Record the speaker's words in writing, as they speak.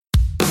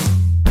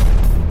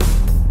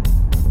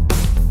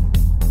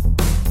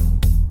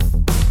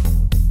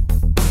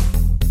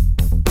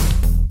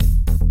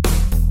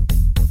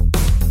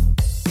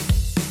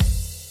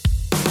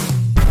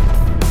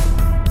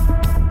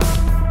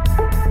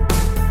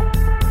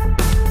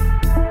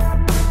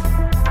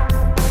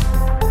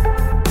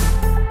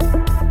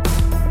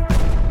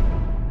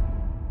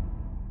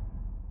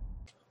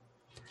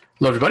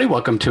Hello, everybody.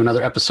 Welcome to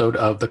another episode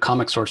of the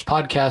Comic Source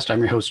Podcast. I'm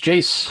your host,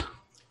 Jace.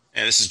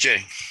 And this is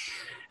Jay.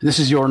 This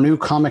is your new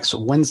Comics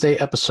Wednesday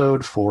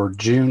episode for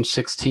June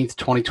 16th,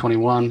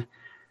 2021.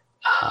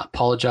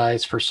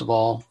 Apologize, first of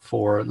all,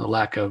 for the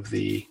lack of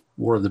the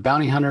War of the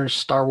Bounty Hunters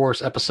Star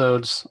Wars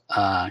episodes.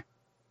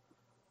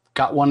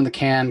 Got one in the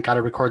can, got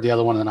to record the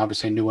other one, and then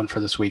obviously a new one for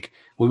this week.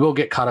 We will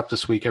get caught up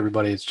this week,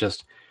 everybody. It's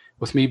just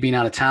with me being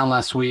out of town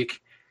last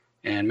week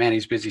and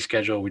Manny's busy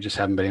schedule, we just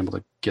haven't been able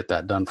to get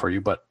that done for you.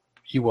 But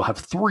you will have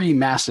 3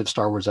 massive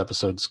Star Wars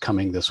episodes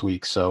coming this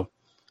week, so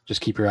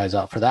just keep your eyes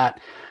out for that.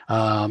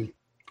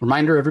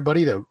 Reminder,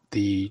 everybody, that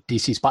the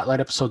DC Spotlight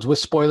episodes with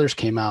spoilers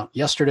came out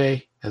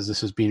yesterday as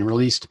this is being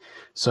released.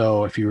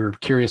 So if you were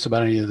curious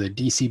about any of the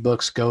DC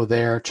books, go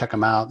there, check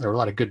them out. There were a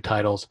lot of good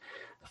titles.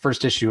 The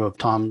first issue of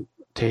Tom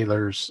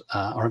King's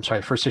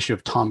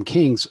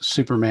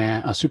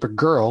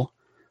Supergirl,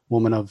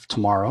 Woman of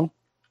Tomorrow,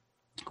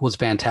 was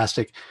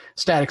fantastic.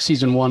 Static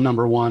Season 1,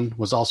 number 1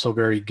 was also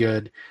very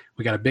good.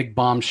 We got a big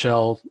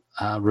bombshell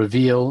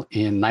reveal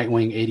in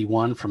Nightwing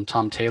 81 from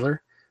Tom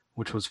Taylor,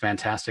 which was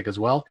fantastic as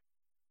well.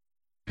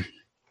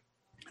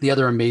 The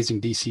other amazing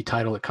DC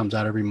title that comes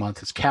out every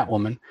month is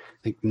Catwoman.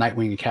 I think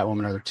Nightwing and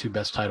Catwoman are their 2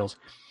 best titles.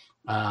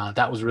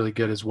 That was really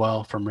good as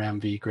well from Ram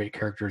V. Great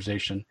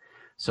characterization.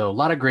 So a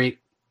lot of great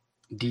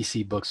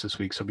DC books this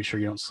week, so be sure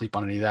you don't sleep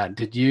on any of that.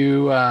 Did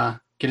you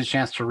get a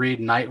chance to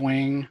read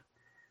Nightwing,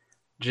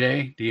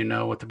 Jay? Do you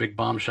know what the big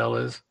bombshell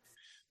is?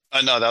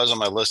 No, that was on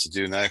my list to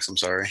do next. I'm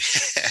sorry.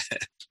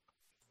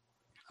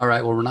 All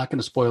right. Well, we're not going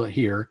to spoil it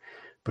here,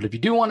 but if you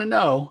do want to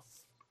know,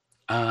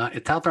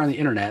 it's out there on the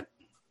internet.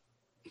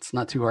 It's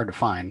not too hard to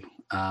find.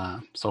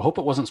 So hope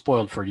it wasn't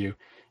spoiled for you.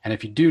 And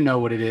if you do know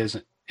what it is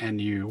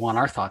and you want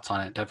our thoughts on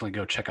it, definitely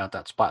go check out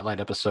that Spotlight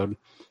episode,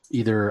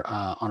 either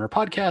on our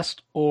podcast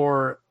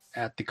or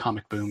at the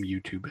Comic Boom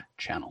YouTube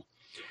channel.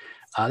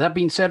 That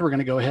being said, we're going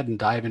to go ahead and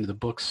dive into the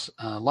books.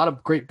 A lot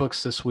of great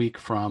books this week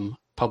from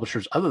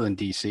publishers other than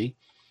DC.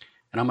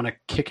 And I'm going to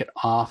kick it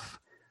off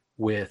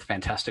with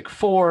Fantastic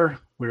Four.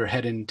 We're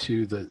heading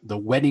to the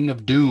Wedding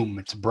of Doom.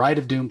 It's Bride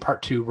of Doom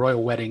Part 2,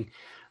 Royal Wedding,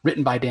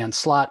 written by Dan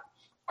Slott,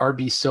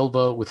 R.B.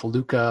 Silva with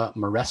Luca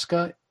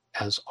Maresca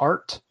as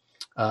art.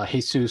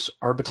 Jesus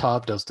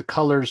Arbatov does the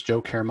colors,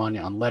 Joe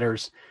Caramagna on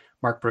letters.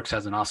 Mark Brooks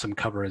has an awesome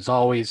cover as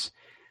always.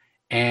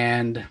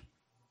 And,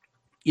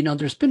 you know,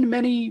 there's been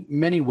many,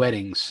 many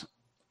weddings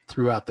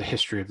throughout the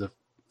history of the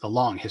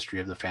long history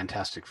of the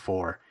Fantastic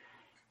Four.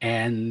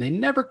 And they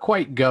never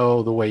quite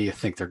go the way you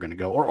think they're going to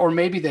go. Or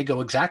maybe they go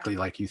exactly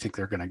like you think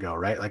they're going to go,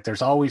 right? Like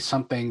there's always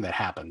something that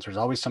happens. There's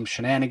always some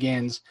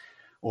shenanigans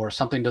or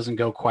something doesn't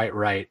go quite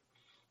right.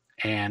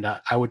 And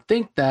I would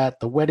think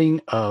that the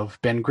wedding of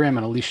Ben Grimm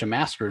and Alicia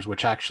Masters,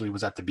 which actually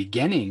was at the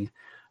beginning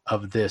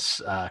of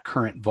this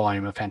current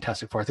volume of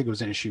Fantastic Four, I think it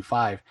was in issue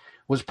 5,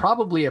 was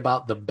probably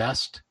about the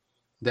best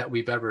that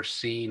we've ever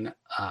seen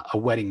a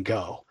wedding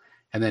go.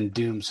 And then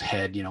Doom's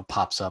head, you know,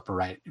 pops up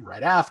right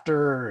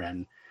after,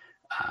 and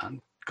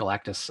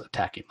Galactus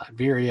attacking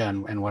Latveria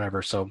and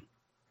whatever. So,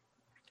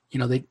 you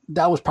know,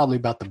 that was probably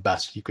about the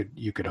best you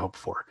could hope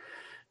for.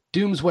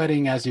 Doom's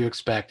wedding, as you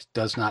expect,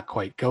 does not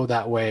quite go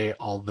that way,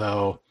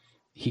 although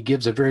he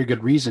gives a very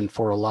good reason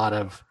for a lot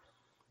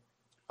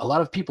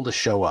of people to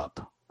show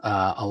up.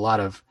 A lot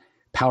of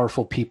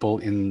powerful people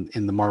in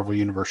the Marvel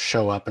universe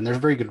show up, and there's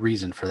a very good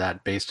reason for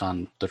that based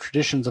on the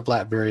traditions of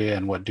Latveria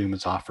and what Doom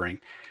is offering.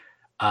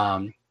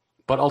 But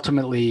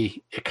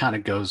ultimately, it kind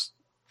of goes,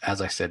 as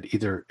I said,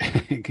 either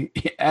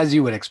as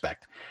you would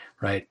expect,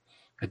 right?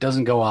 It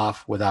doesn't go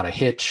off without a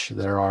hitch.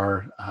 There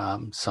are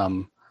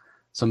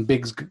some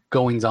big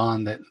goings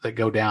on that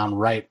go down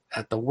right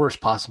at the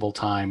worst possible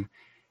time,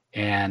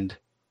 and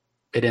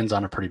it ends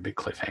on a pretty big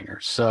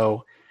cliffhanger.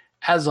 So,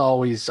 as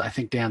always, I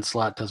think Dan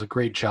Slott does a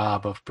great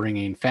job of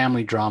bringing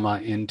family drama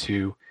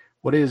into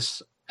what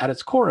is, at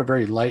its core, a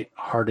very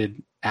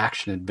light-hearted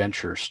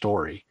action-adventure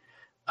story,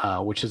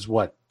 which is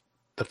what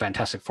the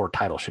Fantastic Four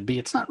title should be.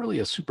 It's not really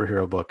a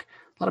superhero book.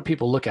 A lot of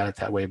people look at it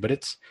that way, but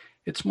it's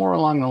more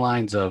along the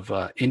lines of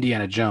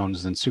Indiana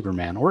Jones than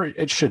Superman, or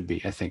it should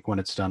be, I think, when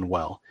it's done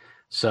well.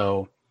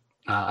 So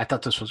I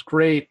thought this was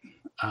great.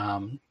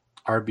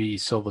 R.B.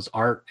 Silva's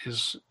art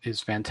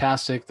is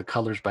fantastic. The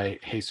colors by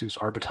Jesus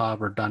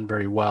Arbatov are done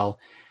very well.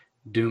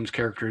 Doom's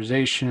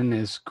characterization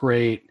is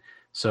great.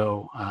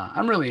 So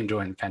I'm really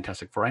enjoying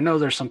Fantastic Four. I know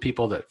there's some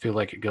people that feel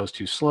like it goes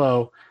too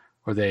slow,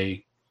 or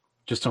they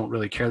just don't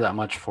really care that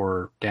much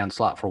for Dan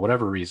Slott for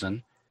whatever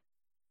reason.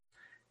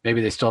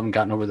 Maybe they still haven't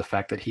gotten over the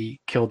fact that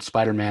he killed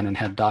Spider-Man and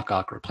had Doc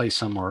Ock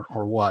replace him or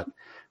what.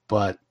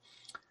 But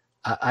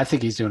I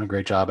think he's doing a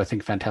great job. I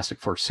think Fantastic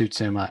Four suits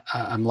him.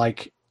 I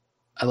like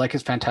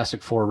his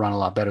Fantastic Four run a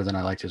lot better than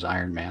I liked his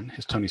Iron Man,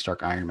 his Tony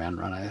Stark Iron Man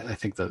run. I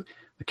think the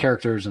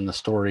characters and the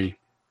story,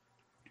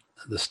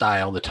 the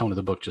style, the tone of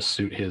the book just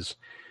suit his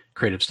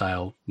creative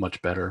style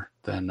much better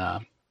than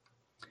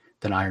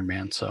Iron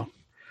Man. So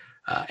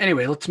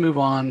anyway, let's move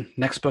on.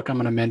 Next book I'm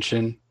going to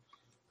mention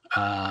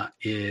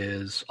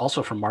is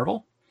also from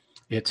Marvel.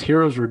 It's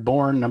Heroes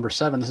Reborn, number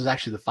 7. This is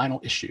actually the final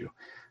issue.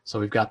 So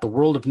we've got the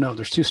World of No.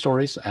 There's two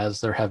stories, as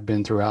there have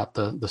been throughout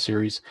the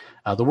series.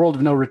 The World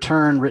of No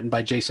Return, written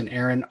by Jason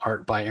Aaron,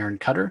 art by Aaron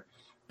Cutter,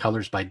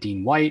 colors by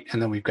Dean White.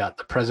 And then we've got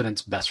The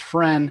President's Best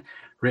Friend,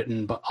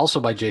 written also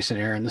by Jason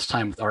Aaron, this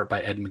time with art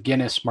by Ed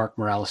McGuinness. Mark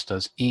Morales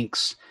does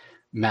inks,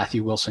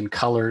 Matthew Wilson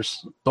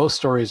colors. Both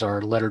stories are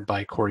lettered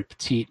by Corey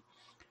Petit.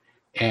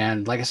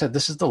 And like I said,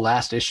 this is the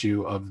last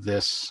issue of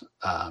this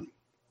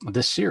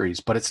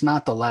series, but it's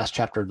not the last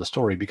chapter of the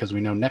story, because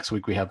we know next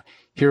week we have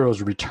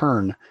Heroes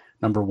Return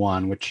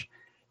 #1, which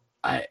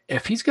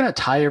if he's going to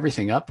tie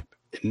everything up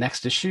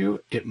next issue,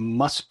 it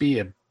must be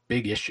a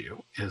big issue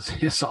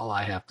is all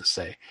I have to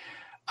say.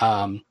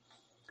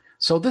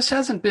 So this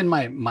hasn't been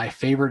my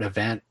favorite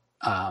event,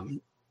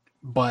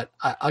 but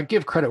I'll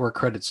give credit where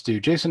credit's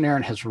due. Jason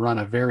Aaron has run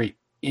a very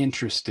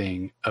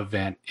interesting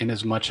event, in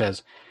as much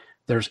as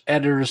there's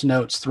editor's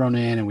notes thrown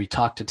in, and we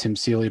talked to Tim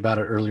Seeley about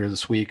it earlier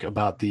this week,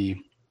 about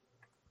the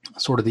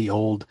sort of the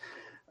old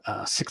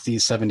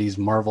 60s, 70s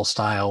Marvel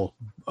style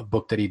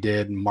book that he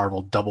did,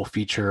 Marvel double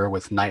feature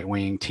with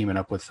Nightwing teaming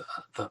up with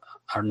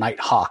our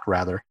Nighthawk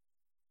rather,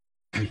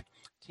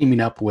 teaming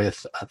up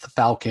with the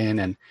Falcon,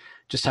 and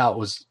just how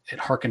it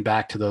harkened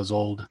back to those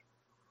old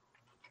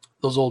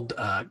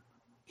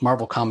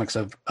Marvel comics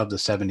of the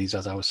 70s,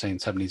 as I was saying,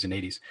 70s and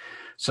 80s.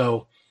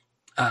 So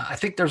I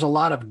think there's a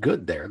lot of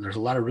good there. There's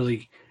a lot of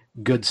really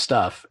good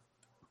stuff,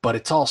 but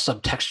it's all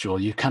subtextual.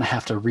 You kind of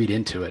have to read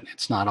into it.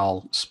 It's not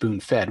all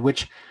spoon-fed,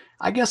 which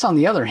I guess on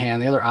the other hand,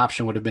 the other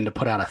option would have been to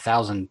put out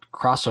 1,000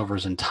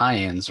 crossovers and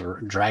tie-ins, or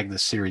drag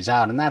this series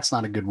out, and that's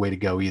not a good way to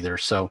go either.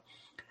 So,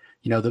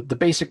 the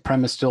basic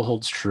premise still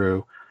holds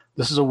true.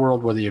 This is a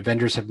world where the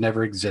Avengers have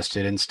never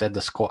existed. Instead,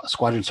 the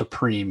Squadron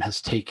Supreme has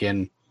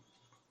taken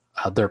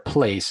their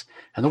place,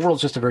 and the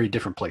world's just a very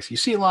different place. You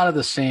see a lot of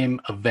the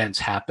same events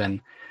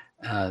happen,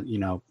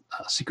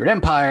 Secret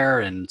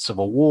Empire and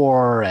Civil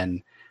War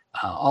and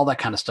all that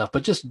kind of stuff,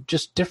 but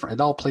just different.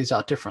 It all plays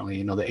out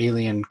differently. The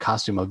alien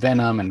costume of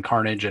Venom and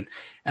Carnage and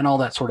all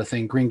that sort of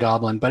thing, Green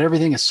Goblin, but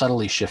everything is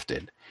subtly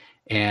shifted.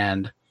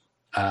 And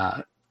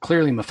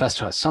clearly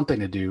Mephisto has something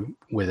to do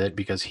with it,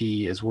 because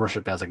he is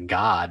worshipped as a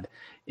god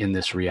in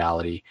this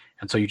reality.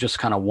 And so you just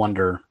kind of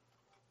wonder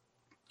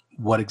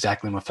what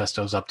exactly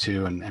Mephisto's up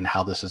to, and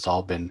how this has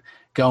all been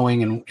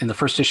going. And in the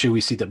first issue,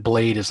 we see that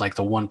Blade is like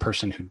the one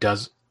person who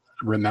does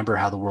remember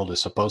how the world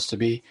is supposed to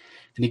be.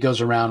 And he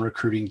goes around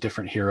recruiting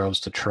different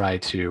heroes to try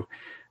to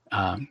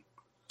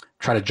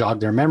jog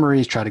their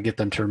memories, try to get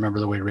them to remember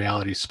the way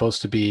reality is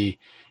supposed to be.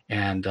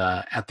 And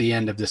at the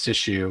end of this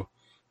issue,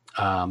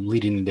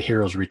 leading into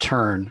Heroes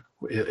Return,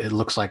 it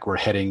looks like we're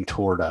heading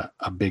toward a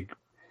big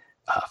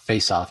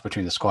face-off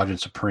between the Squadron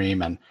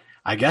Supreme and,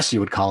 I guess you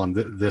would call him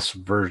this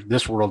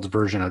world's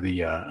version of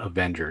the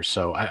Avengers.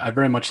 So I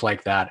very much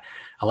like that.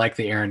 I like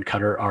the Aaron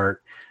Cutter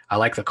art. I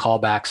like the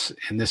callbacks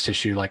in this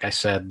issue, like I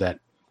said, that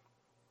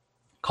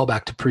call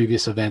back to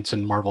previous events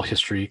in Marvel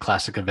history,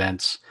 classic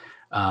events.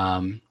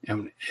 And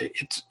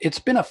it's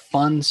been a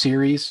fun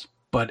series,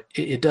 but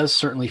it does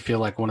certainly feel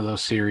like one of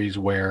those series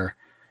where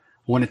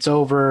when it's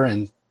over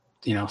and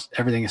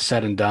everything is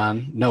said and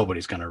done,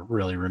 nobody's going to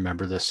really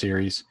remember this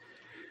series.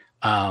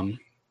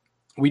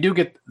 We do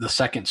get the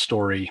second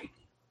story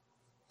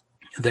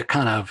that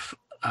kind of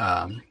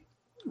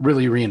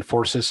really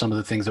reinforces some of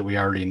the things that we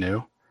already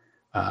knew,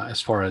 as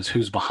far as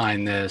who's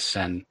behind this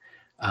and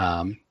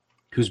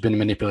who's been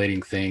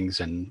manipulating things.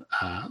 And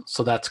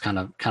so that's kind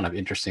of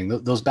interesting.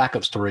 Those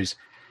backup stories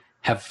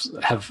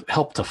have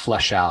helped to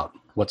flesh out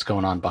what's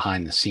going on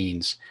behind the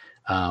scenes.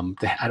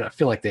 I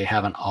feel like they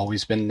haven't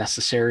always been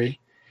necessary.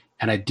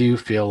 And I do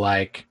feel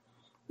like,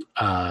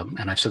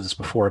 and I've said this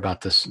before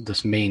about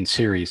this main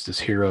series,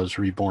 this Heroes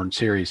Reborn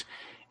series,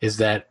 is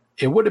that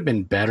it would have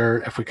been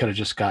better if we could have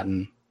just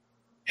gotten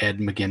Ed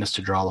McGuinness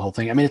to draw the whole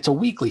thing. I mean, it's a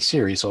weekly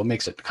series, so it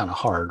makes it kind of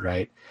hard,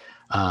 right?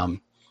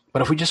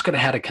 But if we just could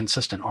have had a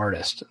consistent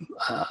artist,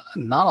 I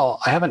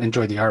haven't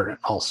enjoyed the art in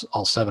all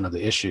 7 of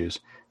the issues.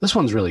 This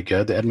one's really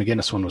good. The Ed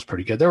McGuinness one was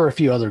pretty good. There were a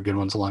few other good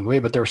ones along the way,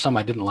 but there were some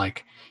I didn't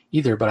like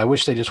either, but I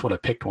wish they just would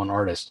have picked one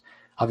artist.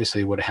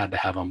 Obviously, would have had to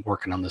have them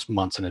working on this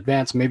months in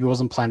advance. Maybe it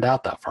wasn't planned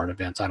out that far in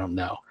advance. I don't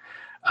know.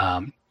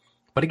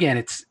 But again,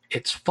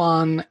 it's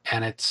fun,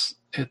 and it's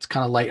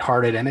kind of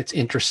lighthearted, and it's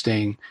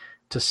interesting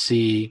to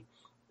see,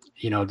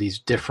 these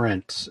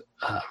different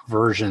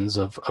versions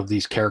of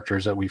these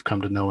characters that we've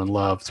come to know and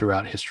love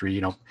throughout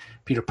history.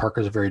 Peter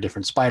Parker's a very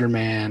different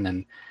Spider-Man,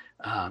 and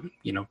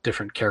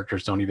different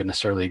characters don't even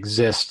necessarily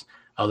exist.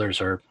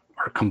 Others are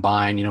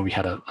combined. We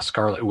had a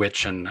Scarlet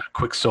Witch and a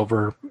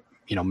Quicksilver,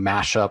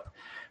 mashup.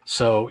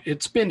 So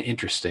it's been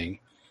interesting.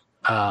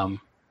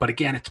 But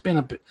again, it's been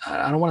a bit,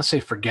 I don't want to say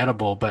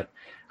forgettable, but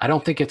I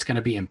don't think it's going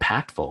to be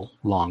impactful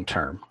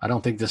long-term. I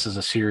don't think this is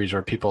a series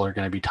where people are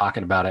going to be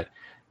talking about it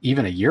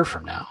even a year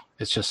from now.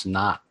 It's just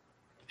not,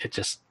 it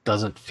just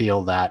doesn't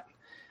feel that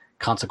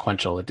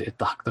consequential.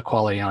 The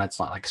quality on it's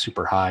not like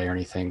super high or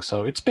anything.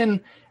 So it's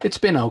been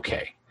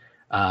okay.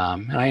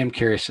 And I am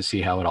curious to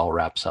see how it all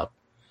wraps up.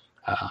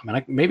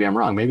 Maybe I'm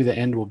wrong. Maybe the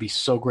end will be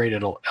so great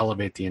it'll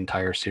elevate the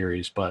entire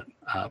series. But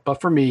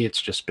for me,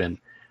 it's just been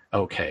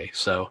okay.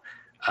 So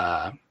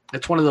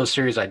it's one of those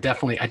series I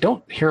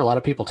don't hear a lot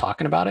of people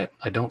talking about it.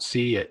 I don't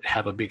see it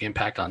have a big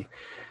impact on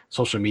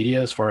social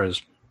media as far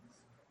as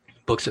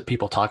books that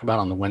people talk about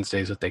on the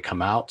Wednesdays that they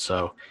come out.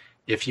 So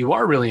if you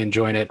are really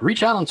enjoying it,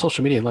 reach out on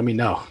social media and let me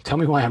know. Tell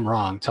me why I'm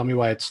wrong. Tell me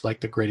why it's like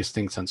the greatest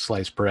thing since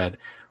sliced bread.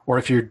 Or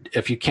if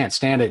you can't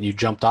stand it and you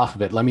jumped off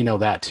of it, let me know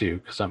that too,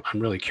 because I'm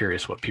really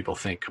curious what people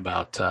think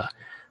about the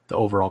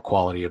overall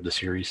quality of the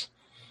series.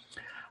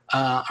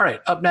 All right,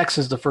 up next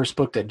is the first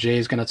book that Jay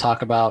is going to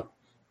talk about.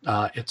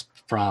 It's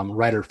from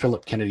writer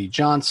Philip Kennedy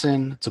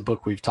Johnson. It's a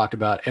book we've talked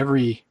about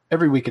every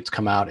week it's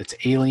come out. It's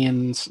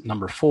Aliens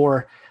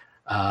 #4.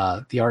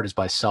 The art is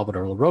by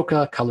Salvador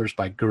LaRocca, colors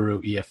by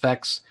Guru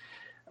EFX.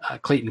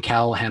 Clayton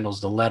Cowell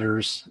handles the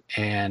letters,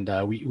 and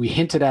we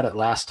hinted at it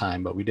last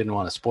time, but we didn't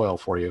want to spoil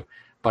for you.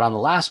 But on the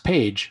last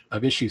page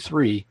of issue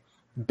 3,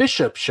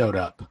 Bishop showed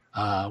up,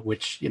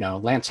 which,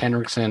 Lance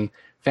Henriksen,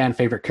 fan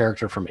favorite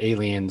character from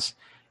Aliens.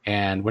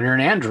 And when you're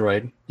an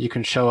android, you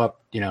can show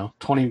up,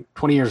 20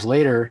 years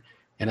later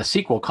in a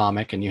sequel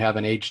comic and you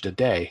haven't aged a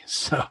day.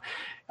 So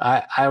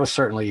I was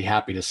certainly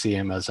happy to see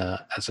him as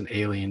an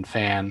Alien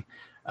fan,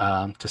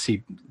 to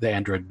see the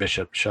android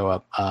Bishop show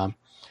up.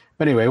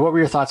 But anyway, what were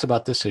your thoughts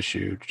about this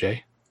issue,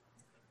 Jay?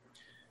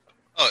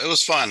 Oh, it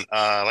was fun.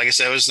 Like I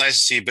said, it was nice to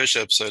see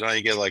Bishop. So now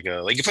you get like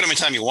you put him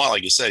anytime you want.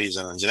 Like you said, he's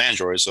an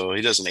android, so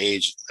he doesn't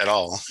age at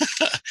all,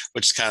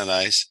 which is kind of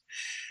nice.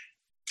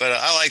 But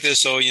I like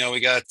this. So, we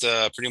got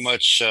pretty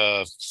much,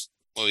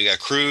 we got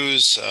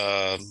Cruz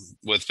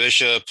with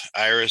Bishop,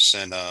 Iris,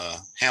 and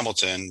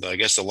Hamilton. I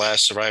guess the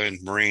last surviving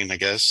Marine,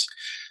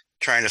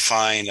 trying to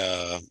find,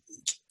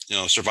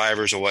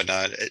 survivors or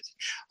whatnot.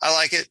 I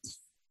like it.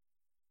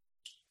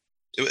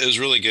 It was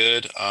really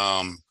good.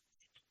 I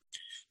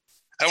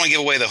don't want to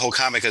give away the whole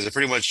comic because it's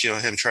pretty much,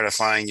 him trying to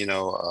find,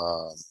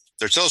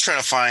 they're still trying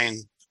to find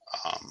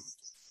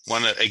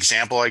one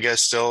example, I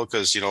guess, still,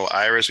 because,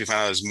 Iris, we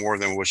found out is more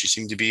than what she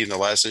seemed to be in the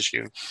last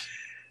issue.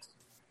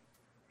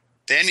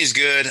 Danny's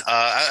good.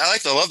 I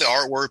love the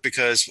artwork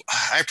because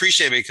I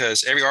appreciate it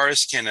because every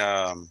artist can,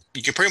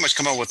 you can pretty much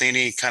come up with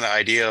any kind of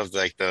idea of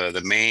like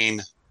the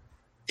main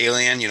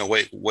alien,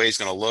 way it's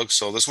going to look.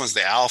 So this one's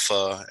the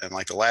alpha, and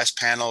like the last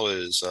panel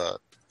is,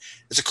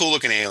 it's a cool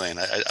looking alien.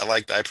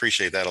 I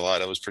appreciate that a lot.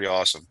 That was pretty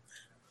awesome.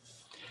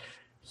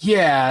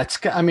 Yeah,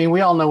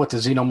 we all know what the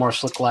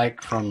xenomorphs look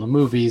like from the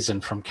movies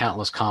and from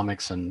countless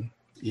comics and,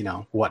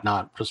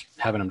 whatnot, just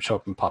having them show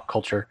up in pop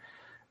culture.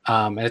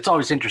 And it's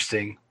always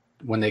interesting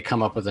when they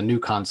come up with a new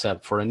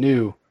concept for a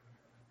new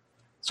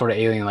sort of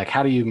alien. Like,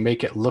 how do you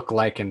make it look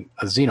like a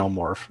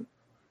xenomorph,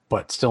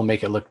 but still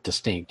make it look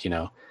distinct,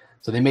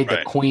 So they made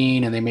the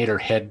queen, and they made her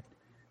head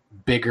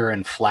bigger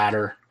and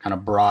flatter, kind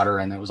of broader,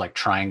 and it was like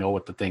triangle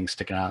with the thing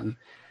sticking out. And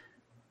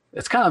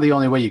it's kind of the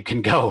only way you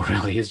can go,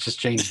 really, is just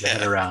change the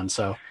head around.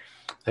 So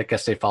I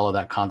guess they follow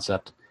that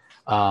concept.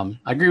 I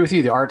agree with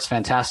you. The art's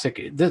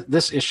fantastic.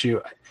 This issue,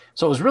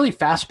 so it was really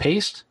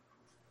fast-paced.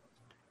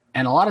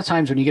 And a lot of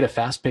times when you get a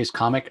fast-paced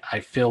comic, I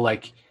feel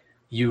like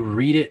you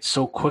read it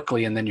so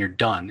quickly and then you're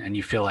done. And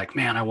you feel like,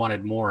 man, I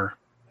wanted more.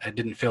 I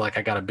didn't feel like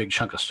I got a big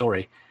chunk of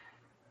story.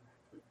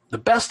 The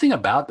best thing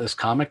about this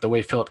comic, the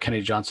way Philip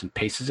Kennedy Johnson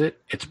paces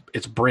it,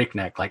 it's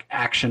breakneck, like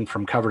action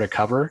from cover to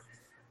cover.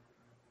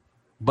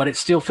 But it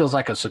still feels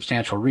like a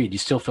substantial read. You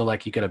still feel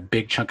like you get a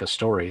big chunk of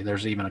story.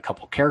 There's even a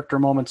couple character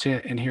moments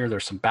in here.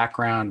 There's some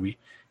background. We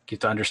get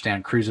to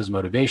understand Cruz's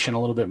motivation a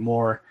little bit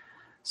more.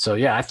 So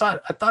yeah, I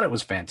thought it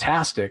was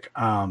fantastic.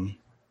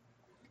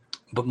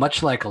 But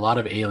much like a lot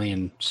of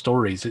Alien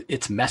stories,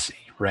 it's messy,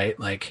 right?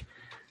 Like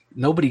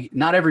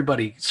not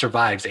everybody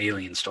survives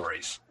Alien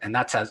stories, and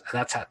that's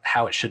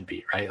how it should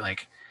be, right?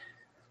 Like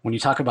when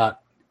you talk about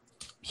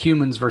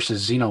humans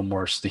versus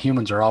xenomorphs, the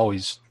humans are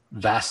always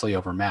vastly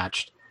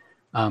overmatched.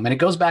 And it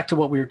goes back to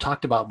what we were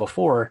talked about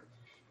before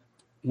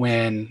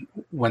when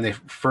they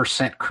first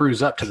sent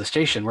Cruz up to the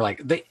station. We're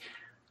like,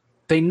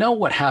 they know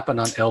what happened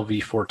on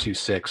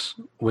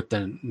LV-426 with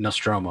the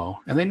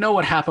Nostromo, and they know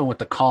what happened with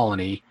the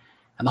colony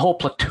and the whole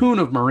platoon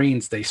of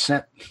Marines they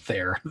sent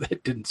there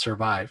that didn't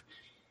survive.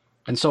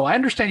 And so I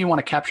understand you want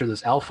to capture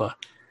this alpha,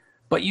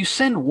 but you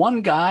send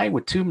one guy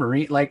with 2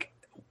 Marines. Like,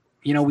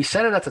 we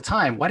said it at the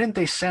time. Why didn't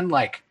they send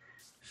like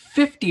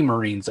 50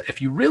 Marines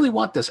if you really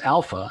want this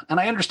alpha? And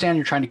I understand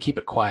you're trying to keep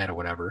it quiet or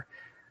whatever,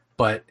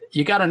 but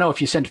you got to know if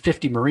you send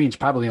 50 Marines,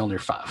 probably only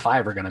 5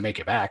 are going to make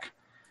it back.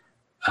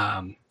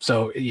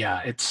 So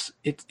yeah,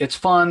 it's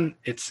fun.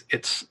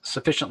 It's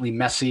sufficiently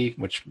messy,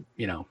 which,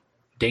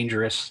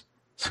 dangerous.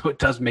 So it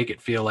does make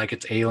it feel like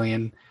it's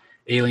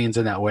aliens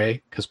in that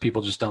way, because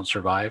people just don't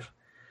survive.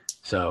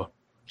 So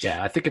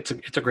yeah, I think it's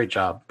a great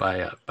job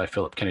by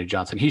Philip Kennedy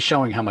Johnson. He's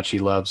showing how much he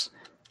loves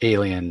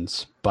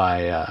Aliens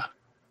by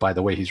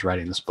the way he's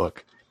writing this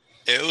book.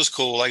 It was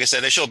cool. Like I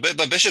said,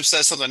 but Bishop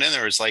says something in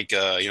there. It's like,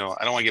 I don't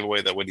want to give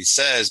away what he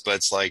says, but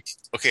it's like,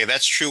 okay,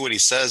 that's true what he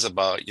says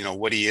about,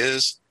 what he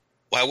is.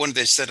 Why wouldn't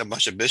they send a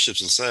bunch of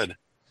bishops instead?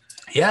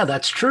 Yeah,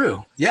 that's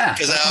true. Yeah,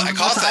 because I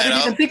caught that.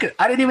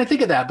 I didn't even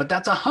think of that, but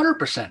that's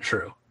 100%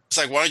 true. It's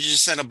like, why don't you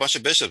just send a bunch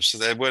of bishops?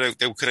 They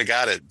could have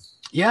got it.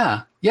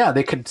 Yeah,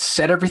 they could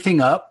set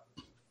everything up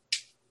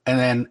and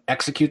then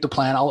execute the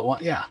plan all at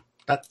once. Yeah,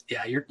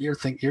 you're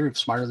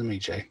smarter than me,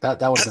 Jay. That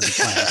would have been the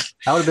plan.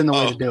 That would have been the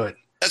way Oh, to do it.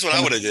 that's what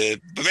I would have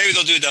did. But maybe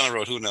they'll do it down the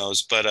road. Who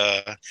knows? But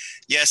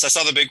yes, I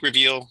saw the big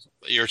reveal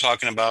you're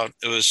talking about.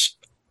 I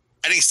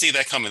didn't see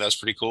that coming. That was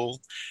pretty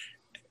cool.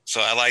 So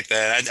I like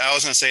that. I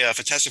was going to say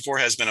Fantastic Four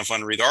has been a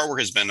fun read. The artwork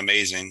has been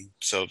amazing.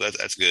 So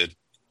that's good.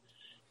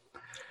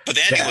 But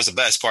the ending was the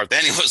best part. The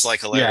ending was like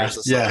hilarious.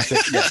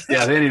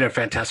 The ending of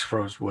Fantastic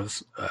Four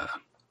was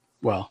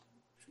well,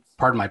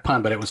 pardon my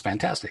pun, but it was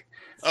fantastic.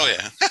 Oh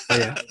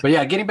yeah. but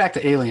yeah, getting back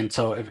to Alien.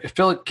 So if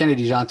Philip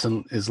Kennedy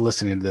Johnson is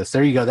listening to this,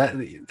 there you go.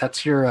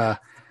 That's your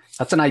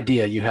that's an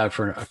idea you have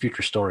for a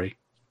future story.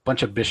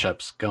 Bunch of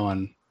bishops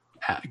going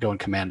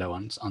commando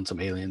on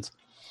some aliens.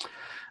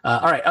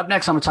 All right, up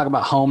next, I'm going to talk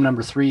about Home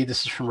 #3.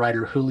 This is from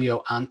writer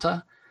Julio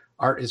Anta.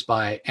 Art is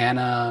by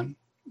Anna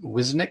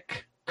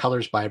Wisnik.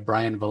 Colors by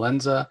Brian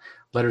Valenza.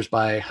 Letters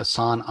by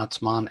Hassan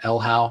Atzman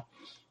Elhau.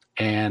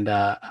 And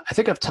I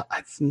think I've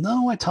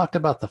talked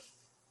about the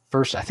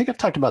first. I think I've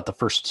talked about the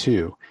first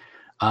two.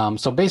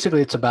 So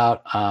basically, it's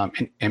about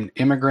an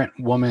immigrant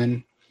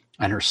woman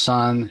and her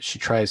son. She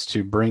tries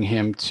to bring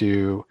him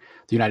to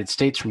the United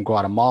States from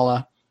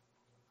Guatemala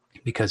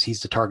because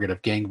he's the target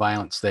of gang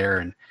violence there.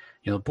 And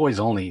the boy's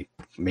only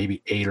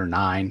maybe 8 or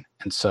 9,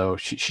 and so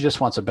she just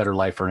wants a better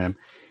life for him.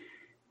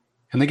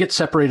 And they get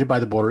separated by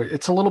the border.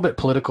 It's a little bit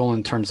political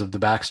in terms of the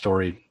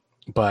backstory,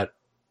 but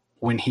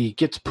when he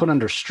gets put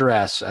under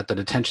stress at the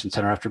detention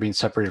center after being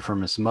separated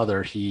from his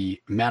mother,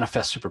 he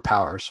manifests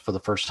superpowers for the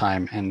first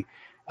time, and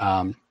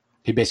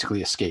he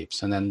basically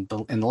escapes. And then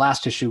in the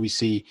last issue, we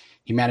see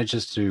he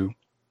manages to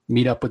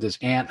meet up with his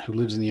aunt who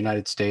lives in the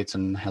United States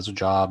and has a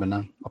job and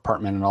an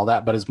apartment and all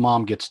that, but his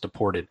mom gets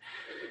deported.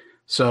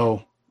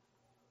 So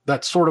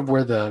that's sort of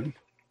where the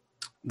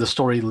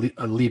story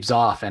leaves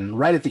off. And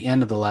right at the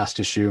end of the last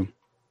issue,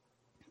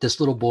 this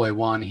little boy,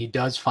 Juan, he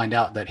does find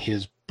out that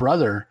his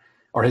brother,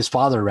 or his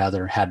father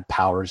rather, had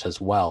powers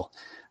as well.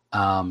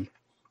 And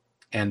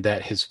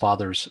that his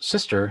father's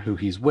sister, who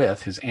he's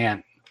with, his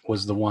aunt,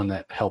 was the one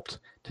that helped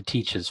to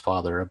teach his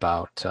father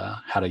about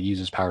how to use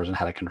his powers and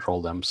how to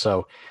control them.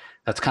 So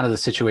that's kind of the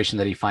situation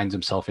that he finds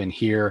himself in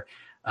here.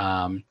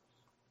 And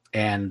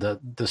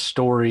the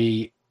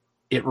story,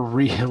 it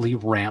really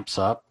ramps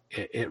up.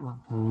 It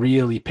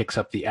really picks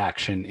up the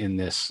action in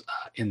this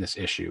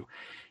issue.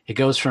 It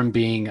goes from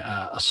being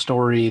a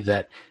story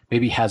that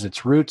maybe has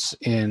its roots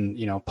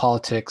in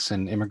politics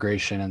and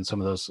immigration and some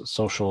of those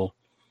social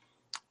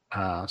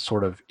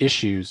sort of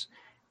issues,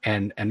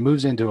 and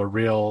moves into a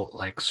real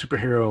like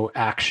superhero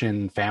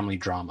action family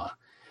drama.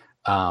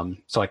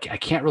 So I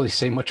can't really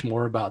say much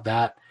more about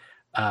that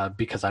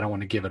because I don't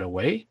want to give it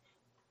away.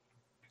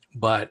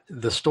 But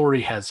the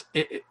story has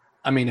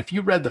if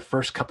you read the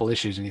first couple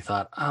issues and you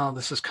thought, oh,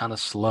 this is kind of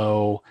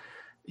slow,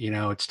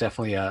 it's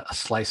definitely a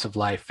slice of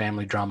life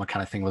family drama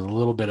kind of thing with a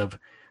little bit of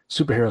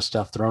superhero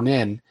stuff thrown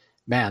in,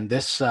 man,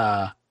 this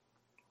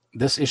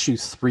issue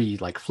 3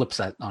 like flips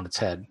that on its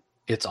head.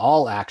 It's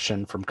all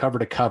action from cover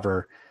to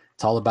cover.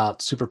 It's all about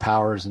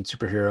superpowers and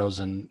superheroes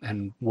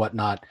and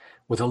whatnot,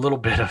 with a little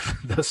bit of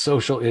the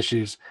social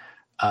issues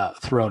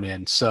thrown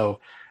in. So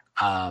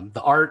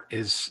the art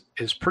is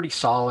pretty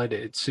solid.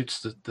 It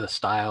suits the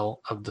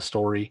style of the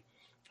story.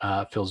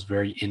 Feels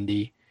very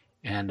indie,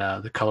 and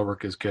the color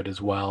work is good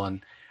as well.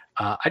 And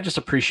I just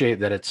appreciate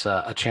that it's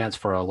a chance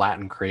for a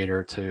Latin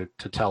creator to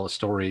tell a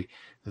story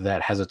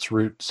that has its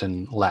roots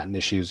in Latin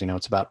issues.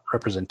 It's about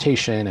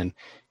representation and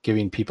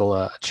giving people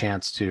a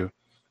chance to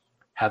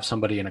have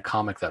somebody in a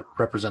comic that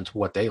represents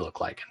what they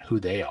look like and who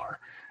they are.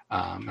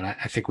 And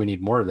I think we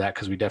need more of that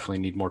because we definitely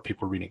need more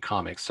people reading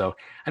comics. So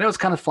I know it's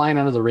kind of flying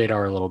under the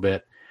radar a little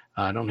bit.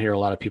 I don't hear a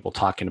lot of people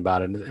talking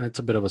about it, and it's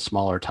a bit of a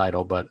smaller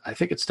title, but I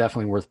think it's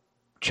definitely worth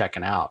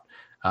checking out.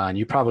 And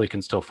you probably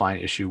can still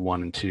find issue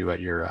 1 and 2 at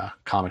your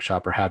comic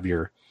shop, or have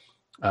your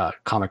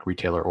comic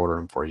retailer order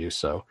them for you.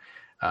 So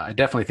I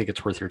definitely think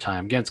it's worth your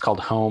time. Again, it's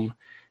called Home,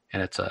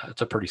 and it's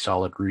a pretty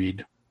solid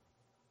read.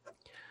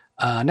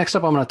 Next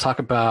up, I'm going to talk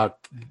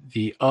about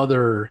the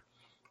other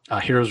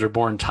Heroes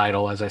Reborn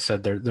title. As I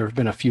said, there have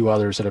been a few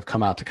others that have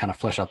come out to kind of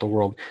flesh out the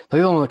world. The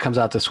other one that comes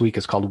out this week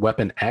is called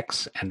Weapon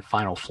X and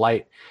Final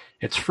Flight.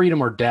 It's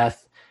Freedom or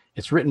Death.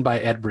 It's written by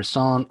Ed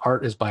Brisson.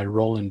 Art is by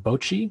Roland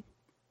Bocci.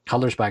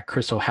 Colors by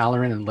Chris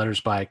O'Halloran, and letters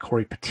by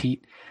Corey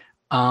Petit.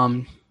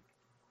 Right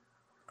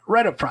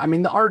up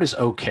front, the art is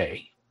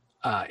okay.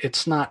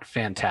 It's not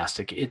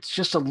fantastic. It's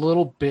just a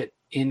little bit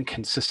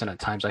inconsistent at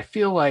times. I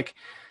feel like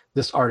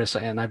this artist,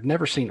 and I've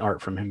never seen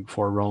art from him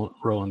before,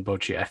 Roland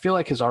Bocci. I feel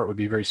like his art would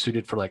be very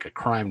suited for like a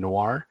crime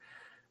noir,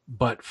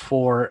 but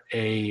for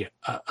a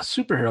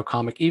superhero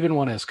comic, even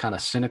one as kind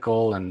of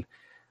cynical and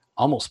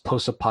almost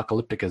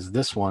post-apocalyptic as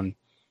this one,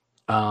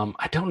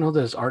 I don't know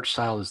that his art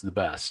style is the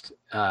best.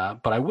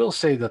 But I will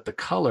say that the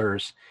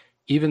colors,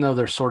 even though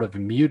they're sort of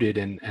muted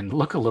and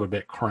look a little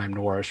bit crime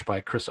noirish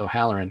by Chris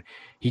O'Halloran,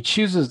 he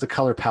chooses the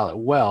color palette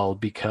well,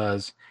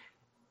 because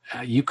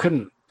you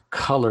couldn't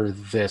color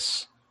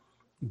this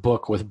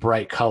book with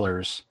bright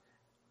colors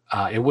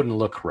it wouldn't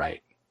look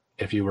right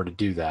if you were to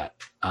do that.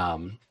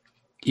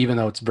 Even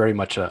though it's very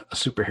much a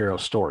superhero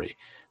story,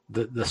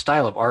 the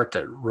style of art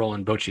that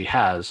Roland Bocci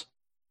has,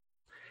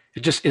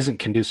 it just isn't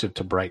conducive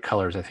to bright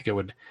colors. I think it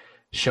would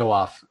show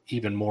off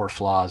even more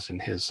flaws in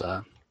his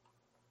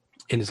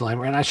line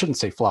work. And I shouldn't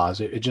say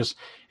flaws. It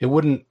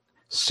wouldn't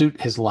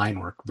suit his line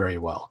work very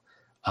well.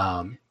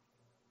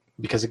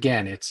 Because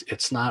again,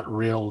 it's not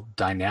real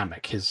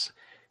dynamic. His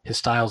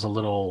style's a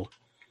little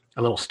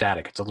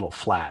static. It's a little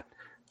flat.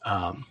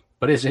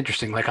 But it's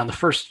interesting. Like on the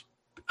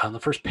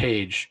first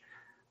page,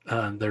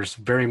 there's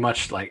very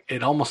much like,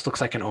 it almost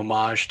looks like an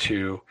homage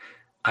to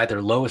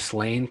either Lois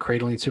Lane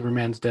cradling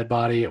Superman's dead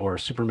body or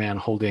Superman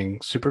holding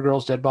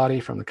Supergirl's dead body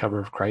from the cover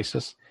of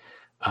Crisis.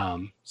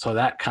 So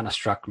that kind of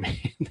struck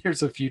me.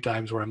 There's a few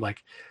times where I'm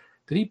like,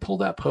 did he pull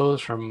that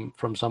pose from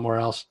somewhere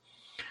else?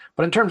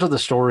 But in terms of the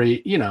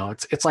story,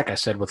 it's like I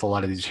said with a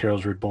lot of these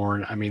Heroes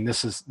Reborn. I mean,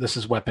 this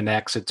is Weapon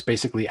X. It's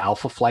basically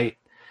Alpha Flight.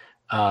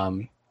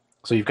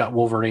 So you've got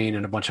Wolverine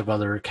and a bunch of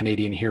other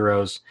Canadian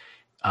heroes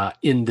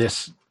in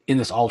this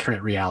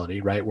alternate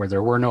reality, right, where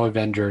there were no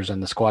Avengers,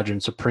 and the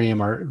Squadron Supreme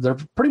they're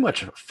pretty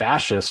much a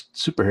fascist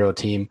superhero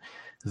team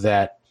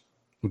that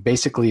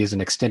basically is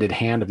an extended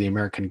hand of the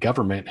American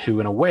government, who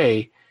in a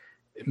way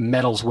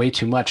meddles way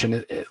too much, and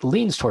it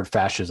leans toward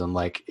fascism.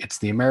 Like, it's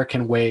the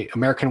American way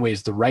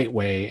is the right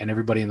way, and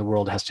everybody in the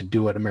world has to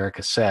do what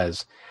America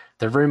says.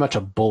 They're very much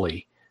a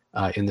bully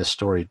in this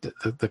story,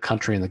 the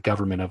country and the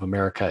government of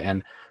America,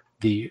 and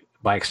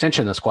by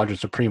extension the Squadron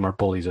Supreme are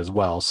bullies as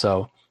well.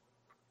 So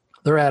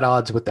they're at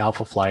odds with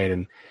Alpha Flight,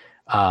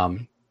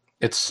 and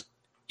it's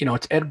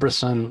Ed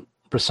Brisson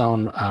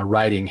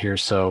writing here,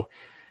 so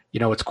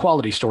it's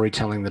quality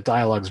storytelling. The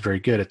dialogue's very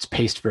good. It's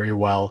paced very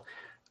well.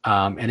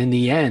 And in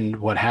the end,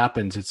 what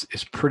happens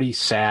is pretty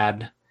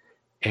sad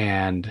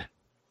and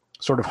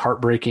sort of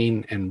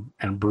heartbreaking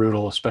and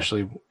brutal,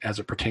 especially as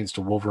it pertains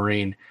to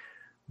Wolverine.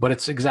 But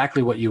it's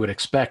exactly what you would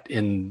expect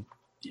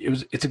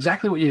it's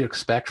exactly what you'd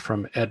expect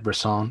from Ed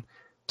Brisson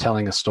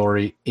telling a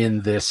story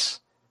in this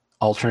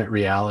alternate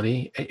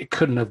reality. It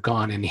couldn't have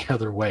gone any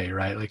other way,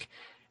 right? Like,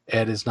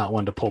 Ed is not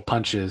one to pull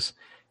punches,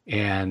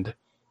 and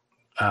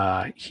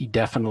he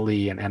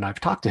definitely, and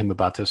I've talked to him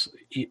about this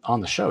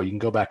on the show. You can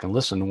go back and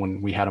listen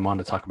when we had him on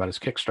to talk about his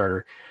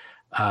Kickstarter.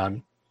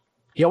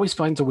 He always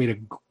finds a way to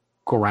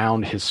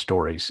ground his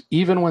stories,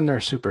 even when they're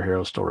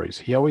superhero stories.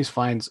 He always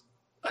finds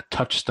a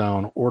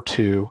touchstone or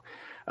two,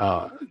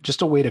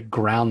 just a way to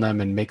ground them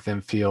and make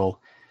them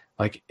feel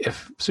like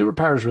if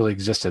superpowers really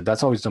existed.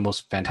 That's always the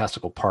most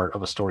fantastical part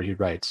of a story he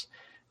writes.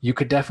 You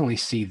could definitely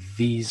see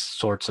these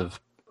sorts of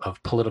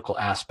political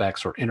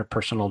aspects or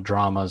interpersonal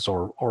dramas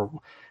or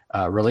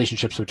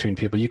relationships between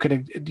people. You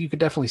could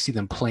definitely see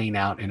them playing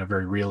out in a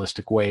very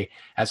realistic way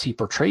as he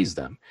portrays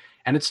them.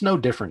 And it's no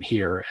different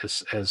here.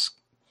 As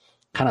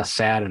kind of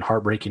sad and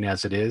heartbreaking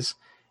as it is,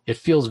 it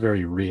feels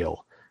very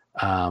real,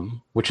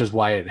 which is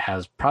why it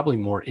has probably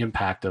more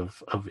impact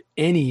of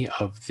any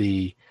of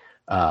the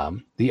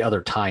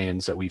other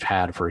tie-ins that we've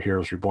had for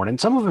Heroes Reborn. And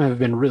some of them have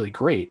been really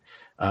great.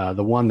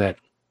 The one that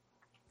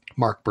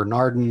Mark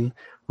Bernardin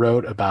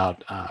wrote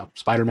about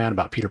Spider-Man,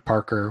 about Peter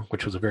Parker,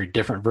 which was a very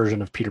different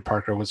version of Peter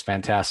Parker, was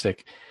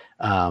fantastic.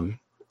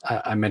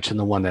 I mentioned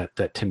the one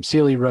that Tim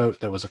Seeley wrote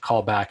that was a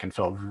callback and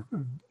felt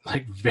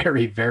like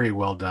very, very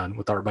well done,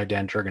 with art by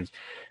Dan Jurgens,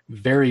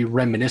 very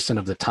reminiscent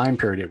of the time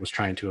period it was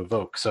trying to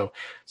evoke. So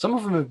some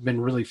of them have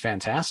been really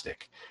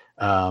fantastic.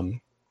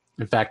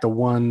 In fact, the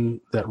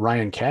one that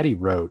Ryan Caddy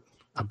wrote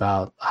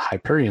about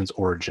Hyperion's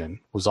origin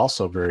was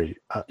also very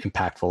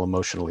impactful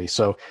emotionally.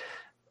 So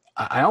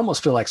I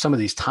almost feel like some of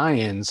these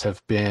tie-ins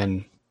have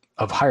been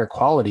of higher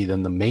quality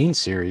than the main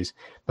series,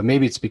 but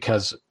maybe it's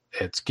because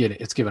it's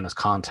given us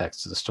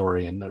context to the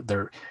story, and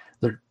they're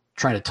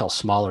trying to tell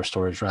smaller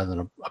stories rather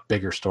than a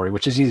bigger story,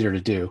 which is easier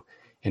to do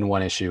in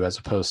one issue as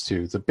opposed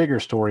to the bigger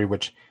story,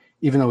 which,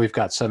 even though we've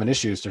got 7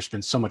 issues, there's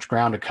been so much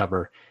ground to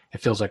cover.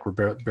 It feels like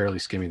we're barely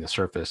skimming the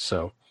surface.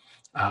 So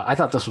I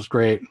thought this was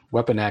great.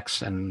 Weapon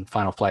X and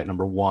Final Flight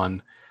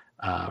 #1,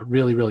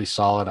 really, really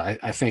solid.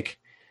 I think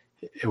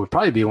it would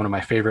probably be one of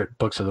my favorite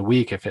books of the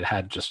week if it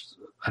had just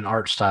an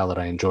art style that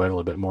I enjoyed a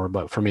little bit more.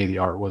 But for me, the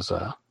art was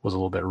a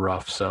little bit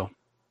rough. So,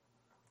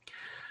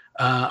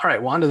 all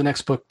right, well, on to the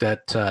next book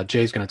that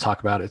Jay's going to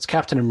talk about. It's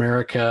Captain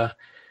America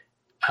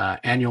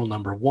Annual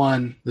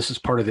 #1. This is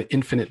part of the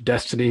Infinite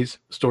Destinies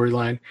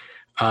storyline.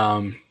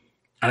 And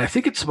I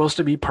think it's supposed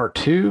to be part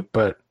 2,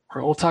 but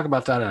we'll talk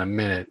about that in a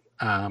minute.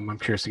 I'm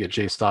curious to get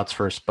Jay's thoughts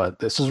first, but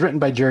this is written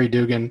by Jerry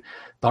Dugan.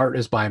 The art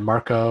is by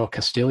Marco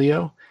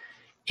Castillo.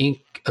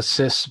 Ink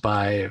assists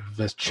by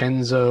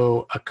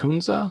Vincenzo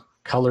Acunza.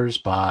 Colors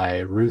by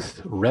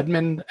Ruth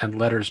Redmond, and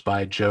letters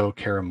by Joe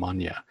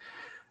Caramagna.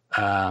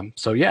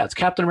 So yeah, it's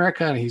Captain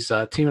America, and he's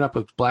teaming up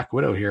with Black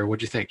Widow here.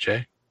 What'd you think,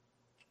 Jay?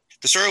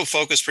 The story will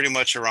focus pretty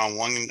much around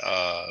one,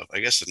 I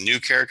guess, a new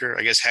character.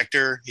 I guess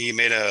Hector.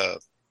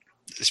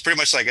 It's pretty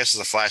much, I guess, is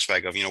a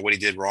flashback of, what he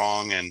did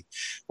wrong and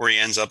where he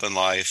ends up in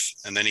life.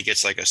 And then he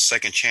gets like a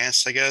second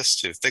chance, I guess,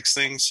 to fix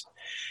things.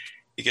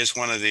 He gets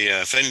one of the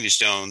Infinity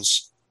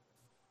Stones,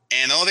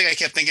 And the only thing I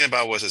kept thinking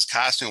about was his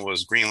costume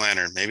was Green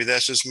Lantern. Maybe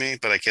that's just me,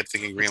 but I kept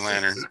thinking Green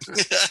Lantern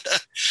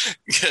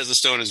because the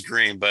stone is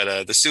green.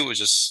 But the suit was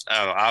just,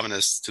 I don't know,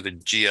 ominous to the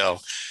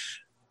GL.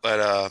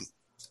 But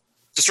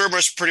the story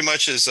was pretty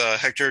much is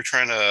Hector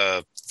trying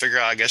to figure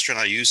out, I guess,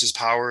 trying to use his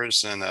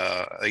powers. And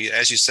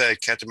as you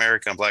said, Captain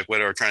America and Black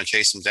Widow are trying to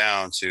chase him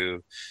down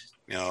to,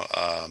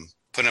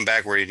 put him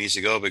back where he needs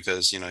to go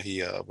because,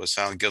 he was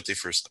found guilty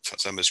for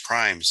some of his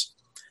crimes.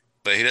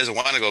 But he doesn't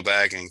want to go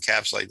back, and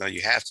Cap's like, no,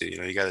 you have to.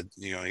 You got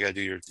to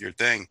do your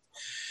thing.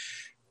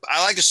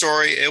 I like the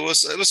story. It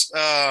was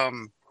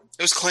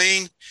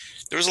clean.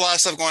 There was a lot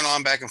of stuff going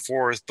on back and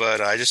forth,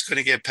 but I just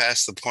couldn't get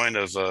past the point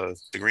of the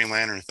Green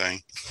Lantern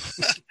thing.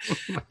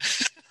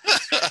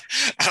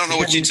 I don't know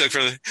what you took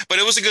from it, but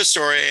it was a good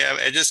story.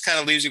 It just kind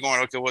of leaves you going,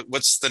 okay,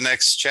 what's the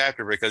next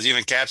chapter? Because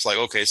even Cap's like,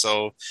 okay,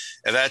 so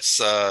that's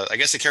I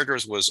guess the character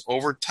was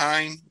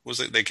Overtime. Was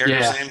it the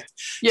character's name?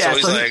 Yeah, so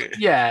he's like,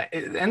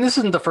 and this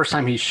isn't the first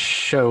time he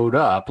showed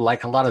up.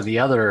 Like a lot of the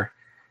other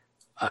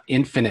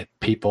Infinite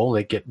people,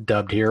 they get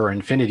dubbed here, or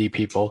Infinity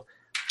people.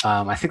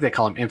 I think they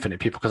call them Infinite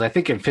people because I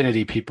think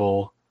Infinity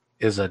people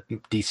is a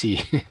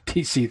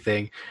DC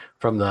thing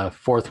from the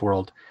Fourth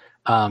World.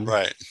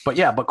 right.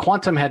 But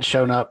Quantum had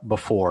shown up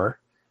before.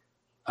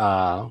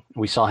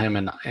 We saw him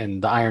in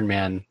the Iron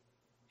Man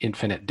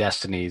Infinite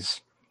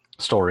Destinies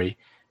story,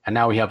 and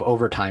now we have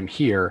Overtime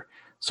here.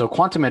 So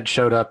Quantum had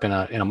showed up in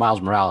a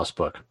Miles Morales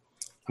book.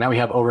 Now we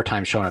have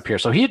Overtime showing up here.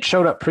 So he had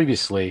showed up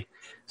previously.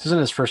 This isn't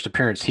his first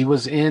appearance. He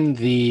was in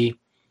the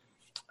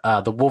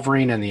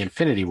Wolverine and the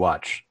Infinity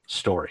Watch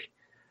story.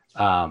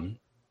 And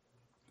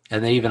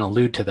they even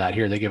allude to that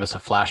here. They give us a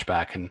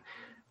flashback. And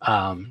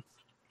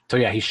so,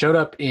 yeah, he showed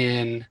up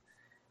in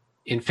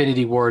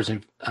Infinity Wars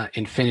and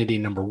Infinity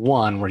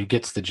 #1, where he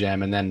gets the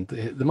gem. And then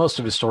the most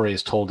of his story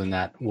is told in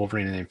that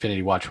Wolverine and the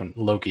Infinity Watch when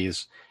Loki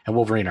and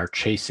Wolverine are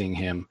chasing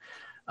him.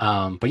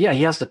 But yeah,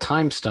 he has the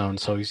time stone.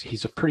 So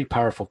he's a pretty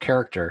powerful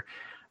character.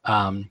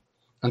 And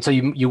so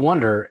you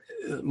wonder,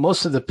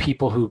 most of the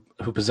people who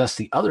possess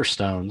the other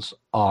stones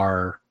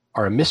are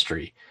a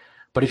mystery.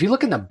 But if you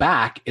look in the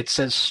back, it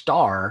says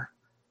Star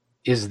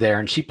is there,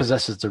 and she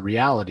possesses the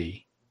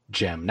reality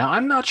gem. Now,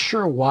 I'm not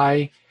sure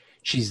why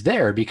she's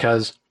there,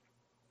 because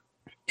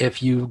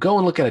if you go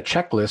and look at a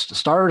checklist,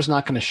 Star is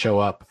not going to show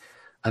up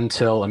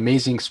until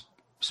Amazing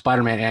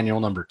Spider-Man Annual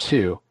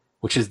 #2,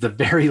 which is the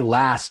very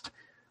last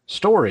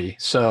story.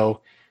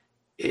 So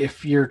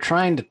if you're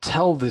trying to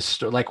tell this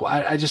story, like,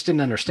 I just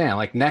didn't understand.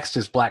 Like, next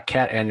is Black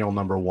Cat Annual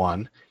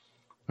 #1,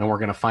 and we're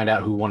going to find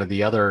out who one of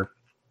the other,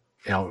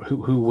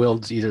 who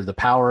wields either the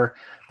power,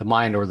 the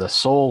mind, or the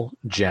soul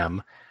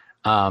gem.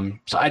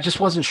 So I just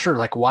wasn't sure,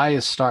 like, why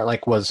is Star,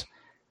 like, was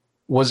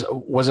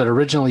it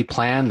originally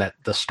planned that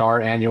the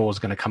Star Annual was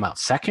going to come out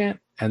second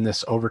and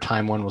this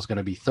Overtime one was going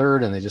to be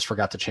third, and they just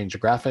forgot to change the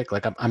graphic?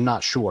 Like, I'm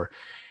not sure.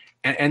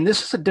 And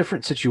this is a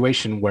different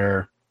situation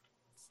where,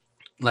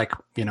 like,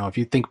 if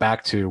you think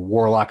back to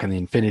Warlock and the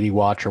Infinity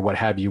Watch or what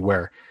have you,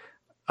 where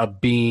a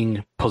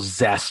being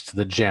possessed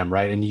the gem,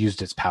 right, and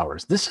used its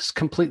powers. This is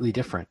completely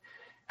different.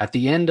 At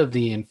the end of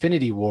the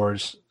Infinity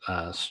Wars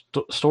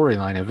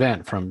storyline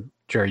event from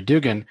Jerry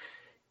Dugan,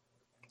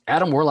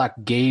 Adam Warlock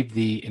gave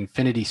the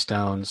Infinity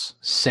Stones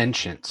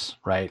sentience,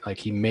 right? Like,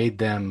 he made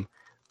them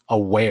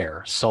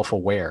aware,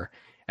 self-aware.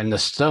 And the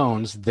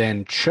stones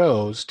then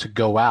chose to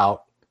go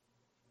out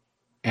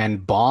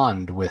and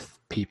bond with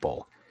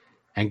people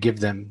and give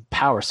them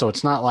power. So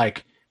it's not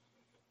like,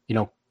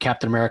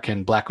 Captain America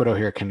and Black Widow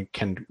here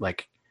can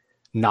like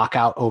knock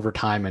out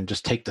Overtime and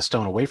just take the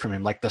stone away from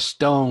him. Like, the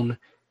stone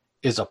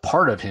is a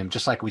part of him,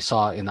 just like we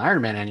saw in the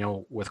Iron Man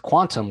Annual with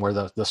Quantum, where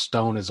the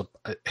stone is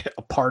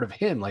a part of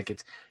him. Like,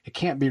 it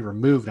can't be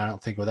removed, I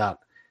don't think, without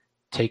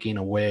taking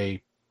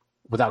away,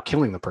 without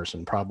killing the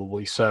person,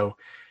 probably. So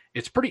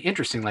it's pretty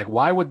interesting. Like,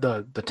 why would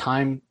the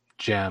time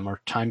gem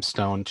or time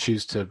stone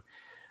choose to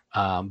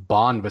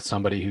bond with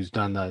somebody who's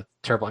done the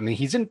terrible? I mean,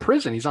 he's in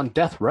prison, he's on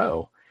death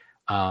row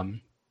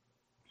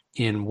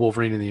in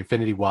Wolverine and the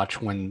Infinity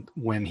Watch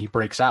when he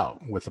breaks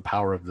out with the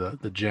power of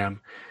the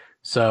gem.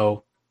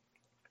 So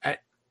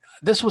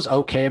this was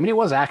okay. I mean, it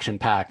was action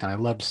packed, and I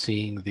loved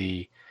seeing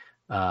the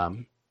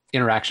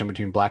interaction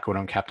between Black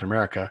Widow and Captain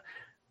America.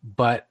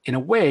 But in a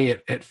way,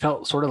 it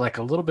felt sort of like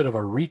a little bit of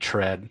a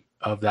retread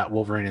of that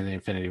Wolverine and the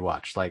Infinity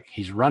Watch. Like,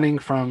 he's running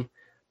from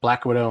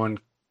Black Widow and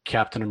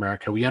Captain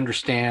America. We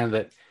understand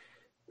that,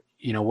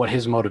 what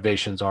his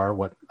motivations are,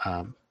 what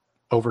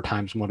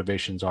Overtime's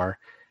motivations are,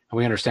 and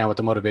we understand what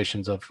the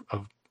motivations of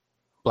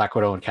Black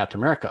Widow and Captain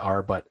America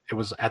are. But it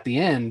was, at the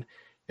end,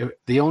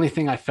 the only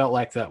thing I felt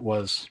like that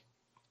was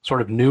sort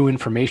of new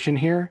information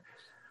here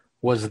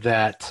was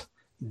that,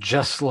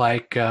 just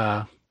like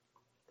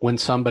when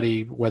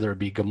somebody, whether it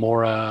be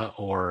Gamora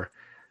or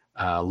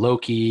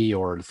Loki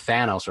or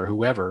Thanos or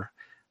whoever,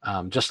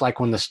 just like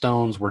when the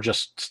stones were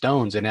just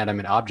stones,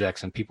 inanimate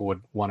objects, and people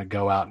would want to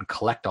go out and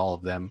collect all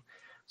of them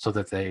so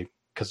that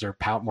because they're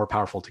more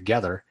powerful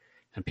together,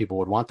 and people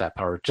would want that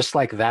power. Just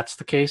like that's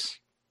the case,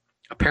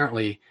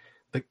 apparently,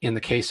 in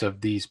the case of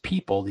these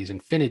people, these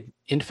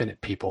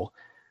infinite people,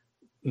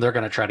 they're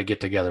going to try to get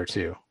together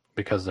too,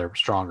 because they're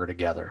stronger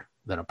together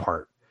than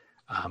apart.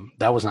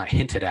 That was not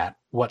hinted at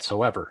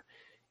whatsoever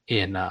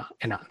in the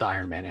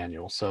Iron Man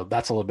annual. So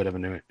that's a little bit of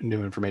a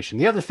new information.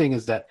 The other thing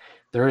is that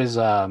there's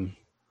a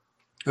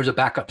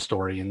backup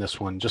story in this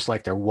one, just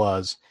like there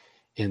was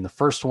in the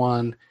first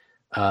one,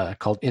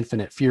 called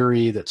Infinite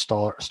Fury, that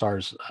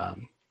stars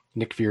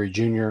Nick Fury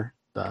Jr.,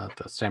 the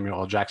Samuel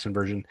L. Jackson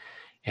version.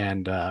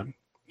 And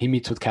he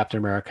meets with Captain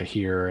America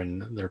here,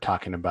 and they're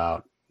talking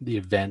about the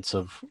events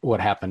of what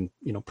happened,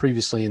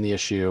 previously in the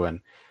issue.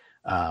 And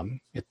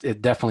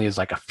it definitely is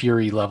like a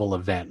Fury level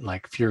event.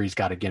 Like Fury's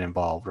got to get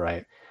involved,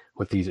 right,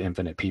 with these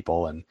infinite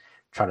people and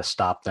try to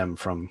stop them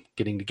from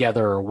getting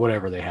together or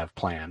whatever they have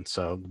planned.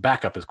 So the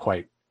backup is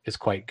quite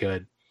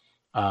good.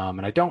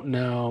 And I don't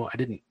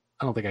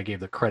think I gave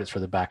the credits for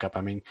the backup.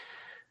 I mean,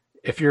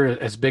 if you're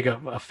as big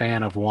of a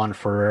fan of Juan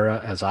Ferreira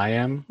as I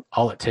am,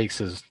 all it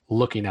takes is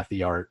looking at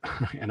the art.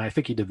 And I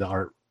think he did the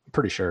art,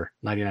 pretty sure,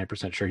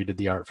 99% sure he did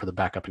the art for the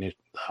backup in the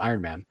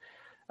Iron Man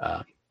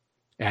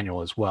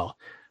annual as well.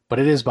 But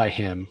it is by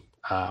him,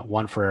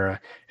 Juan Ferreira.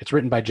 It's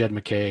written by Jed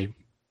McKay.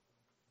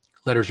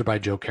 Letters are by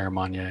Joe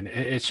Caramagna, and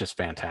it's just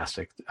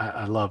fantastic.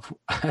 I love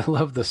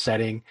the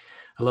setting.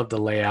 I love the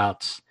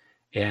layouts.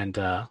 And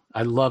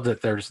I love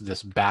that there's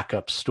this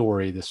backup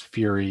story, this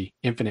Fury,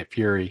 Infinite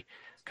Fury,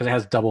 because it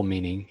has double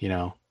meaning.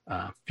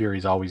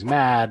 Fury's always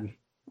mad,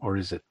 or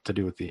is it to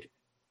do with the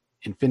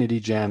Infinity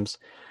Gems?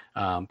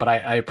 But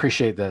I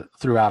appreciate that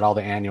throughout all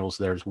the annuals,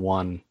 there's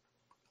one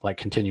like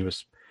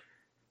continuous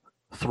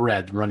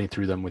thread running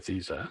through them with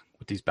these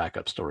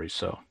backup stories.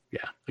 So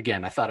yeah,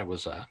 again, I thought it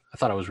was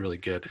really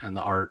good, and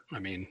the art. I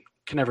mean,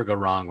 can never go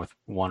wrong with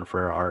Juan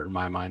Ferreira art in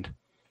my mind.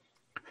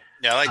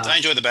 Yeah, I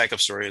enjoy the backup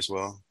story as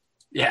well.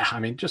 Yeah, I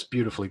mean, just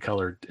beautifully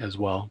colored as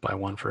well by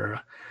Juan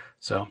Ferreira.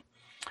 So,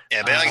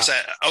 yeah, but like I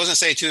said, I was gonna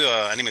say too,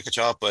 I didn't mean to cut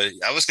you off, but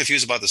I was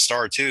confused about the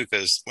star too,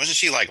 because wasn't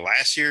she like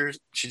last year?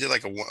 She did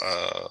like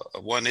a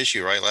one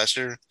issue, right? Last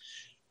year.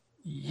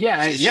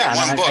 Yeah, she had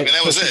one book, and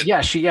that was it.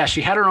 Yeah,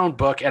 she had her own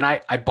book, and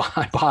I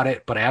bought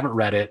it, but I haven't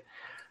read it.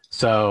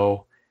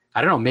 So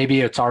I don't know. Maybe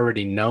it's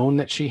already known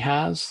that she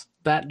has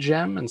that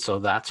gem, and so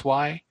that's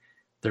why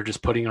they're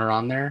just putting her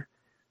on there.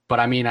 But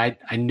I mean, I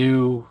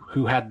knew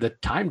who had the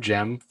time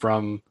gem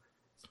from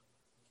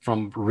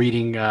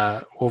reading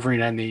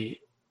Wolverine and the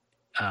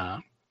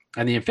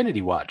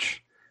Infinity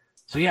Watch.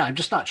 So yeah, I'm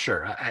just not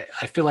sure.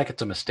 I feel like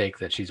it's a mistake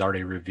that she's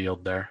already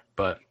revealed there,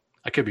 but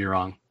I could be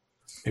wrong.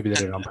 Maybe they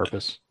did it on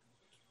purpose.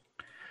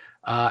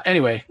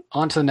 Anyway,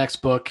 on to the next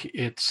book.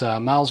 It's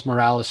Miles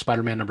Morales,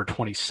 Spider-Man number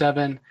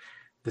 27.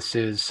 This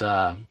is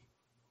the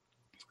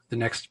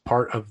next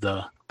part of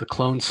the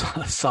clone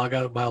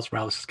saga. Miles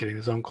Morales is getting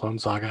his own clone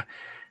saga,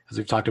 as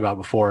we've talked about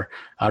before.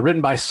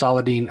 Written by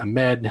Saladin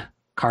Ahmed.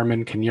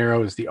 Carmen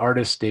Cañero is the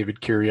artist.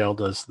 David Curiel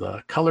does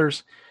the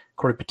colors.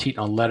 Corey Petit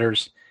on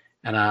letters.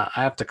 And I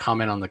have to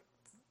comment on the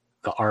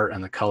art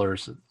and the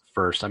colors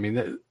first. I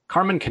mean,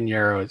 Carmen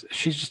Cañero,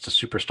 she's just a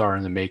superstar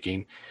in the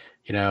making.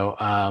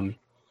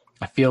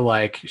 I feel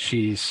like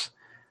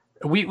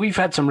we've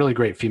had some really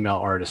great female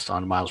artists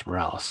on Miles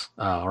Morales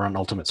or on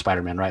Ultimate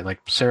Spider-Man, right? Like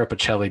Sarah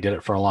Pacelli did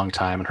it for a long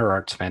time, and her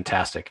art's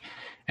fantastic.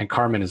 And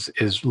Carmen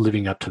is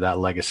living up to that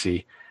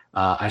legacy.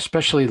 I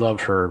especially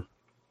love her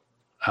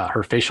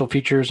facial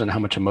features and how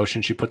much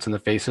emotion she puts in the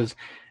faces.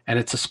 And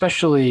it's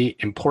especially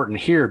important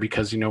here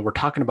because, we're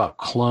talking about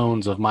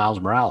clones of Miles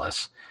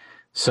Morales.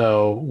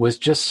 So with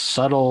just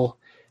subtle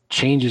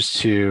changes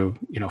to,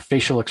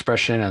 facial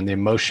expression and the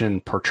emotion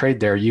portrayed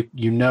there, you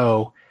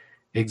know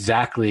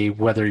exactly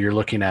whether you're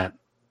looking at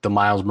the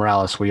Miles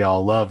Morales we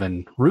all love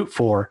and root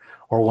for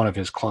or one of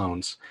his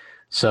clones.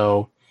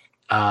 So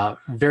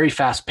very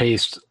fast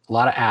paced, a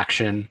lot of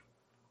action.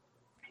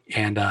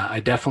 And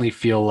I definitely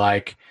feel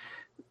like,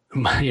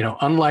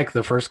 unlike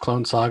the first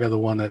Clone Saga, the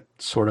one that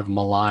sort of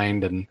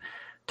maligned and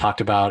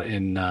talked about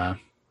in, I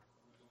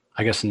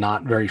guess,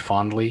 not very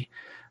fondly,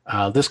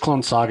 this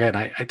Clone Saga, and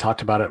I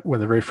talked about it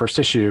with the very first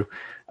issue,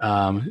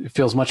 it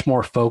feels much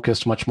more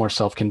focused, much more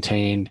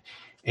self-contained,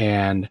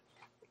 and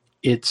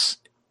it's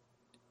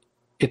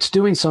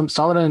doing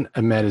Saladin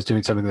Ahmed is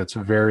doing something that's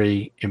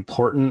very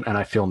important and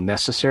I feel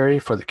necessary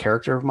for the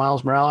character of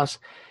Miles Morales,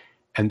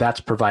 and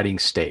that's providing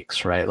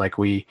stakes, right? Like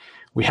we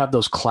have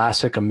those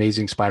classic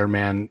Amazing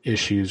Spider-Man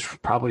issues,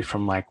 probably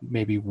from like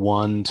maybe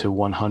 1 to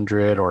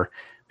 100, or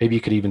maybe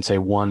you could even say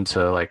 1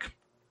 to like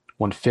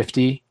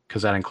 150,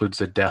 because that includes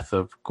the death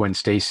of Gwen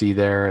Stacy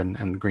there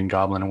and Green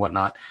Goblin and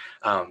whatnot.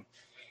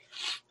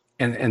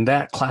 And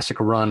that classic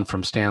run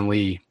from Stan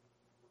Lee,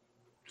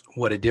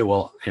 what it did,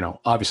 well,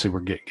 obviously we're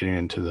getting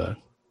into the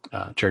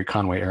Jerry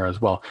Conway era as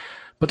well,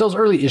 but those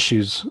early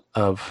issues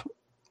of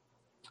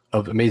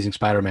Amazing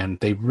Spider-Man,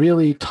 they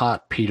really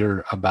taught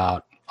Peter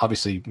about,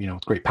 obviously,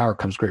 with great power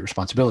comes great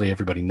responsibility.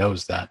 Everybody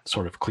knows that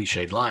sort of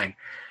cliched line,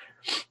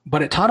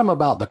 but it taught him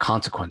about the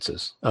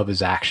consequences of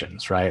his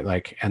actions, right?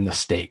 Like, and the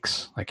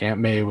stakes. Like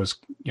Aunt May was,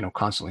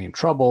 constantly in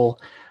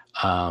trouble.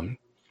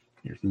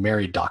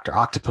 Married Dr.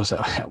 Octopus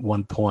at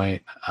one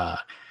point.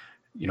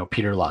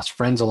 Peter lost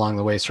friends along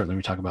the way. Certainly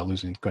we talk about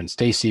losing Gwen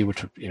Stacy,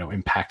 which,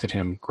 impacted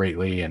him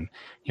greatly. And,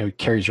 he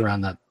carries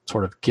around that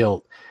sort of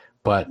guilt,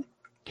 but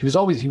he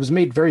was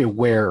made very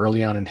aware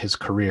early on in his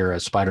career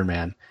as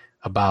Spider-Man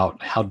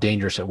about how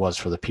dangerous it was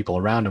for the people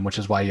around him, which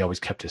is why he always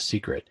kept his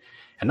secret.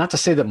 And not to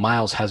say that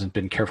Miles hasn't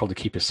been careful to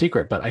keep his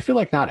secret, but I feel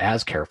like not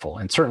as careful.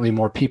 And certainly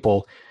more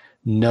people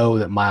know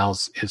that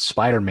Miles is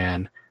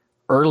Spider-Man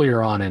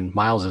earlier on in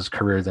Miles's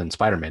career than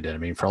Spider-Man did. I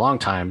mean, for a long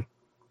time,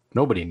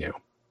 nobody knew,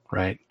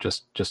 right?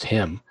 Just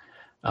him.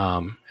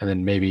 And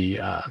then maybe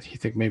you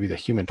think maybe the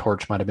Human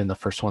Torch might have been the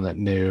first one that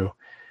knew.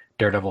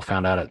 Daredevil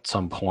found out at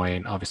some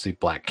point. Obviously,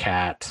 Black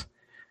Cat,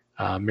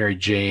 Mary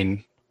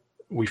Jane.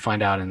 We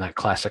find out in that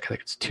classic, I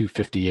think it's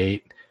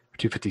 258 or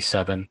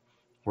 257,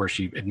 where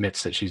she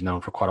admits that she's known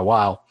for quite a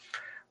while.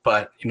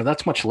 But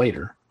that's much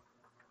later.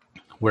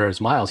 Whereas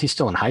Miles, he's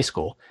still in high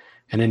school,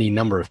 and any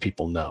number of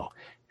people know.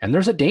 And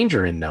there's a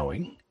danger in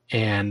knowing.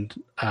 And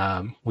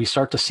we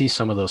start to see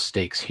some of those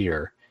stakes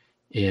here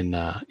in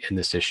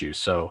this issue.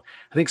 So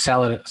I think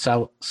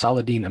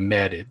Saladin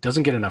Ahmed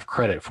doesn't get enough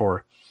credit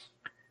for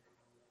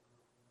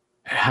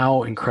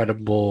how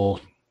incredible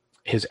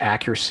his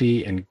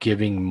accuracy in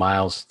giving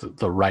Miles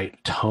the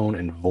right tone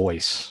and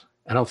voice.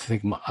 I don't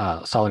think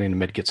Saladin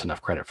Ahmed gets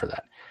enough credit for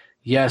that.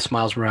 Yes,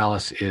 Miles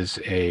Morales is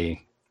a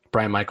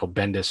Brian Michael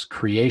Bendis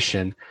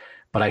creation,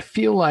 but I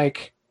feel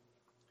like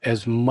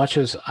as much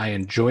as I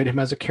enjoyed him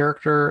as a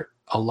character,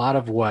 a lot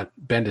of what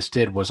Bendis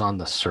did was on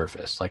the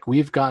surface. Like,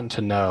 we've gotten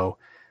to know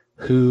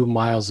who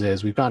Miles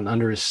is. We've gotten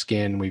under his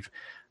skin. We've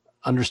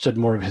understood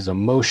more of his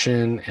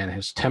emotion and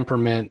his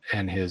temperament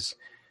and his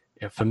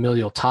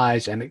familial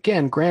ties. And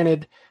again,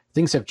 granted,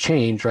 things have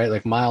changed, right?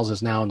 Like, Miles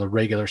is now in the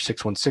regular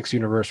 616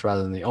 universe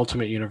rather than the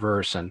Ultimate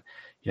universe. And,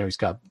 he's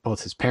got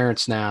both his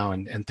parents now,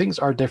 and things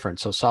are different.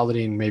 So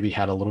Saladin maybe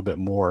had a little bit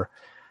more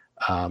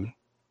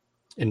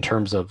in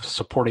terms of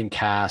supporting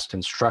cast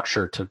and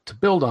structure to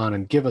build on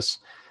and give us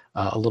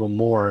a little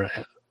more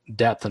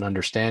depth and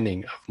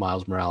understanding of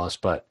Miles Morales.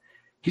 But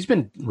he's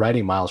been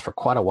writing Miles for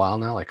quite a while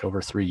now, like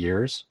over 3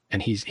 years,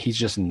 and he's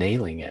just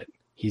nailing it.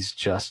 He's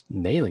just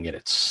nailing it.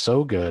 It's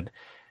so good.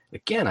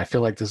 Again, I feel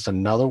like this is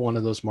another one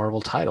of those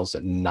Marvel titles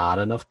that not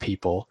enough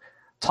people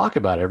talk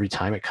about every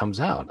time it comes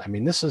out. I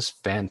mean, this is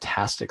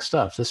fantastic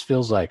stuff. This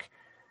feels like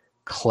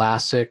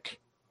classic,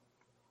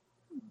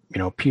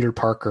 Peter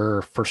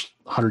Parker, first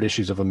 100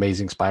 issues of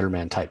Amazing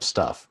Spider-Man type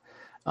stuff.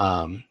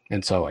 And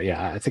so,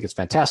 yeah, I think it's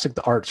fantastic.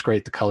 The art's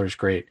great. The color's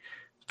great.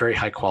 It's a very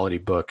high quality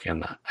book,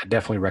 and I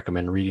definitely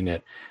recommend reading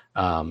it.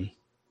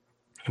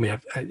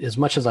 As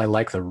much as I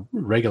like the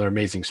regular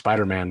Amazing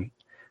Spider-Man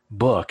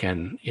book,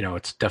 and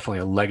it's definitely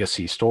a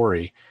legacy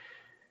story,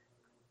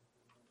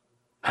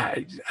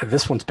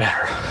 this one's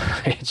better.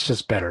 It's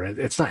just better.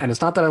 It's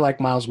not that I like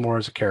Miles more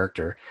as a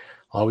character.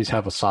 I'll always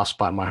have a soft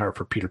spot in my heart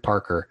for Peter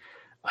Parker.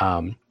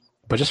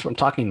 But just from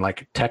talking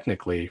like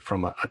technically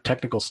from a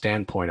technical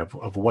standpoint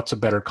of what's a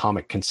better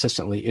comic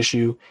consistently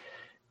issue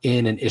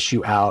in and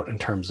issue out in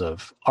terms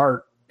of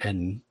art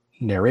and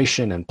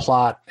narration and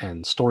plot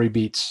and story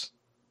beats,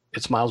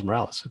 it's Miles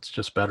Morales. It's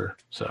just better.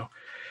 So,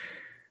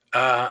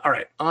 all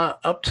right,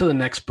 up to the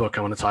next book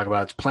I want to talk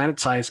about. It's Planet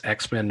Size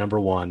X-Men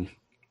 #1,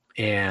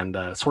 and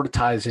sort of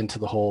ties into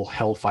the whole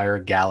Hellfire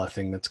Gala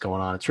thing that's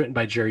going on. It's written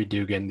by Jerry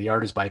Dugan. The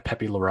art is by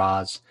Pepe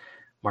Larraz.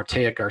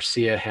 Martea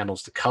Garcia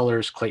handles the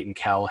colors. Clayton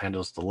Cowell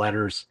handles the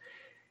letters.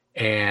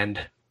 And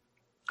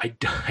I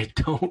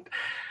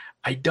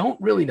don't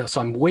really know.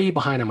 So I'm way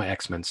behind on my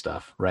X-Men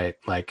stuff, right?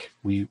 Like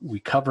we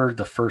covered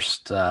the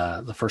first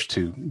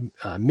two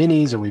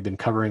minis, and we've been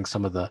covering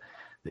some of the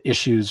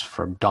issues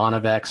from Dawn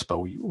of X, but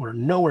we're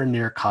nowhere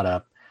near caught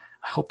up.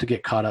 I hope to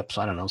get caught up.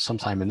 So I don't know,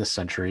 sometime in this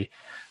century.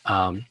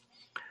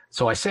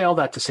 So I say all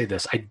that to say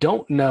this. I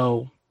don't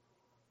know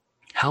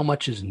how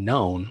much is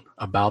known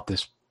about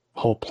this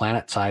whole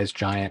planet-sized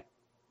giant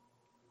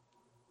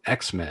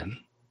X-Men,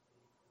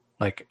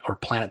 or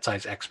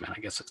planet-sized X-Men, I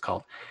guess it's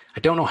called.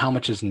 I don't know how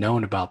much is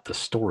known about the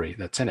story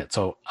that's in it.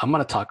 So I'm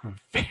going to talk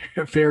very,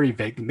 very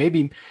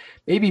vaguely,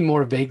 maybe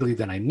more vaguely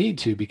than I need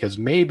to, because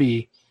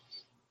maybe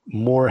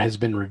more has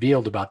been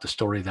revealed about the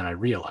story than I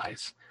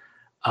realize.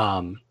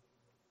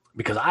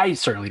 Because I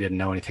certainly didn't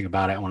know anything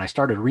about it. When I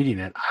started reading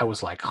it, I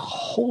was like,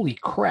 holy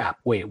crap,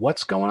 wait,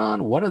 what's going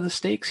on? What are the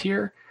stakes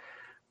here?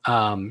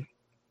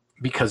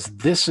 Because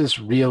this is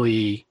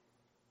really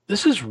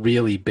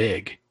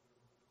big.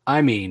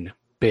 I mean,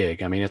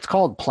 big. I mean, it's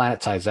called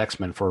Planet Size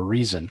X-Men for a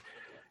reason,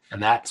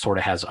 and that sort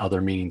of has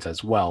other meanings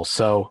as well.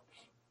 So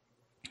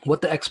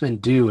what the X-Men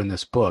do in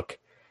this book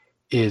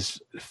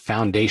is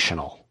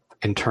foundational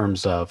in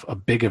terms of a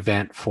big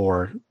event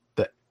for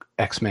the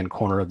X-Men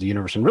corner of the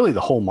universe, and really the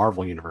whole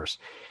Marvel universe.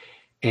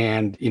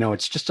 And,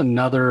 it's just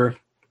another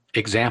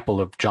example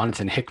of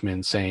Jonathan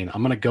Hickman saying,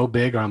 I'm going to go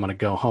big or I'm going to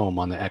go home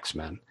on the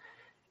X-Men.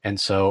 And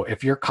so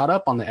if you're caught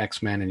up on the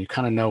X-Men and you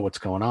kind of know what's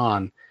going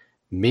on,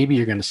 maybe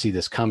you're going to see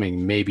this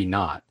coming, maybe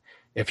not.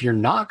 If you're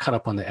not caught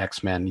up on the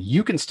X-Men,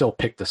 you can still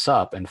pick this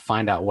up and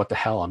find out what the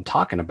hell I'm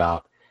talking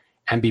about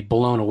and be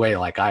blown away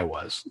like I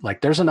was. Like,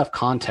 there's enough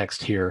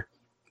context here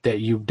that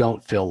you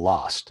don't feel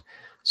lost.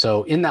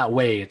 So in that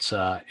way, it's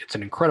an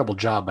incredible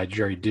job by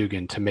Jerry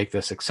Dugan to make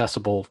this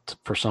accessible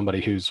for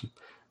somebody who's,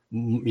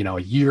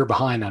 a year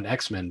behind on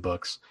X-Men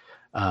books,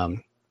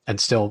 and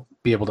still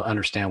be able to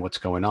understand what's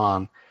going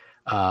on.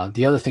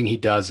 The other thing he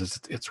does is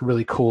it's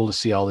really cool to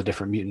see all the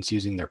different mutants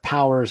using their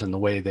powers and the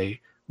way they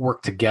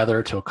work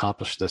together to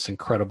accomplish this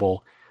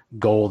incredible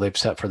goal they've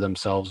set for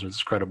themselves, this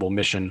incredible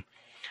mission.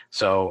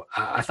 So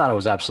I thought it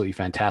was absolutely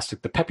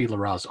fantastic. The Pepe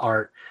Larraz's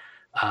art,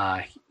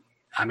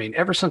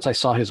 ever since I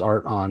saw his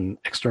art on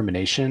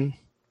Extermination,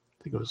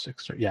 I think it was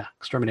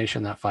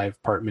Extermination, that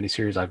 5-part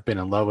miniseries, I've been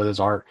in love with his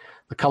art.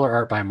 The color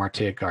art by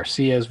Marte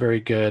Garcia is very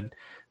good.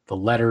 The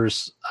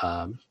letters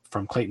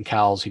from Clayton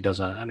Cowles, he does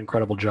an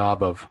incredible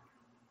job of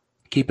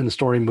keeping the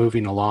story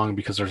moving along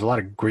because there's a lot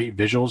of great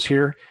visuals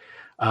here.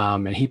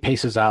 And he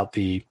paces out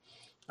the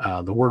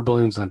word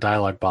balloons and the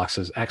dialogue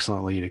boxes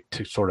excellently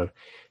to sort of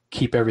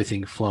keep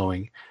everything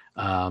flowing.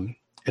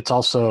 It's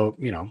also,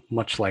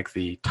 much like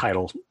the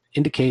title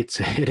indicates,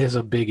 it is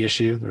a big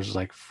issue. There's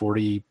like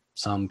 40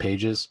 some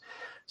pages.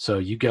 So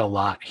you get a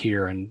lot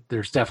here, and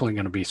there's definitely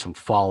going to be some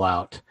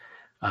fallout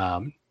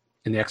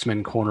in the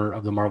X-Men corner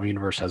of the Marvel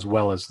Universe, as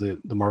well as the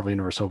Marvel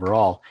Universe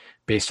overall,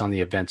 based on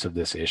the events of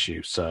this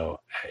issue. So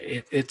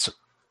it's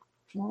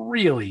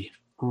really,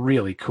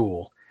 really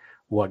cool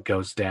what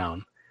goes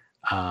down.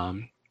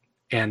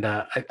 And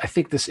I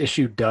think this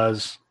issue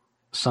does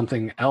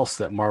something else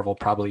that Marvel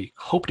probably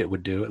hoped it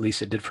would do. At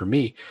least it did for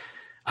me.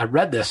 I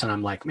read this and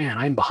I'm like, man,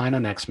 I'm behind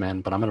on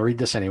X-Men, but I'm going to read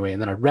this anyway.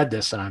 And then I read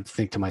this and I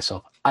think to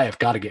myself, I have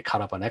got to get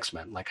caught up on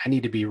X-Men. Like, I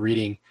need to be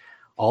reading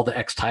all the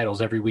X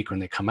titles every week when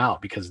they come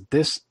out, because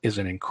this is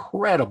an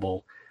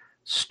incredible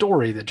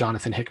story that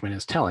Jonathan Hickman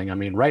is telling. I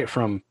mean, right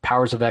from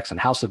Powers of X and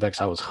House of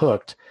X, I was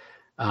hooked,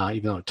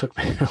 even though it took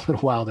me a little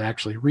while to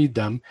actually read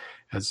them,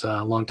 as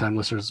longtime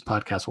listeners of the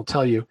podcast will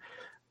tell you.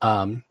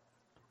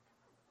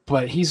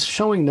 But he's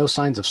showing no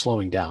signs of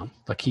slowing down.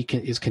 Like, he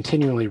is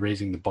continually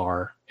raising the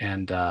bar,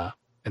 and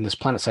this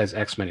Planet-Size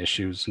X-Men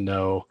issue is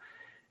no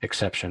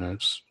exception.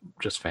 It's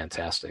just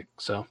fantastic.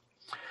 So,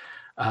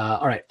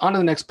 all right, on to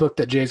the next book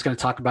that Jay's going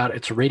to talk about.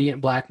 It's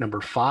Radiant Black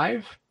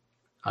 #5.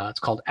 It's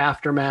called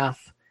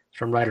Aftermath. It's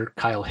from writer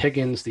Kyle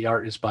Higgins. The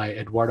art is by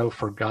Eduardo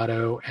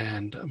Forgado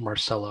and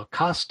Marcelo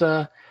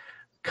Costa.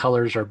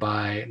 Colors are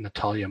by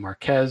Natalia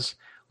Marquez.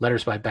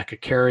 Letters by Becca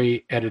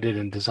Carey. Edited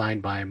and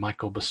designed by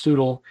Michael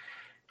Basudel.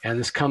 And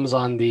this comes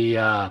on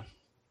the,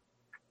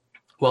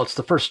 it's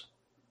the first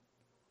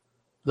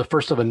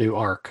of a new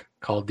arc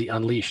called The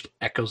Unleashed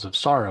Echoes of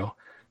Sorrow,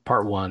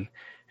 Part 1.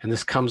 And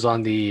this comes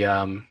on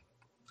the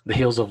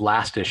heels of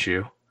last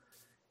issue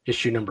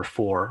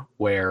 #4,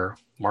 where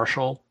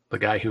Marshall, the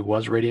guy who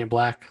was Radiant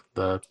Black,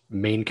 the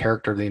main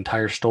character of the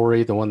entire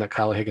story, the one that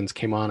Kyle Higgins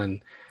came on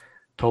and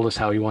told us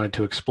how he wanted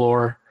to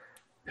explore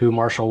who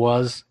Marshall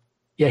was.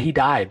 Yeah, he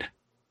died.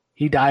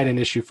 He died in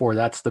issue 4.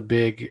 That's the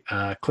big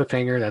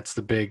cliffhanger. That's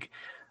the big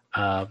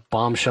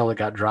bombshell that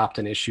got dropped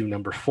in issue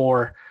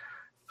 #4.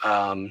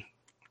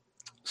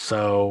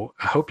 So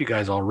I hope you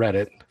guys all read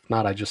it. If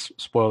not, I just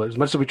spoiled it. As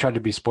much as we tried to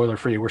be spoiler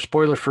free, we're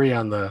spoiler free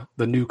on the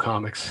new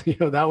comics.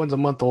 That one's a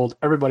month old.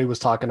 Everybody was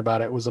talking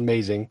about it. It was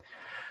amazing.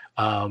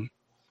 And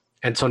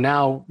so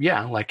now,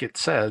 yeah, like it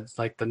said,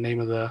 like the name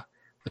of the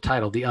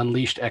title, The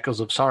Unleashed Echoes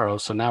of Sorrow.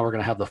 So now we're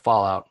going to have the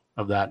fallout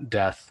of that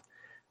death.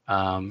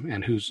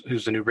 And who's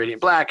the new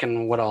Radiant Black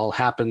and what all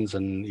happens.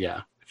 And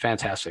yeah,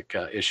 fantastic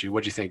issue.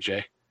 What'd you think,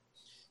 Jay?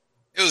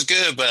 It was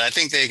good, but I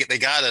think they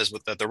got us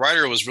with that. The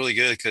writer was really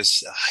good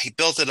because he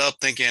built it up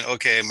thinking,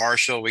 okay,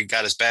 Marshall, we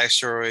got his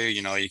backstory.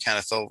 You kind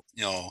of felt,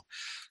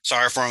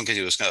 sorry for him because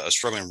he was kind of a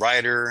struggling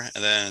writer.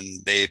 And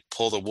then they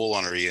pulled the wool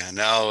under you. And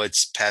now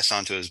it's passed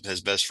on to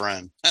his best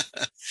friend.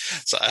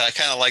 So I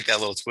kind of like that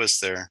little twist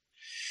there.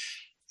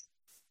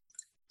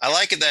 I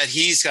like it that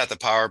he's got the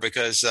power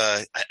because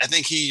I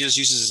think he just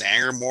uses his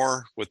anger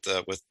more with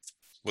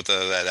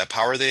that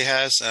power that he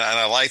has. And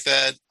I like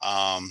that.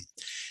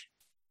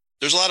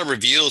 There's a lot of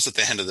reveals at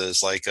the end of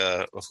this, like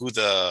who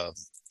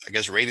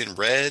Radiant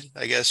Red,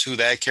 who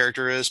that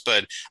character is.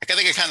 But I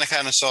think I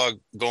kind of saw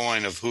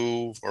going of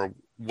who or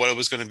what it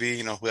was going to be,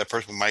 who that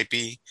person might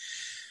be.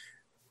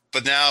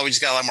 But now we just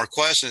got a lot more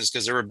questions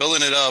because they were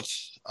building it up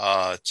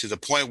to the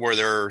point where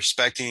they're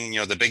expecting,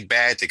 the big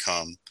bad to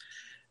come.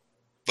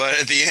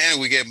 But at the end,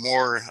 we get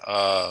more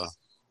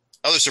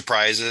other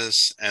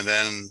surprises. And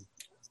then,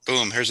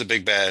 boom, here's a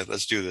big bad.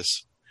 Let's do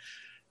this.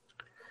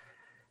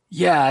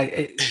 Yeah,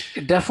 it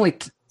definitely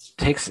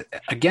takes,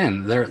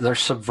 again, they're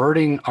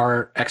subverting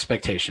our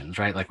expectations,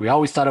 right? Like, we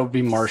always thought it would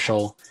be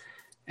Marshall,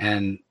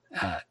 and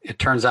it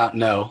turns out,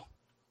 no,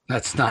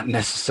 that's not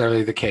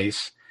necessarily the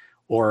case.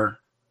 Or,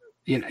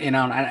 and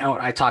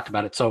I talked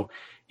about it. So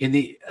in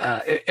the,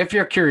 if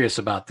you're curious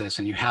about this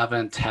and you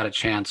haven't had a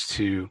chance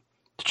to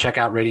check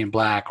out Radiant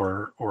Black,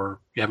 or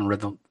you haven't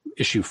read the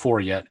issue 4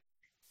 yet,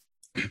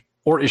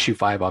 or issue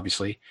 5,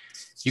 obviously,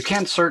 you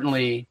can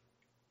certainly,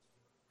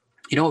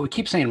 we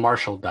keep saying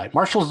Marshall died.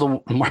 Marshall's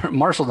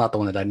not the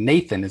one that died.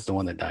 Nathan is the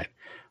one that died.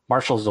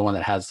 Marshall's the one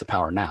that has the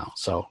power now.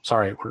 So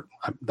sorry,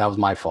 that was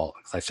my fault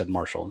because I said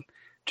Marshall.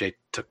 Jay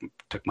took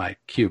my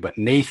cue, but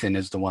Nathan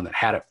is the one that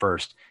had it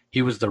first.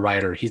 He was the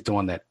writer. He's the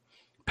one that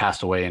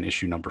passed away in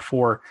issue number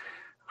 4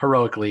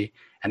 heroically,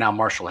 and now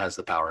Marshall has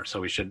the power. So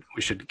we should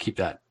keep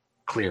that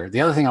clear.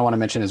 The other thing I want to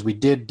mention is we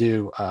did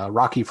do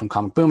Rocky from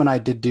Comic Boom and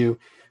I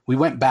we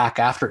went back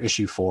after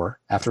issue 4,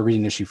 after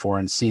reading issue 4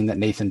 and seeing that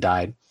Nathan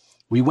died.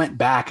 We went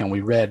back and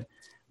we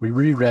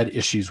reread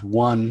issues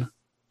 1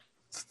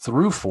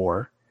 through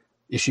 4,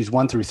 issues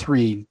 1 through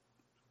 3,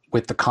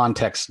 with the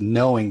context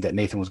knowing that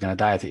Nathan was going to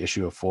die at the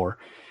issue of 4,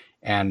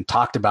 and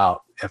talked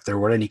about if there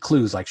were any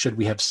clues, like should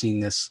we have seen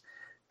this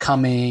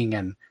coming?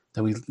 And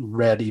then we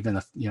read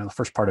even the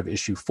first part of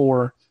issue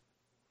 4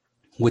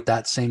 with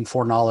that same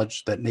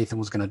foreknowledge that Nathan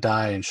was going to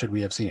die, and should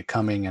we have seen it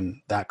coming,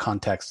 and that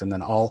context, and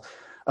then all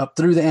up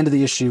through the end of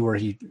the issue where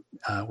he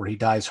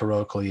dies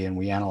heroically, and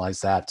we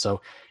analyze that.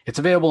 So it's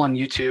available on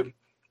YouTube.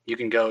 You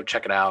can go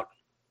check it out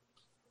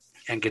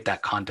and get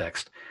that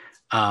context.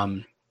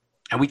 And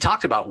we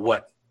talked about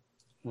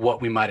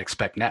what we might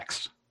expect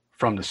next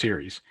from the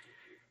series.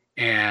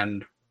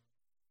 And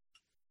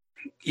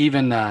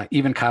even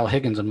Kyle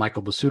Higgins and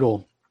Michael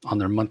Basudel on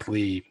their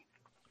monthly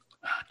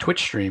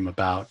Twitch stream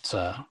about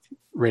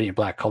Radiant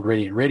Black called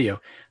Radiant Radio,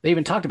 they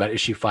even talked about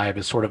issue 5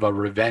 as sort of a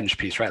revenge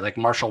piece, right? Like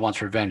Marshall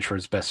wants revenge for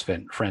his best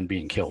friend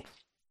being killed.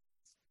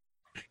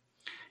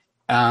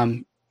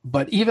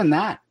 But even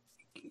that,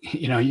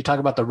 you talk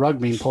about the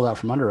rug being pulled out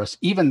from under us,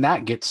 even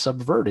that gets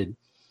subverted.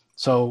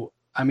 So,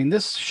 I mean,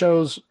 this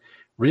shows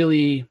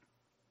really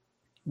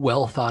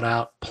well thought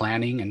out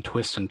planning and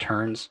twists and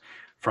turns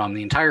from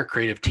the entire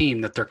creative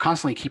team, that they're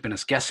constantly keeping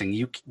us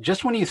guessing.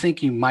 Just when you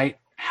think you might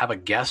have a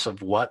guess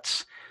of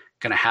what's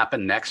going to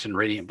happen next in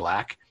Radiant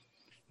Black,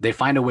 they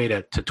find a way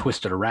to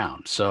twist it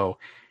around. So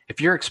if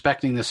you're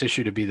expecting this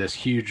issue to be this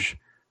huge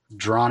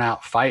drawn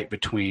out fight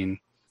between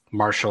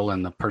Marshall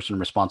and the person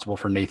responsible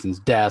for Nathan's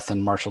death,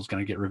 and Marshall's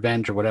going to get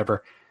revenge or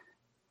whatever,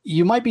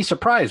 you might be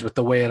surprised with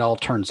the way it all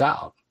turns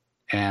out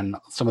and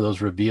some of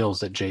those reveals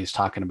that Jay's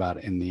talking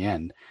about in the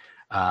end.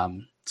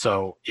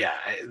 So yeah,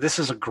 this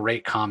is a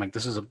great comic.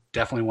 This is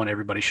definitely one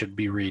everybody should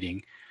be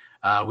reading.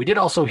 We did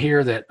also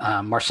hear that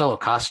Marcelo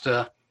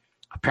Costa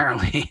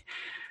apparently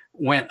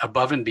went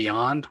above and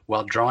beyond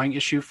while drawing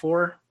issue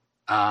 4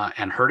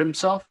 and hurt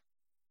himself,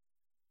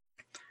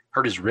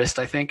 hurt his wrist,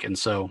 I think. And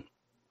so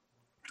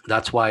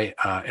that's why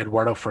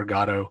Eduardo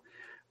Fergado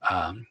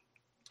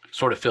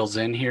sort of fills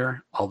in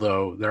here,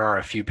 although there are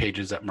a few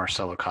pages that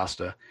Marcelo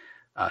Costa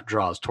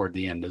draws toward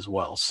the end as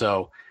well.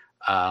 So,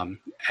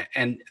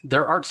 and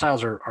their art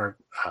styles are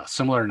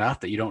similar enough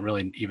that you don't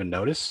really even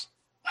notice.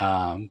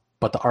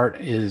 But the art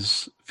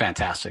is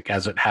fantastic,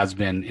 as it has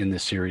been in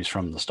this series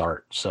from the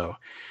start. So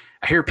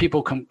I hear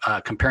people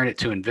comparing it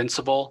to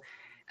Invincible,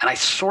 and I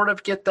sort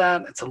of get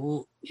that. It's a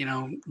little,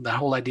 the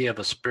whole idea of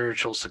a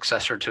spiritual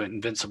successor to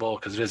Invincible,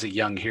 because it is a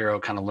young hero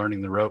kind of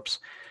learning the ropes.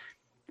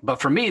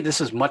 But for me, this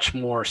is much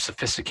more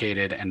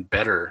sophisticated and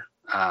better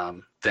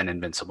than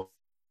Invincible.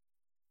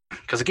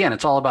 Because again,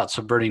 it's all about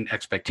subverting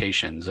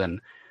expectations.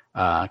 And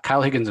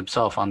Kyle Higgins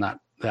himself on that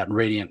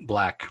Radiant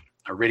Black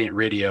or Radiant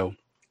Radio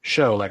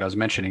show, like I was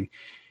mentioning,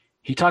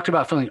 he talked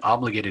about feeling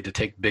obligated to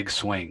take big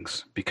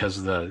swings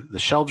because the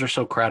shelves are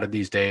so crowded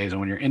these days. And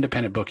when you're an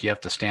independent book, you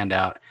have to stand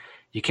out.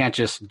 You can't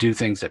just do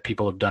things that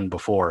people have done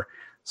before.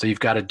 So you've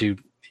got to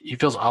he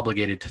feels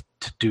obligated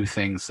to do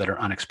things that are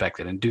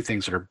unexpected and do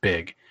things that are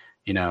big,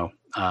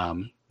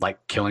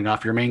 like killing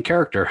off your main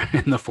character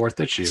in the 4th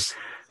issue.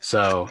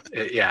 So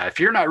yeah, if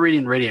you're not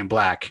reading Radiant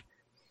Black,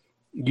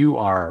 you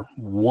are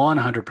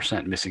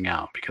 100% missing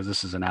out, because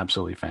this is an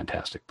absolutely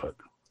fantastic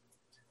book.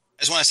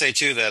 I just want to say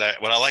too that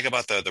what I like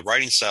about the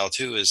writing style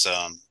too is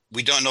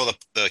we don't know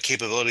the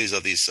capabilities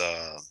of these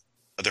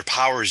of their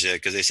powers yet,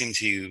 because they seem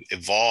to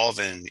evolve,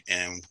 and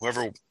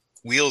whoever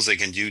wields they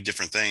can do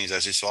different things,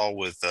 as you saw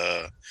with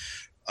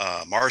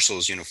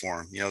Marshall's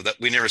uniform. That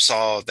we never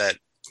saw that.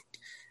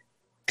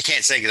 I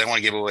can't say because I don't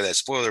want to give away that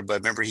spoiler, but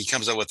remember he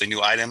comes up with a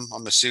new item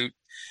on the suit,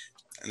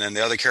 and then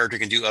the other character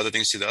can do other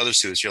things to the other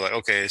suits. You're like,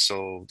 okay,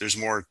 so there's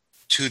more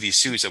to these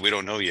suits that we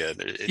don't know yet.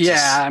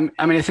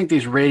 I think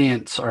these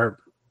Radiants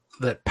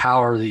that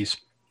power the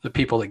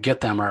people that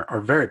get them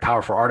are very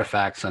powerful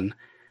artifacts. And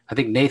I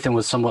think Nathan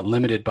was somewhat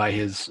limited by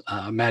his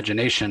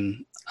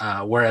imagination,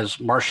 whereas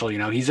Marshall,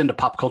 he's into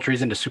pop culture,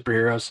 he's into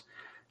superheroes.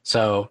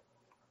 So,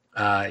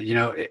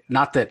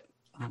 not that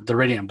the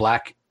Radiant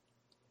Black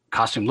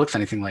costume looks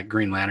anything like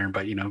Green Lantern,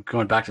 but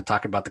going back to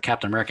talking about the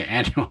Captain America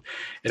annual,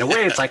 in a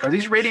way, it's like, are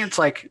these Radiants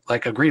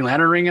like a Green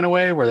Lantern ring in a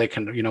way where they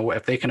can,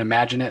 if they can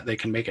imagine it, they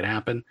can make it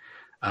happen.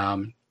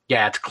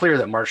 Yeah, it's clear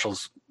that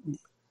Marshall's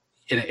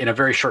in a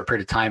very short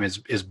period of time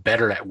is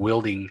better at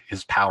wielding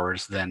his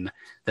powers than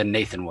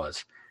Nathan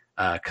was.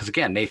 Because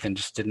again, Nathan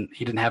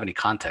he didn't have any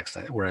context,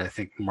 where I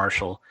think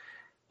Marshall,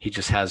 he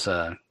just has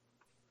a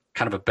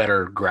kind of a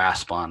better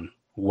grasp on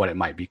what it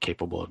might be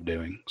capable of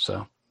doing.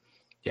 So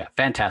yeah,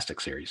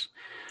 fantastic series.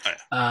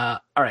 All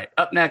right.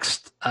 Up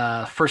next,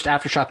 first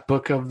AfterShock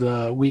book of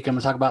the week, I'm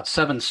going to talk about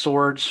Seven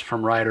Swords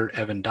from writer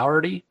Evan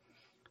Dougherty.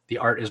 The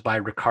art is by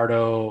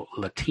Ricardo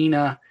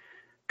Latina.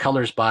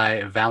 colors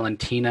by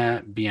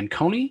Valentina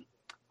Bianconi,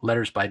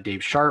 letters by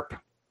Dave Sharp,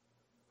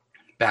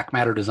 back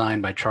matter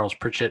design by Charles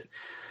Pritchett.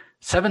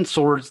 Seven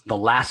Swords, The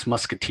Last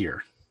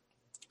Musketeer.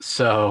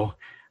 So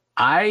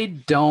I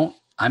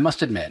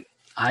must admit,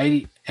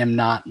 I am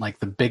not like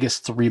the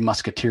biggest Three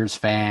Musketeers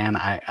fan.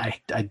 I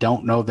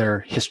don't know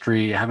their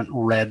history. I haven't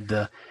read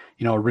the,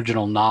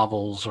 original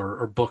novels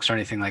or books or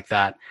anything like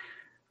that,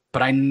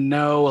 but I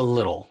know a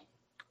little.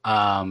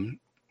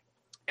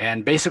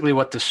 And basically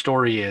what the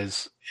story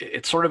is,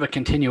 it's sort of a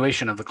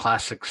continuation of the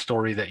classic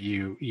story that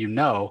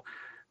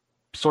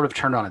sort of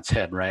turned on its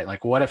head, right?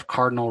 Like, what if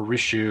Cardinal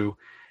Richelieu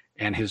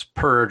and his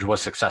purge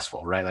was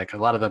successful, right? Like a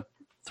lot of the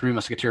Three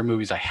Musketeer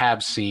movies I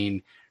have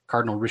seen,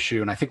 Cardinal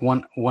Richelieu, and I think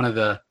one of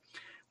the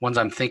ones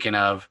I'm thinking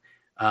of,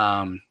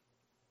 one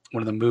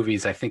of the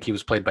movies, I think he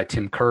was played by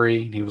Tim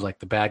Curry. He was like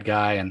the bad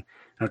guy, and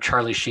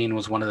Charlie Sheen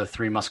was one of the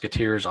Three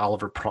Musketeers.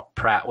 Oliver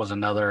Pratt was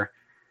another,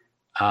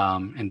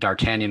 and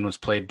D'Artagnan was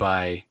played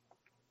by,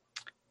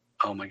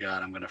 oh my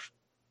God,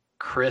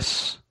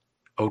 Chris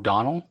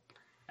O'Donnell,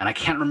 and I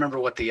can't remember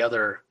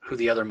who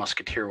the other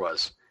Musketeer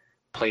was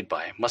played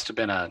by. Must have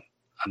been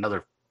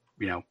another,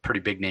 pretty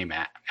big name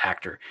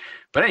actor.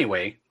 But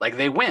anyway, like,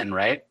 they win,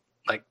 right?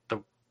 Like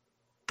the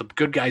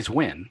good guys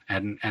win,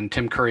 and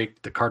Tim Curry,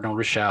 the Cardinal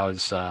Richelieu,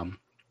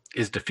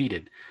 is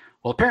defeated.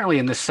 Well, apparently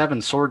in this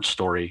Seven Swords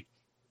story,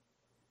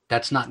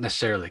 that's not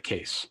necessarily the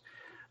case.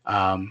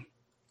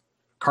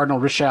 Cardinal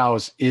Richelieu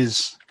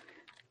is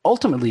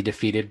ultimately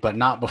defeated, but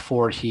not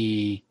before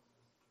he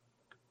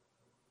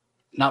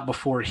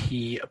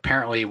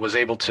apparently was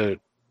able to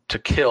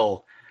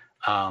kill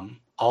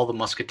all the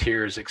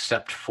Musketeers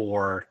except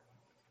for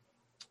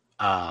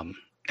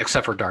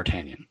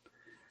D'Artagnan.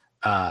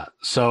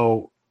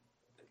 So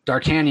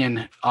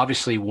D'Artagnan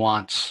obviously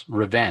wants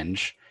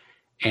revenge,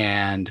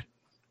 and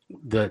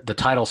the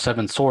title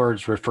Seven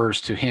Swords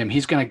refers to him.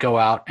 He's going to go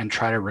out and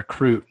try to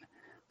recruit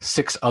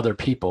 6 other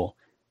people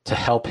to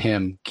help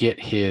him get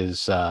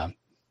his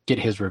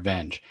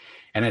revenge.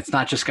 And it's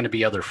not just going to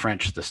be other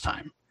French this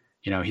time.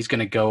 He's going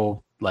to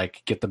go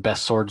like get the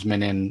best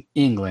swordsmen in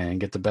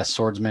England, get the best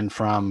swordsmen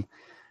from,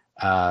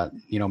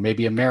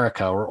 maybe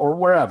America or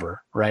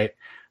wherever, right?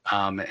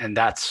 And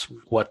that's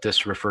what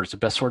this refers to,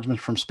 best swordsmen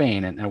from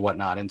Spain and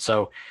whatnot. And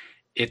so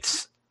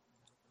it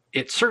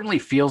certainly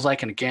feels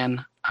like, and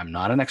again, I'm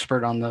not an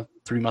expert on the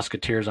Three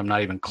Musketeers. I'm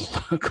not even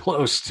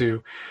close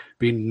to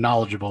being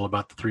knowledgeable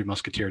about the Three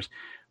Musketeers,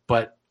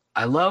 but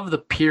I love the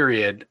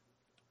period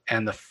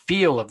and the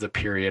feel of the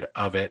period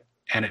of it.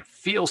 And it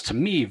feels to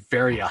me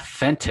very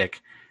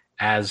authentic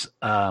as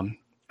a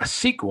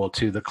sequel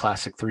to the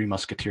classic Three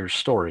Musketeers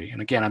story.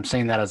 And again, I'm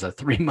saying that as a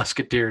Three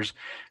Musketeers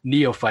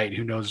neophyte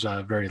who knows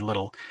very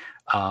little.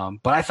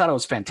 But I thought it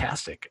was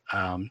fantastic.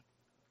 And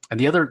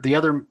the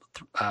other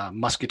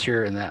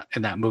Musketeer in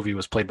that movie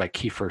was played by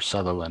Kiefer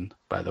Sutherland,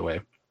 by the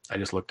way. I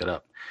just looked it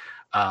up.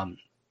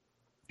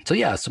 So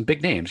yeah, some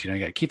big names. You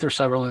got Kiefer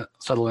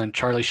Sutherland,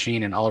 Charlie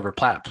Sheen, and Oliver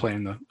Platt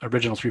playing the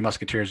original Three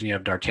Musketeers, and you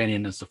have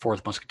D'Artagnan as the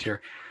fourth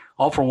Musketeer.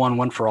 All for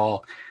one for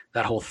all,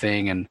 that whole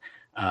thing. And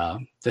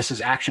this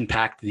is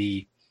action-packed.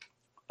 The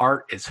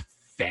art is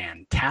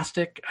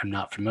fantastic. I'm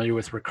not familiar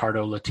with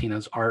Ricardo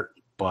Latina's art,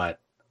 but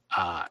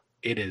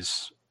it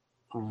is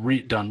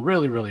done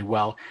really, really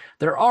well.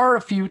 There are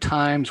a few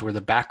times where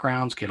the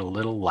backgrounds get a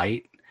little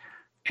light,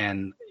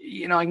 and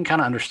I can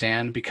kind of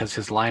understand because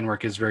his line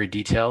work is very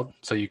detailed,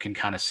 so you can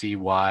kind of see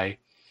why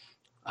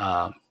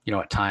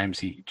at times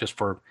he, just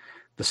for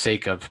the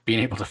sake of being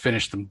able to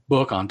finish the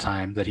book on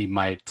time, that he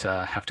might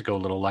have to go a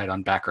little light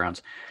on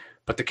backgrounds.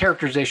 But the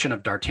characterization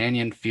of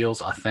D'Artagnan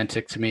feels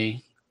authentic to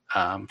me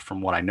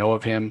from what I know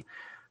of him.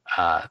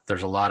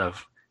 There's a lot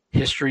of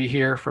history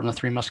here from the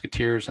Three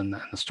Musketeers and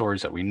the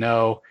stories that we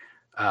know.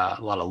 A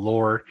lot of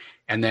lore.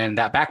 And then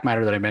that back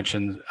matter that I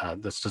mentioned,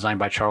 that's designed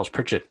by Charles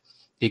Pritchett,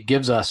 it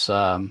gives us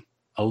a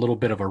little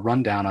bit of a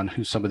rundown on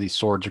who some of these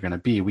swords are going to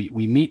be.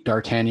 We meet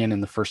D'Artagnan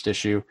in the first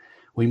issue.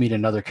 We meet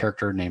another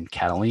character named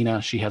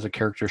Catalina. She has a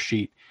character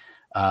sheet.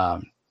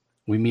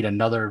 We meet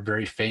another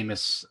very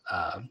famous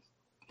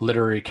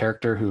literary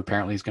character who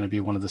apparently is going to be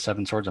one of the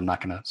Seven Swords. I'm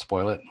not going to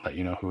spoil it, let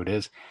you know who it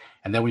is.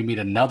 And then we meet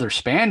another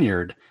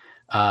Spaniard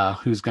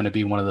who's going to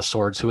be one of the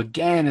swords, who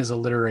again is a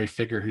literary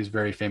figure who's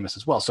very famous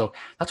as well. So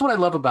that's what I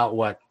love about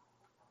what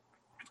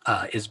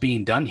is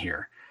being done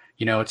here.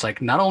 It's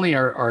like, not only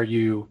are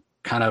you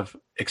kind of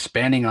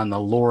expanding on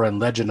the lore and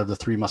legend of the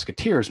Three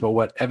Musketeers, but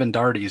what Evan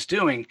Darty is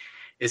doing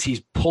is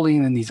he's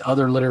pulling in these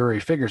other literary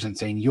figures and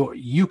saying,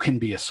 you can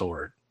be a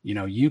sword.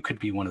 You could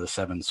be one of the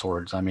Seven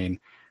Swords. I mean,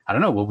 I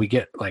don't know. Will we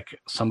get like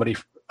somebody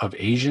of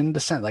Asian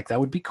descent? Like, that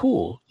would be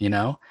cool.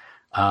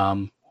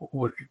 I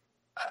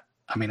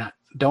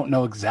don't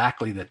know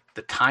exactly the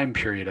time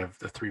period of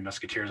the Three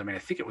Musketeers. I mean, I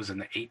think it was in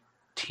the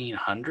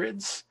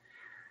 1800s.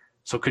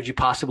 So could you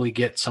possibly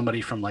get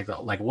somebody from like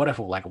what if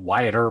like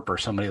Wyatt Earp or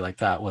somebody like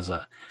that was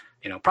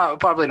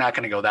probably not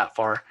going to go that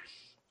far.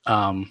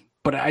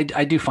 But I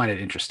do find it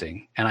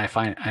interesting, and I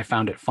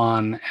found it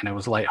fun, and it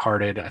was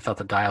lighthearted. I thought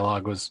the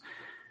dialogue was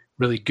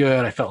really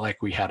good. I felt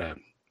like we had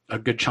a a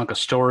good chunk of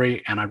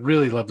story, and I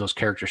really love those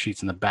character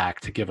sheets in the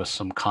back to give us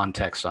some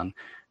context on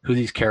who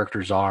these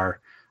characters are,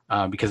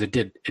 because it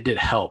did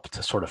help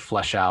to sort of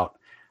flesh out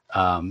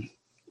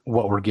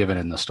what we're given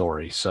in the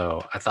story.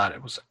 So I thought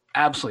it was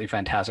absolutely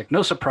fantastic.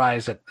 No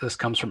surprise that this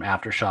comes from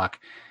AfterShock.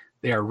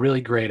 They are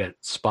really great at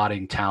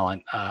spotting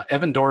talent.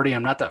 Evan Doherty,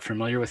 I'm not that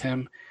familiar with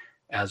him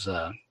as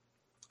a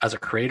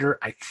creator.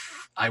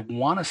 I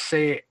want to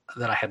say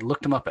that I had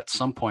looked him up at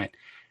some point,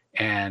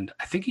 and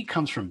I think he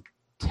comes from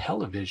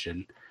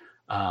television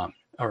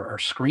or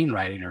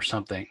screenwriting or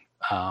something.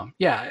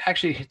 Yeah,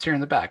 actually, it's here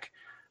in the back.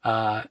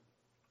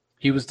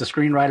 He was the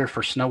screenwriter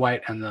for Snow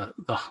White and the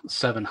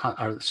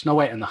Snow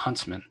White and the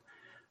Huntsman,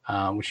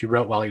 which he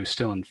wrote while he was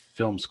still in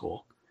film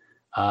school,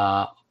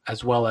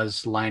 as well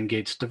as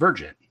Lionsgate's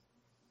Divergent.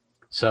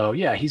 So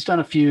yeah, he's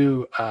done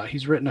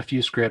he's written a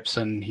few scripts,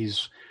 and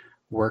he's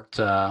worked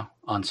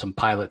on some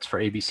pilots for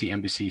ABC,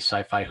 NBC,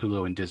 Sci-Fi,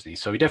 Hulu, and Disney.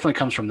 So he definitely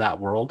comes from that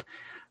world.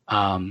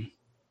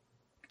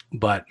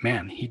 But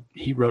man,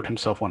 he wrote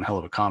himself one hell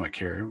of a comic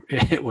here.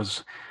 It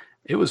was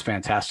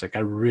fantastic. I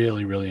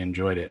really, really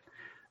enjoyed it.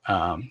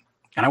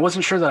 And I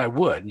wasn't sure that I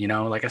would,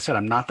 like I said,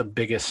 I'm not the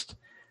biggest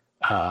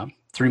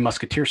Three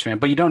Musketeers fan,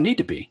 but you don't need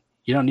to be.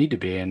 You don't need to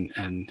be.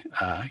 And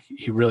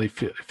he really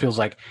feels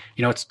like,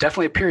 it's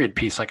definitely a period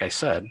piece, like I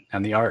said,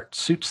 and the art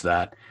suits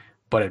that,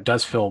 but it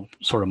does feel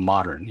sort of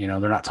modern. They're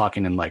not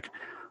talking in like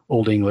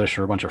Old English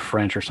or a bunch of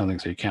French or something,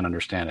 so you can't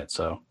understand it.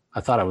 So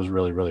I thought it was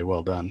really, really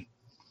well done.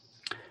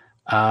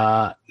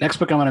 Next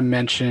book I'm going to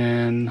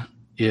mention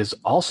is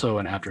also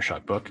an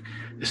AfterShock book.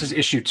 This is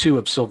issue 2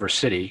 of Silver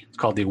City. It's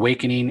called The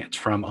Awakening. It's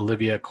from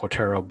Olivia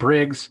Quatero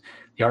Briggs.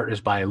 The art is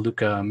by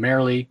Luca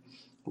Merli.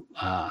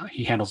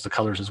 He handles the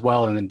colors as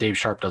well, and then Dave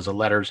Sharp does the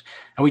letters.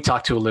 And we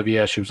talked to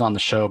Olivia. She was on the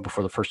show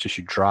before the first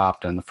issue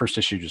dropped, and the first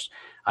issue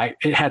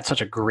it had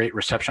such a great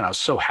reception. I was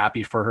so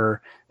happy for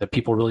her that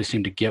people really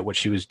seemed to get what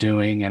she was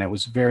doing, and it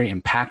was very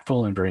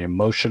impactful and very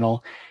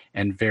emotional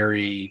and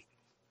very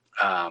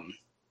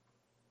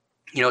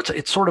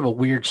it's sort of a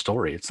weird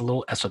story. It's a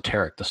little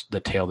esoteric, the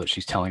tale that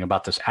she's telling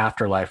about this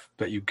afterlife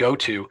that you go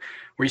to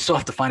where you still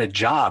have to find a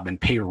job and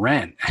pay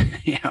rent,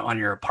 on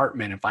your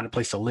apartment and find a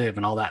place to live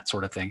and all that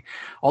sort of thing.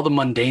 All the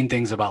mundane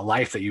things about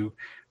life that you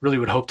really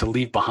would hope to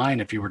leave behind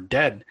if you were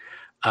dead.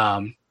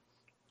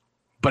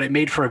 But it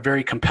made for a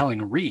very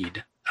compelling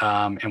read.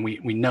 And we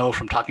know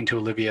from talking to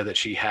Olivia that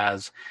she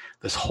has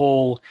this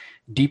whole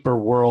deeper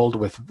world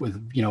with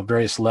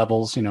various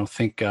levels,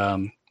 think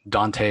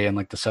Dante and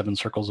like the 7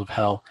 circles of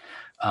hell.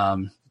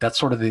 That's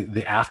sort of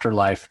the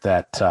afterlife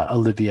that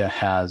Olivia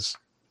has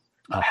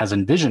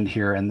envisioned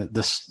here. And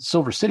this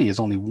Silver City is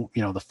only,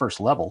 the first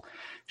level.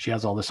 She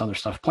has all this other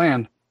stuff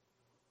planned.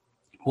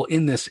 Well,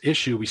 in this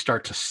issue, we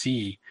start to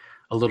see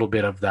a little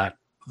bit of that,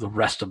 the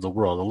rest of the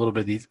world, a little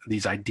bit of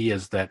these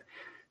ideas that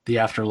the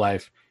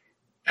afterlife,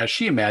 as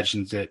she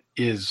imagines it,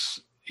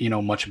 is,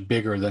 much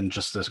bigger than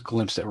just this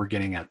glimpse that we're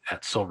getting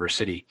at Silver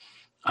City.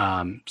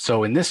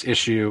 So in this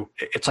issue,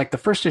 it's like the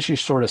first issue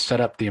sort of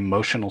set up the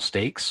emotional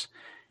stakes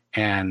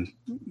and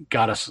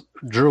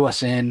drew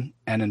us in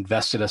and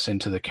invested us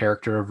into the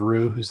character of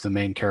Rue, who's the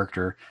main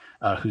character,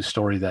 whose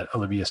story that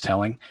Olivia is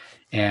telling.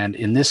 And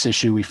in this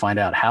issue, we find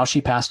out how she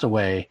passed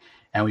away,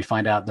 and we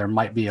find out there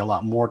might be a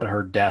lot more to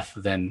her death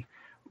than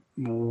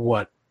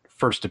what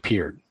first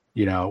appeared.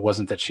 It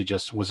wasn't that she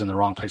just was in the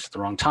wrong place at the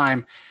wrong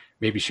time.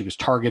 Maybe she was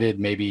targeted.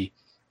 Maybe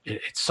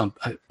it's some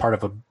part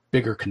of a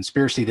bigger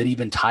conspiracy that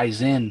even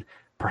ties in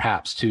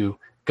perhaps to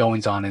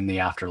goings on in the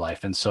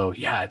afterlife. And so,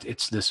 yeah,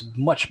 it's this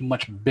much,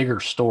 much bigger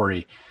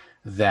story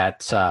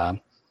that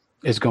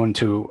is going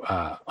to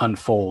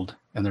unfold.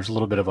 And there's a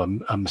little bit of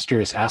a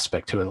mysterious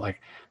aspect to it.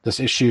 Like, this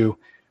issue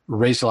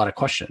raised a lot of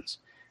questions.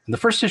 And the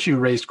first issue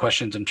raised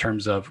questions in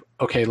terms of,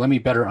 okay, let me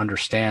better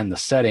understand the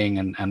setting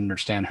and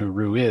understand who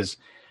Rue is.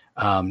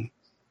 And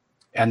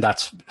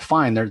that's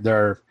fine.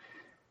 They're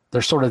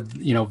sort of,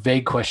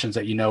 vague questions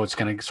that it's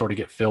going to sort of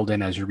get filled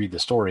in as you read the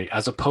story,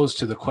 as opposed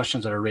to the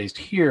questions that are raised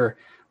here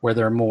where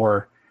they're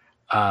more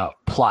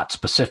plot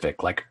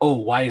specific, like, oh,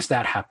 why is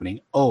that happening?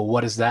 Oh,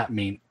 what does that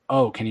mean?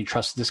 Oh, can you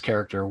trust this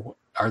character?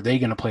 Are they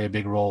going to play a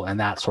big role? And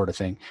that sort of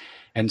thing.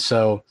 And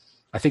so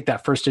I think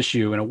that first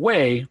issue, in a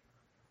way,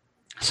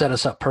 set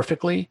us up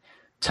perfectly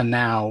to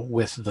now,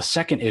 with the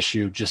second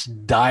issue,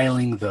 just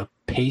dialing the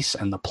pace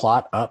and the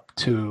plot up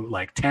to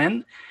like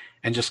 10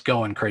 and just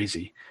going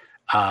crazy.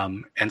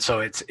 And so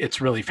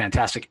it's really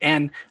fantastic.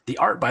 And the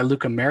art by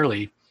Luca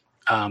Merli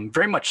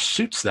very much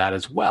suits that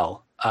as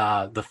well.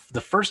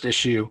 The first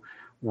issue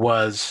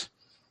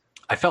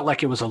I felt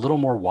like it was a little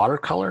more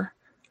watercolor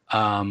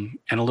and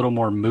a little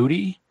more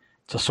moody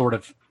to sort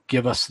of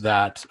give us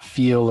that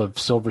feel of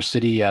Silver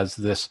City as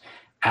this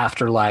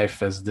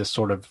afterlife, as this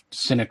sort of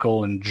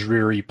cynical and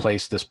dreary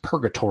place, this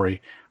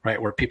purgatory,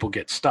 right, where people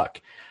get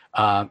stuck.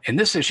 In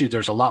this issue,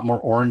 there's a lot more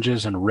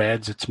oranges and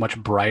reds. It's much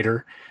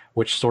brighter,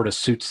 which sort of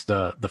suits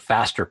the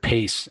faster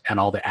pace and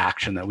all the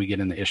action that we get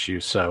in the issue.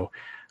 So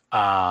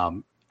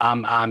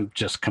I'm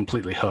just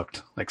completely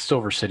hooked. Like,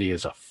 Silver City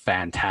is a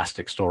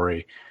fantastic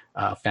story,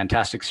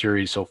 fantastic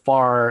series so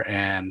far,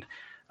 and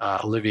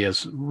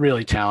Olivia's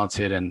really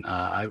talented, and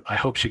I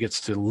hope she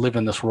gets to live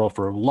in this world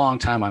for a long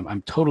time.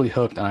 I'm totally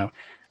hooked, and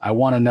I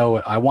want to know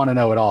it. I want to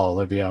know it all,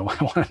 Olivia. I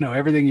want to know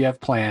everything you have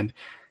planned.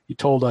 You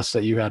told us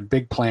that you had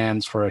big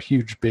plans for a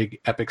huge, big,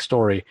 epic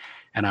story,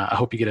 and I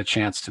hope you get a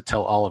chance to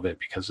tell all of it,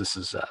 because this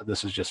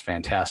is just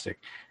fantastic.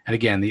 And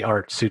again, the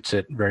art suits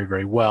it very,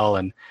 very well.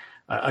 And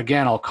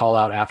again, I'll call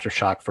out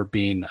AfterShock for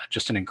being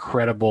just an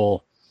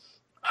incredible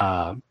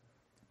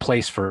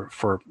place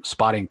for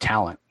spotting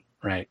talent,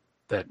 right?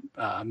 That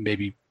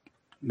maybe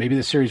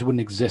the series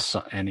wouldn't exist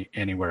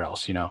anywhere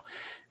else.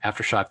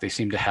 AfterShock, they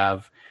seem to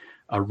have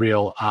a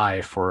real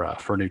eye for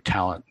new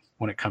talent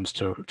when it comes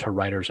to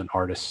writers and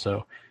artists.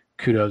 So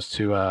kudos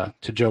to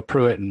Joe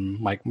Pruitt and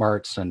Mike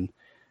Martz and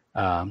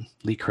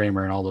Lee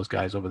Kramer and all those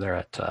guys over there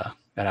at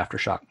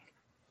AfterShock.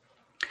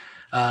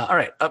 All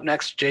right, up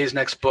next, Jay's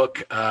next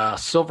book,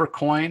 Silver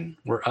Coin.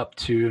 We're up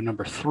to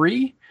number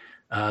 3.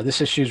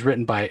 This issue is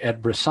written by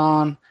Ed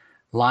Brisson,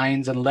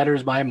 lines and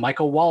letters by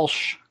Michael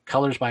Walsh,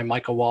 colors by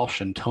Michael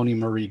Walsh and Tony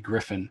Marie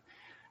Griffin.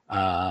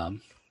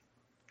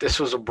 This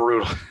was a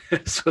brutal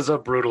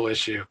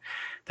issue.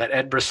 That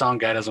Ed Brisson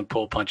guy doesn't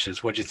pull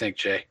punches. What'd you think,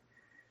 Jay?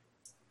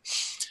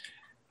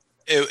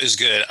 It was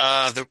good.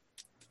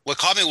 What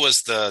caught me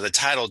was the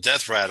title,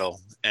 Death Rattle.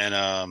 And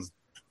I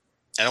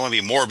don't want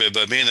to be morbid,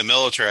 but being in the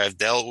military, I've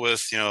dealt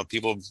with,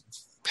 people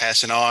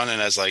passing on,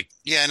 and I was like,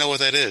 yeah, I know what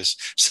that is.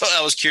 So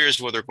I was curious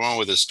where they're going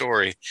with this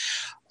story.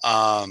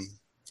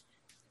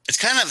 It's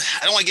kind of,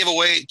 I don't want to give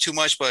away too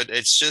much, but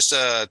it's just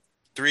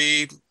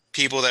 3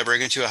 people that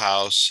break into a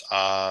house.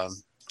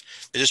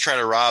 They just try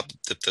to rob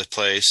the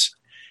place.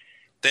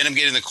 They end up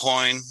getting the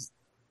coin,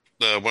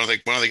 one of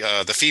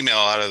the female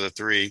out of the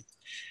 3,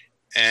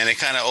 and it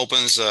kind of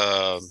opens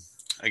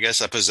I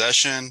guess a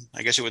possession,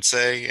 I guess you would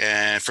say,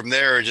 and from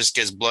there it just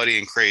gets bloody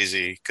and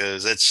crazy,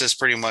 because it's just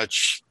pretty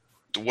much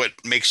what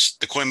makes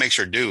the coin makes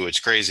her do.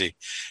 It's crazy,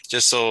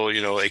 just so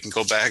it can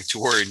go back to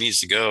where it needs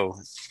to go.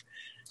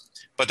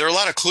 But there are a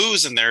lot of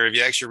clues in there. If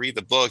you actually read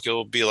the book,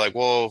 you'll be like,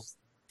 well,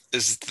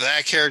 is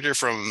that character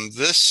from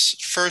this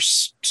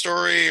first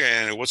story,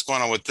 and what's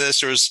going on with this?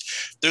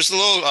 There's a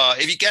little,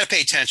 if you got to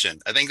pay attention.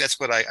 I think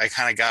that's what I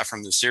kind of got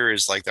from the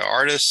series. Like, the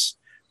artists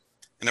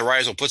and the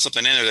writers will put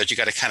something in there that you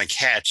got to kind of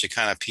catch to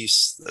kind of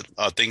piece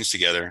things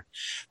together.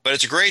 But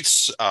it's a great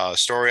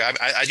story.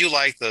 I do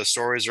like the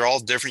stories. They're all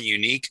different,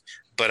 unique,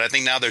 but I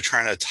think now they're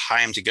trying to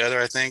tie them together,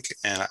 I think.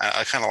 And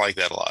I kind of like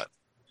that a lot.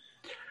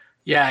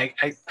 Yeah,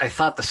 I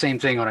thought the same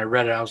thing when I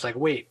read it. I was like,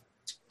 wait,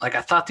 like,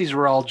 I thought these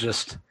were all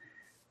just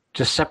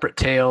separate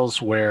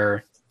tales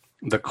where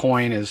the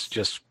coin is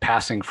just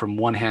passing from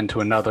one hand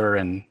to another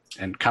and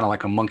kind of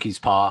like a monkey's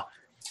paw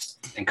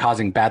and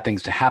causing bad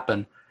things to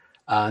happen.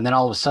 And then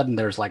all of a sudden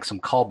there's like some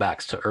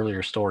callbacks to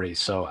earlier stories.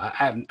 So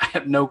I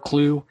have no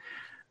clue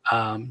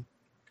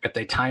if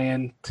they tie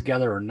in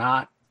together or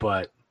not,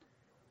 but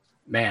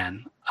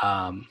man,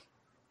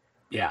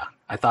 yeah,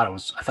 I thought it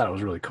was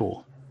really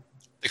cool.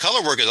 The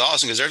color work is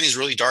awesome because everything's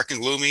really dark and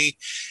gloomy.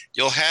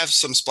 You'll have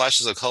some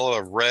splashes of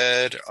color of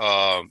red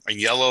and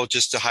yellow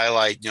just to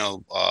highlight,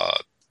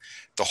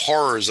 the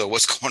horrors of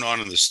what's going on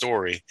in the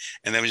story.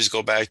 And then we just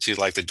go back to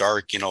like the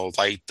dark,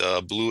 light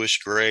bluish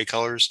gray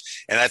colors.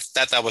 And I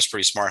thought that was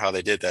pretty smart how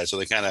they did that. So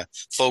they kind of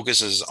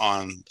focuses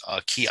on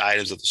key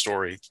items of the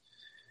story.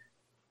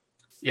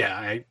 Yeah,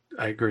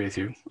 I agree with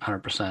you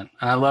 100%. And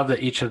I love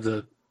that each of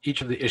the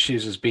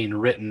issues is being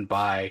written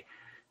by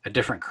a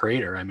different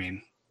creator. I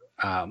mean,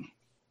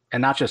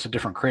 and not just a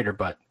different creator,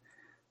 but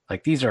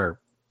like these are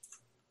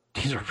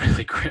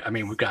really great. I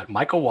mean, we've got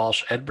Michael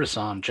Walsh, Ed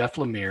Brisson, Jeff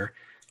Lemire,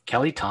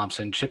 Kelly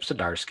Thompson, Chip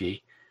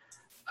Zdarsky.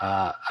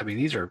 I mean,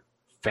 these are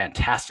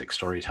fantastic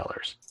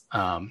storytellers.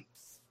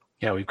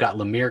 We've got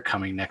Lemire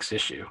coming next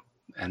issue,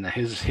 and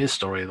his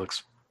story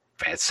looks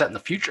set in the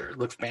future. It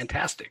looks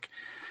fantastic.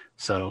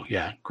 So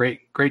yeah,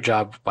 great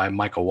job by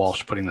Michael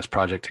Walsh putting this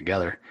project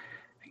together,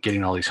 and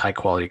getting all these high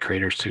quality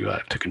creators to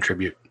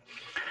contribute.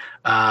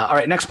 All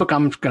right, next book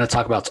I'm going to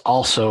talk about is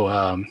also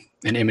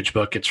an image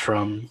book. It's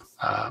from,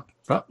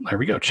 there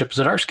we go, Chip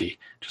Zdarsky.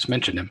 Just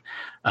mentioned him.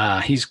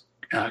 He's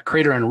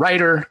creator and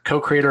writer.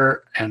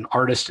 Co-creator and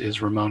artist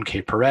is Ramon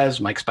K.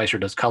 Perez. Mike Spicer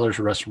does colors.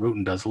 Russ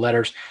Rutan does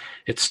letters.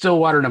 It's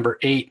Stillwater number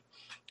 8.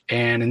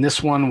 And in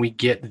this one, we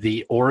get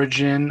the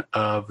origin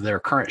of their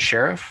current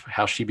sheriff,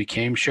 how she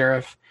became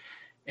sheriff.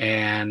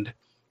 And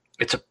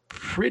it's a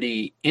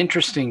pretty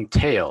interesting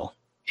tale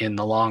in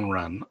the long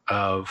run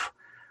of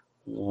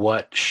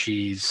what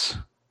she's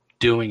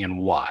doing and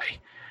why.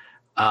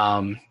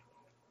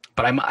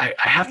 But I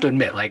have to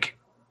admit, like,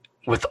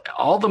 with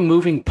all the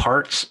moving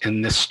parts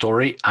in this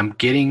story,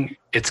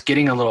 it's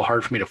getting a little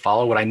hard for me to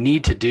follow. What I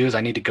need to do is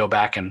I need to go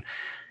back and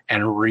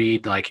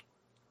read like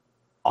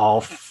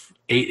all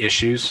 8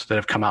 issues that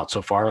have come out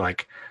so far,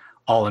 like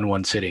all in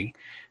one sitting,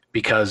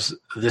 because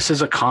this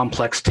is a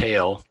complex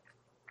tale.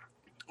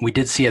 We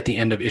did see at the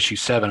end of issue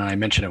 7, and I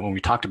mentioned it when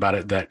we talked about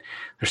it, that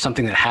there's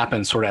something that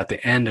happens sort of at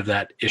the end of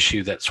that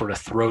issue that sort of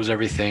throws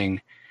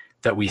everything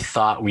that we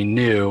thought we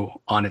knew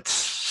on its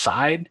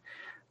side.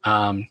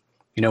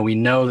 We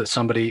know that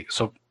somebody,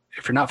 so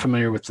if you're not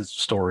familiar with the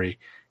story,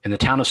 in the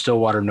town of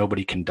Stillwater,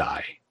 nobody can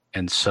die.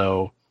 And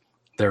so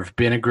there have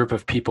been a group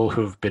of people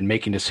who've been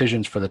making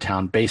decisions for the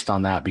town based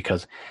on that,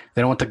 because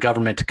they don't want the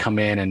government to come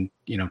in and,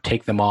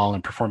 take them all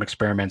and perform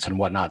experiments and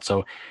whatnot.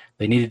 So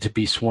they needed to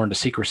be sworn to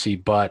secrecy,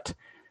 but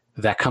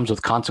that comes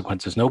with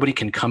consequences. Nobody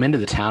can come into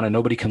the town and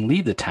nobody can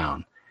leave the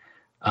town.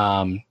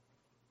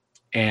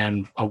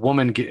 And a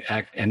woman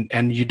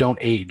and you don't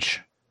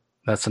age.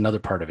 That's another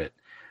part of it.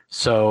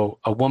 So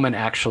a woman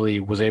actually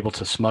was able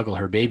to smuggle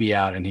her baby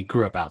out, and he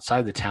grew up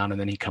outside the town, and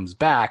then he comes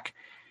back,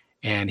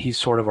 and he's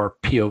sort of our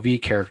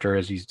POV character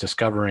as he's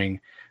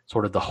discovering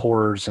sort of the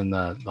horrors and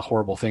the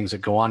horrible things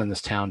that go on in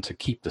this town to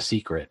keep the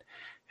secret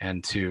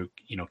and to,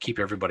 keep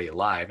everybody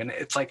alive. And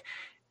it's like,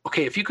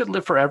 okay, if you could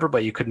live forever,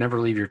 but you could never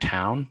leave your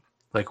town,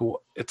 like,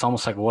 it's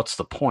almost like, what's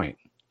the point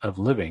of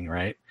living,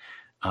 right?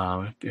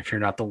 If you're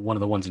not one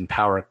of the ones in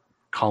power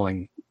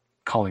calling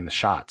the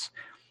shots.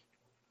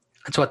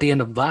 And so at the end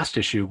of last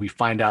issue, we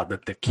find out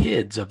that the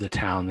kids of the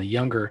town, the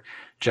younger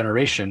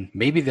generation,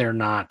 maybe they're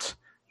not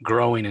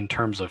growing in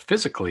terms of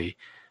physically,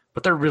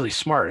 but they're really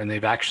smart, and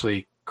they've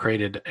actually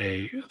created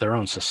their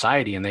own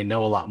society, and they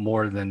know a lot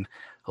more than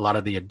a lot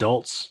of the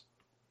adults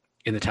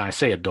in the town. I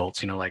say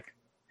adults, like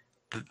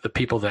the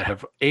people that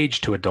have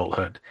aged to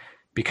adulthood,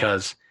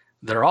 because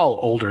they're all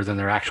older than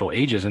their actual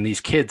ages. And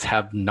these kids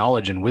have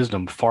knowledge and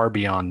wisdom far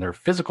beyond their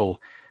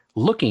physical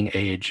looking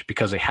age,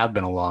 because they have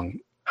been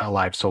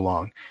alive so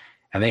long.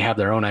 And they have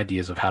their own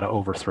ideas of how to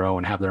overthrow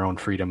and have their own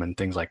freedom and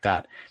things like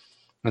that.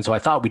 And so I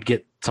thought we'd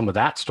get some of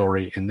that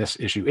story in this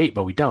issue 8,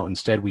 but we don't.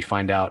 Instead, we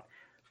find out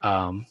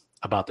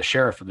about the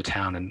sheriff of the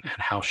town and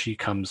how she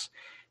comes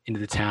into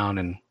the town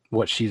and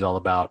what she's all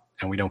about.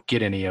 And we don't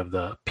get any of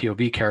the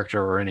POV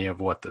character or any of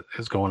what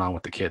is going on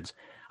with the kids.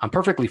 I'm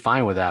perfectly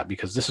fine with that,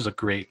 because this is a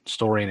great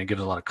story and it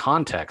gives a lot of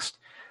context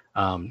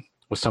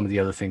with some of the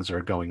other things that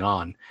are going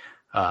on.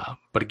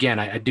 But again,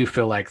 I do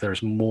feel like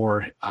there's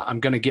more. I'm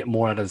going to get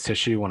more out of this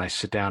issue when I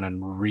sit down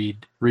and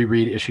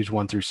reread issues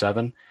 1 through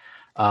 7,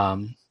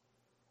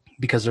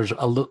 because there's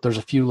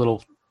a few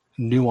little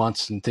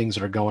nuance and things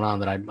that are going on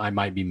that I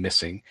might be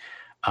missing.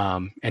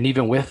 And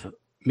even with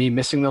me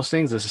missing those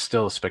things, this is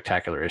still a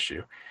spectacular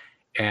issue.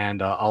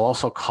 And I'll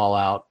also call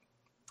out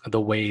the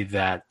way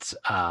that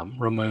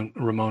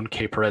Ramon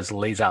K. Perez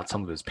lays out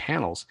some of his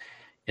panels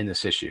in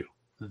this issue.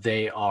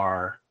 They're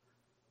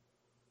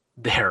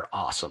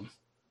awesome.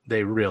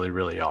 They really,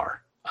 really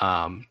are.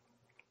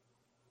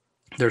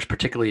 There's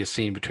particularly a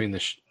scene between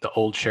the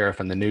old sheriff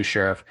and the new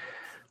sheriff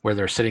where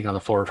they're sitting on the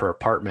floor of her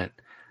apartment,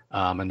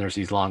 and there's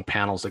these long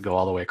panels that go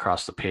all the way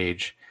across the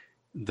page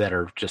that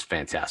are just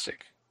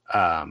fantastic.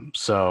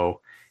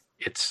 So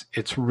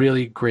it's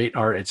really great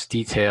art. It's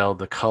detailed.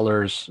 The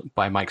colors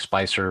by Mike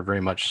Spicer very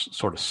much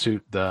sort of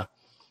suit the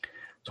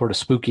sort of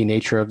spooky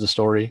nature of the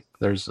story.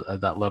 There's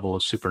that level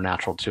of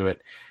supernatural to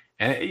it.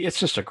 And it's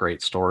just a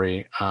great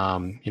story.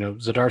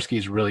 Zdarsky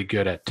is really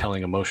good at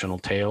telling emotional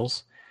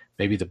tales,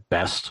 maybe the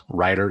best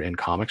writer in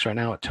comics right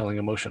now at telling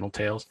emotional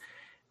tales.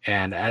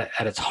 And at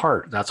its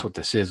heart, that's what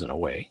this is in a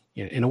way.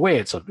 In a way,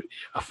 it's a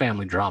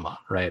family drama,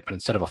 right? But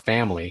instead of a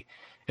family,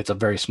 it's a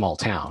very small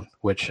town,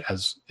 which,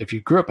 as if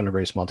you grew up in a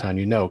very small town,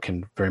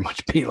 can very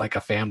much be like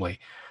a family.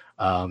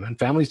 And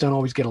families don't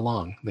always get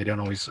along. They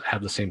don't always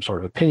have the same sort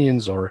of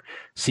opinions or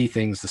see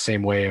things the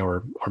same way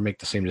or make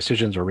the same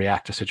decisions or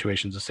react to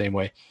situations the same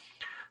way.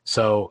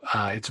 So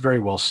it's very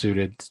well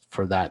suited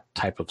for that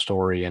type of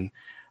story. And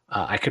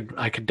I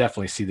could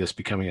definitely see this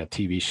becoming a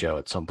TV show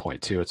at some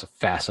point too. It's a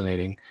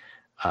fascinating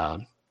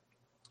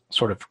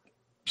sort of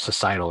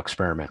societal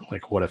experiment.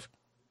 Like, what if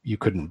you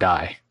couldn't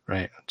die,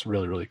 right? It's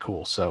really, really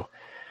cool. So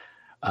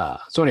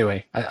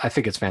anyway, I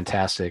think it's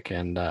fantastic,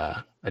 and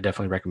I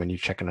definitely recommend you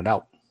checking it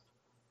out.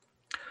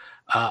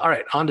 All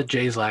right, on to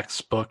Jay's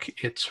last book.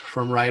 It's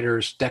from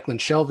writers Declan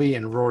Shelvey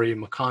and Rory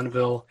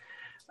McConville.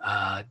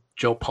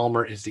 Joe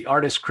Palmer is the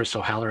artist. Chris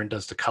O'Halloran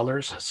does the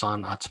colors.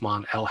 Hassan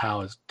Atzman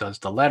Elhau does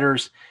the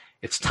letters.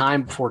 It's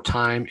Time Before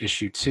Time,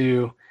 issue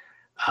 2.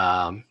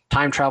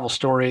 Time travel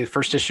story. The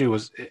first issue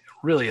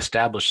really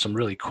established some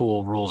really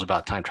cool rules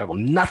about time travel.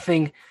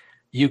 Nothing,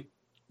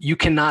 you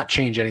cannot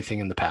change anything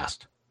in the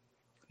past.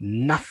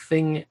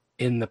 Nothing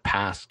in the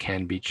past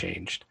can be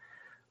changed.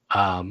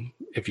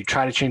 If you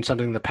try to change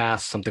something in the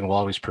past, something will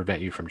always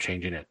prevent you from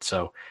changing it.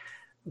 So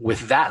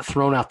with that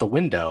thrown out the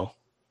window,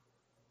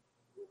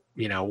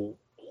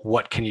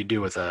 what can you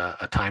do with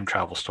a time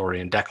travel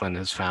story? And Declan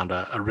has found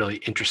a really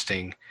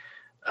interesting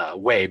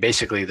way.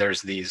 Basically,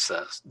 there's these,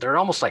 they're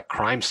almost like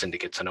crime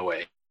syndicates in a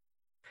way.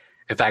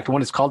 In fact,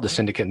 one is called the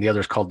Syndicate and the other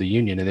is called the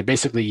Union. And they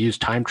basically use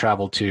time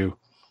travel to,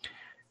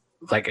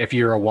 like, if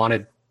you're a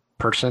wanted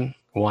person,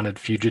 wanted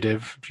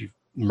fugitive, if you've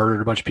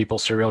murdered a bunch of people,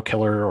 serial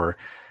killer, or,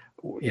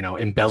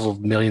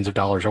 embezzled millions of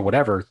dollars or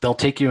whatever, they'll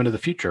take you into the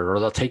future, or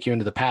they'll take you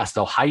into the past.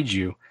 They'll hide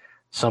you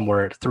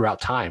somewhere throughout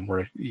time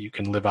where you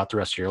can live out the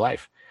rest of your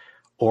life.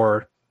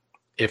 Or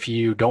if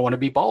you don't want to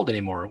be bald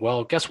anymore,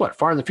 well, guess what?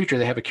 Far in the future,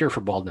 they have a cure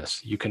for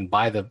baldness. You can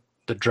buy the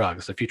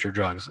drugs, the future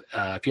drugs.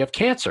 If you have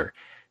cancer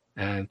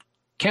and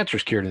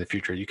cancer's cured in the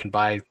future, you can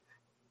buy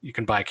you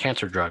can buy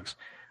cancer drugs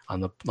on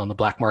the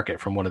black market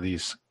from one of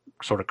these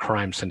sort of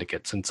crime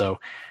syndicates. And so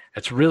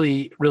it's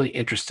really, really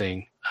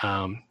interesting.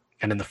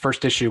 And in the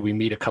first issue, we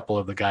meet a couple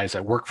of the guys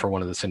that work for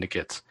one of the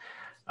syndicates.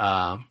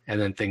 And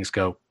then things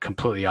go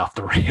completely off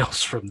the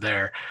rails from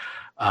there.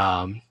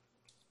 And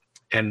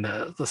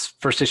this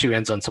first issue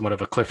ends on somewhat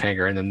of a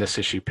cliffhanger, and then this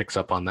issue picks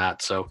up on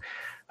that. So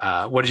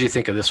what did you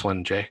think of this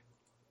one, Jay?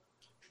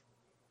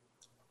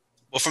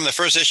 Well, from the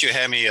first issue, it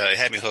had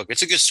me hooked.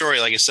 It's a good story.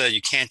 Like I said,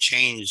 you can't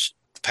change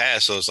the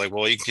past. So it's like,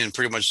 well, you can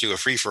pretty much do a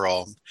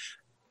free-for-all.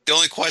 The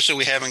only question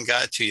we haven't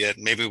got to yet,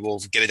 maybe we'll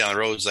get it down the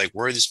road, is like,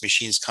 where are these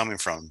machines coming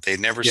from? They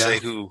never say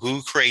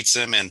who creates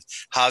them and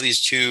how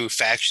these two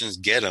factions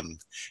get them.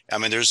 I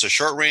mean, there's a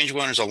short range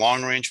one, there's a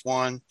long range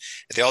one.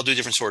 They all do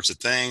different sorts of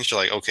things. You're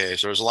like, okay,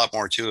 so there's a lot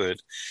more to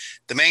it.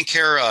 The main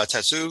character,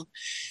 Tatsu,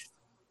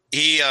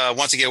 he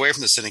wants to get away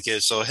from the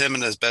syndicate. So him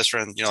and his best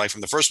friend, you know, like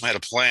from the first one, had a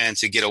plan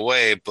to get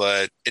away,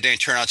 but it didn't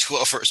turn out too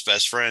well for his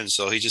best friend.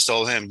 So he just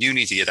told him, you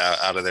need to get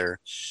out of there.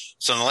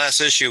 So in the last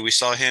issue, we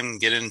saw him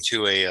get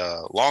into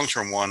a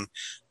long-term one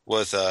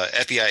with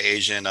FBI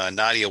agent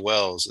Nadia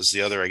Wells is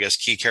the other, I guess,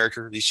 key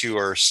character. These two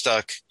are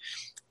stuck,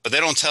 but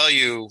they don't tell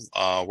you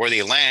where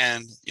they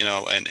land, you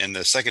know, in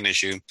the second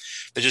issue.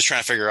 They're just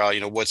trying to figure out, you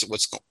know,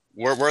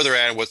 where they're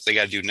at and what they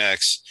got to do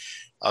next.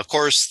 Of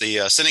course,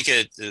 the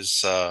syndicate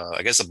is,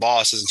 I guess the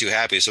boss isn't too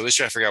happy. So he's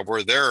trying to figure out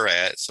where they're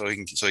at so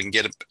he can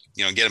get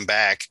them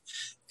back,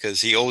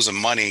 because he owes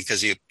them money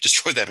because he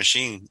destroyed that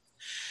machine.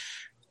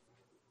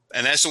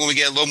 And that's when we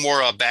get a little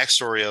more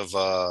backstory of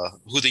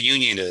who the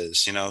Union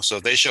is, you know. So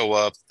if they show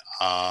up,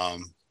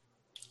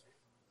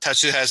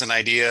 Tatsu has an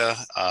idea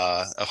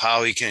of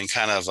how he can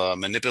kind of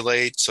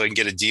manipulate so he can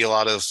get a deal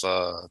out of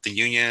the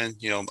Union,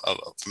 you know,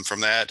 from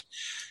that.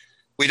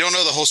 We don't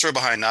know the whole story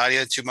behind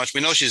Nadia too much.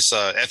 We know she's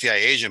an FBI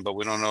agent, but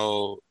we don't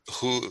know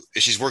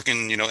if she's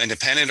working, you know,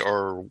 independent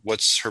or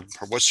what's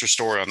her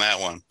story on that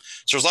one.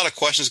 So there's a lot of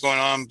questions going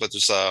on, but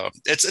it's a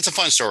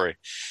fun story.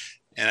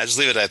 And I just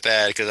leave it at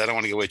that because I don't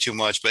want to give away too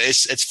much, but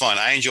it's fun.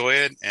 I enjoy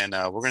it, and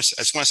I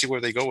just want to see where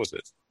they go with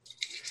it.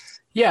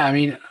 Yeah, I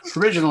mean,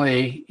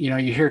 originally, you know,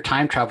 you hear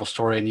time travel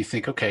story and you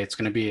think, okay, it's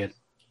going to be a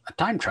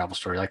time travel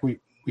story. Like we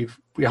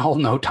all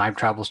know time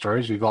travel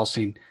stories. We've all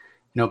seen,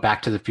 you know,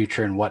 Back to the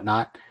Future and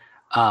whatnot.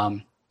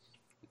 But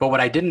what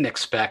I didn't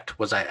expect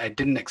was I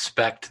didn't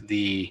expect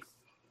the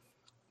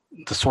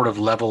sort of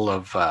level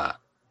of. I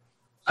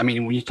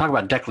mean, when you talk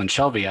about Declan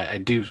Shelby, I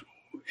do,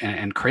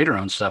 and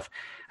creator-owned stuff.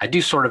 I do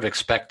sort of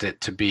expect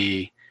it to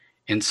be,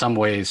 in some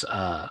ways,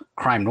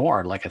 crime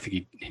noir. Like I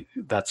think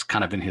that's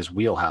kind of in his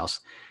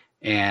wheelhouse,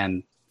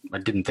 and I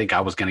didn't think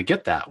I was going to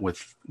get that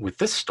with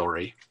this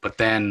story. But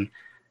then,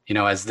 you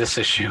know, as this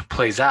issue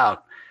plays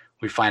out,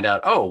 we find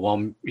out, oh well,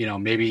 you know,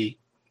 maybe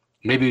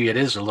it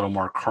is a little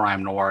more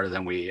crime noir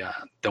than we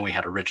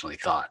had originally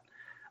thought,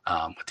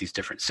 with these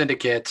different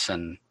syndicates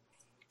and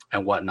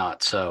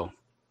whatnot. So,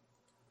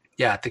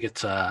 yeah, I think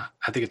it's a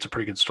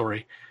pretty good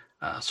story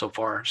so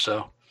far.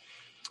 So.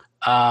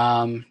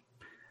 All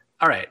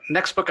right.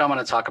 Next book I'm going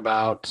to talk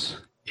about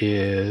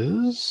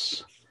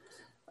is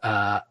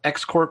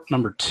X-Corp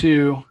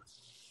 #2.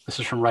 This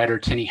is from writer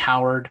Tinny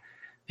Howard.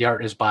 The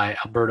art is by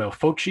Alberto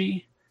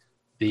Focci.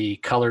 The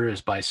color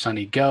is by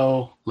Sonny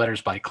Go.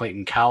 Letters by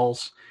Clayton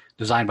Cowles.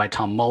 Designed by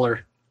Tom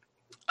Muller.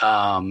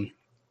 And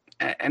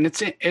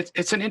it's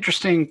an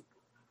interesting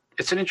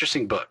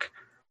book.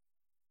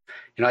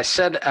 You know, I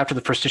said after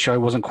the first issue I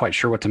wasn't quite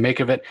sure what to make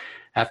of it.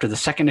 After the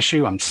second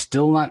issue, I'm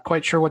still not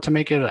quite sure what to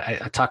make of it.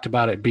 I talked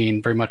about it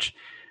being very much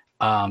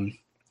a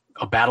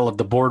battle of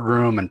the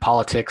boardroom and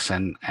politics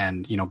and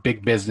you know,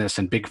 big business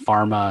and big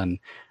pharma and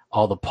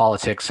all the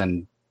politics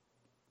and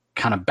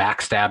kind of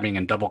backstabbing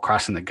and double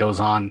crossing that goes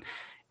on.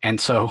 And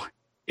so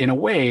in a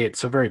way,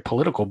 it's a very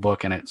political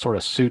book, and it sort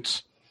of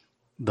suits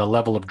the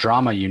level of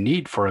drama you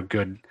need for a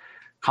good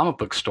comic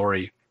book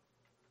story,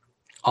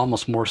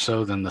 almost more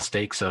so than the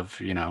stakes of,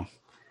 you know,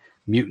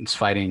 mutants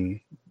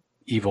fighting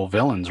evil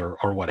villains or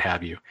what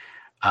have you.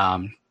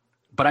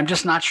 But I'm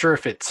just not sure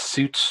if it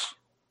suits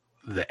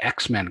the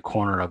X-Men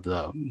corner of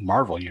the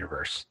Marvel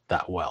universe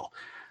that well.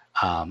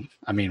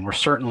 I mean, we're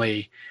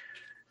certainly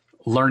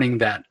learning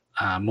that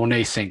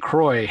Monet St.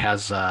 Croix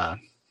has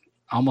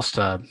almost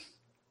a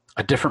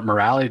different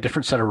morality, a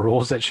different set of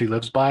rules that she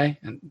lives by.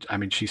 And I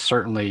mean, she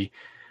certainly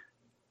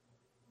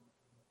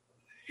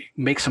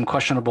makes some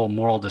questionable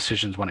moral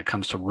decisions when it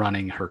comes to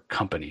running her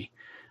company.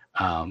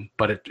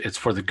 But it's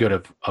for the good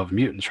of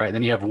mutants, right? And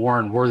then you have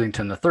Warren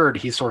Worthington III.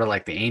 He's sort of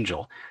like the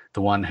angel,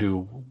 the one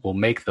who will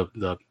make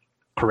the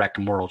correct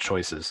moral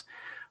choices.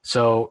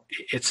 So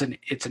it's an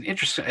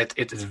interesting.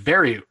 It's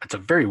a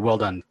very well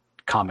done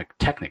comic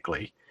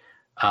technically.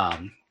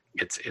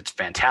 It's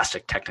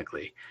fantastic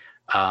technically.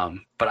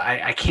 But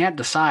I can't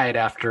decide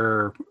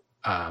after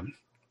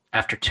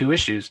 2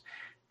 issues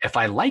if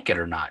I like it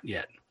or not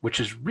yet,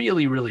 which is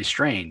really, really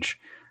strange.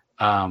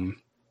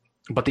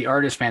 But the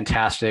art is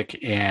fantastic,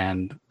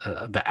 and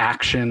the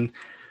action,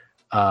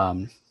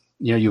 you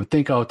know, you would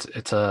think, oh,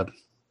 it's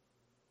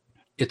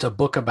a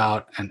book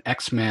about an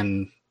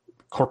X-Men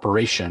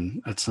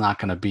corporation, it's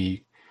going to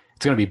be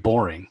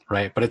boring,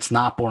 right? But it's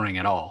not boring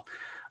at all,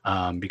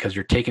 because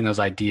you're taking those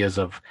ideas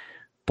of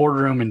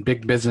boardroom and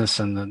big business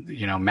and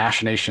the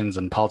machinations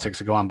and politics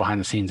that go on behind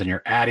the scenes, and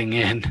you're adding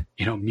in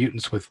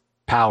mutants with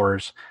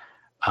powers,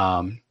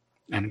 and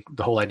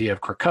the whole idea of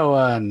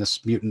Krakoa and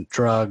this mutant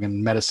drug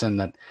and medicine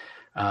that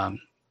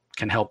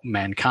can help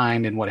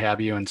mankind and what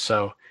have you. And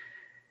so,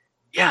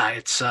 yeah,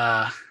 it's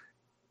a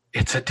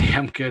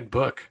damn good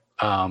book.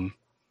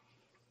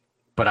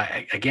 But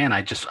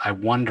I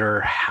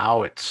wonder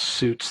how it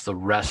suits the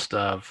rest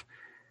of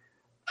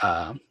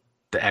the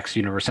X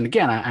universe. And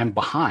again, I'm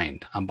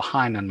behind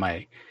on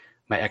my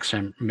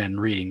X-Men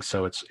reading,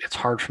 so it's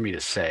hard for me to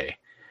say,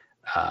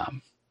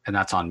 and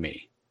that's on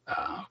me.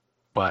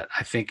 But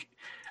I think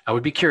I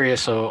would be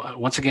curious. So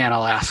once again,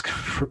 I'll ask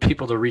for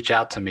people to reach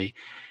out to me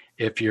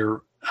if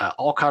you're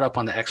all caught up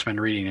on the X-Men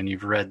reading and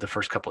you've read the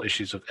first couple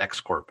issues of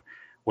X-Corp.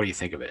 What do you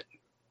think of it?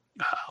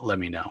 Let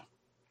me know.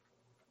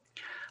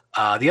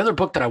 The other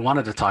book that I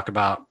wanted to talk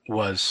about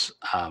was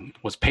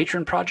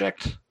Patron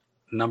Project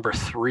number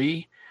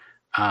 3,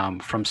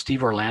 from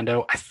Steve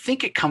Orlando. I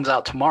think it comes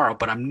out tomorrow,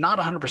 but I'm not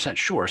 100%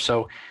 sure.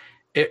 So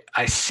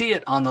I see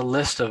it on the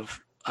list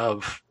of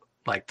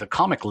like the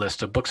comic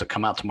list of books that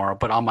come out tomorrow,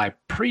 but on my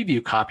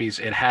preview copies,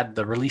 it had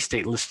the release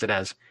date listed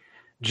as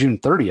June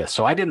 30th.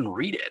 So I didn't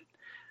read it.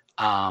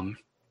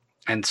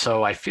 And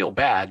so I feel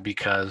bad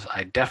because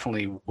I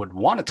definitely would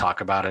want to talk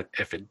about it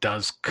if it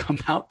does come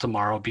out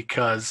tomorrow,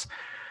 because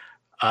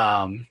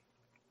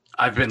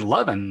I've been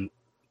loving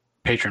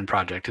Patron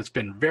Project. It's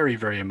been very,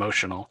 very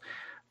emotional.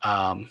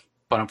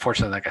 But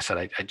unfortunately, like I said,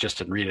 I just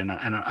didn't read it, and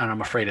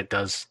I'm afraid it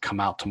does come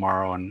out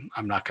tomorrow, and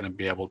I'm not going to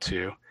be able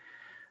to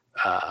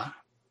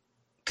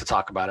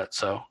talk about it.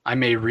 So I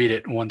may read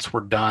it once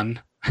we're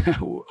done,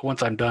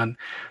 once I'm done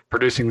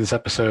producing this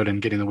episode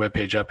and getting the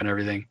webpage up and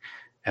everything,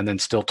 and then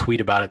still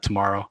tweet about it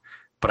tomorrow.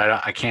 But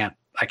I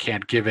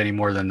can't give any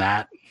more than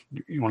that.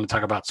 You want to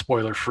talk about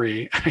spoiler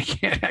free?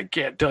 I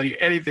can't tell you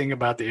anything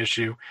about the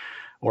issue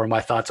or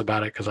my thoughts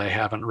about it because I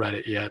haven't read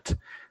it yet.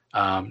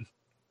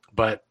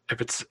 But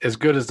if it's as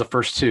good as the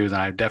first two, then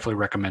I definitely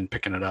recommend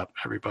picking it up,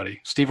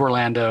 everybody. Steve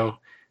Orlando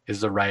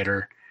is the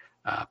writer.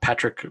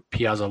 Patrick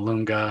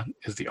Piazzalunga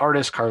is the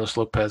artist. Carlos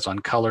Lopez on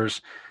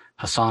colors.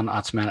 Hassan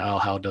Atzman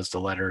Al-Hal does the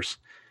letters.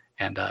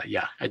 And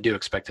yeah, I do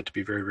expect it to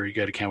be very, very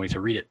good. I can't wait to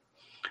read it.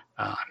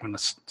 I'm going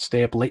to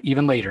stay up late,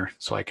 even later,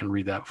 so I can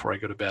read that before I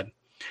go to bed.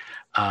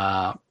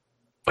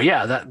 But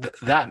yeah,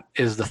 that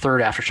is the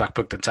third AfterShock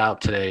book that's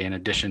out today, in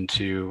addition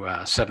to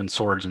Seven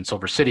Swords and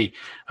Silver City.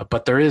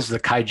 But there is the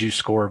Kaiju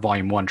Score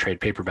Volume 1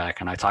 trade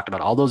paperback, and I talked about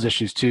all those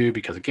issues too,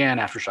 because again,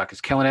 AfterShock is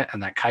killing it,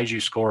 and that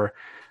Kaiju Score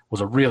was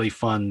a really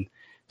fun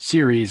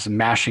series,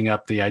 mashing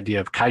up the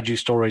idea of Kaiju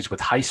stories with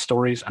heist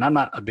stories. And I'm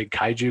not a big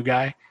Kaiju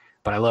guy,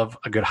 but I love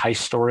a good heist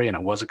story, and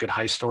it was a good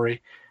heist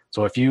story.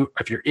 So if you're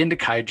into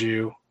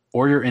Kaiju,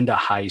 or you're into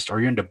heist,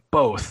 or you're into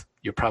both,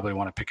 you'll probably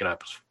want to pick it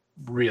up. It's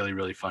really,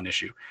 really fun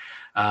issue.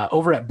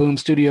 Over at Boom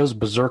Studios,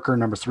 Berserker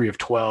number 3 of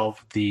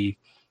 12, the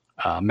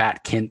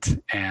Matt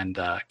Kint and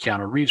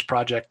Keanu Reeves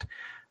project.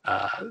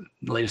 The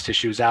latest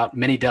issue is out.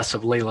 Many Deaths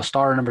of Layla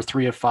Starr number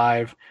 3 of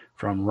 5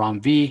 from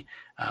Ram V,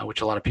 which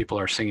a lot of people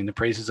are singing the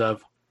praises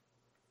of.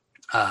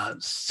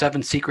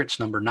 Seven Secrets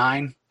number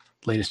 9,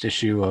 latest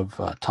issue of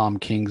Tom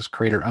King's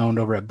creator owned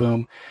over at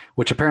Boom,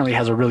 which apparently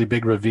has a really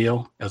big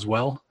reveal as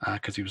well,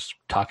 because he was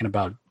talking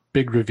about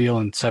big reveal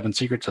in Seven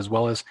Secrets as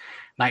well as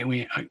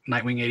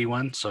Nightwing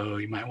 81. So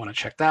you might want to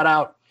check that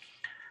out.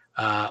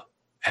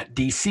 At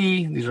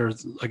DC, these are,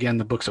 again,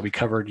 the books that we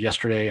covered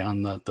yesterday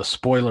on the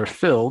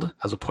spoiler-filled,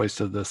 as opposed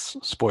to this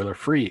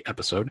spoiler-free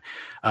episode.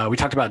 We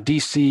talked about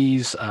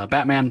DC's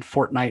Batman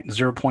Fortnite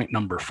 0 Point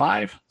number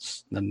 5,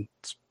 then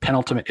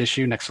penultimate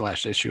issue, next to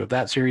last issue of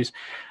that series.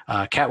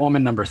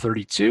 Catwoman number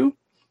 32,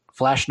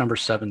 Flash number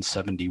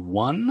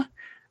 771,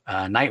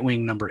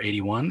 Nightwing number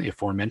 81, the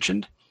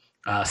aforementioned.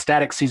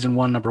 Static Season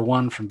 1 number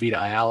 1 from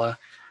Vita Ayala.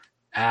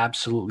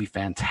 Absolutely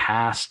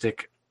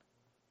fantastic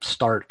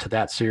start to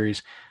that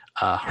series.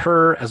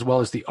 Her, as well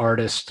as the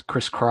artist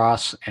Chris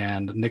Cross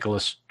and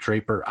Nicholas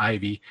Draper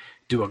Ivy,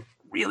 do a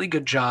really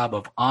good job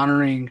of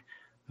honoring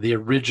the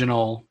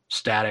original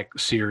Static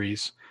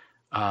series,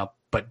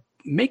 but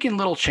making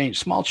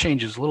small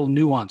changes, little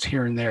nuance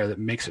here and there that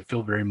makes it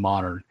feel very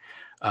modern.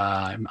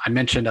 I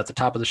mentioned at the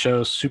top of the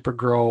show,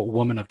 Supergirl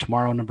Woman of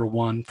Tomorrow number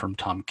 1 from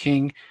Tom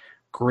King.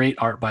 Great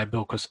art by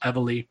Bilquis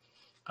Evely.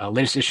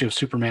 Latest issue of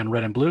Superman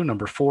Red and Blue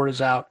number 4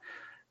 is out.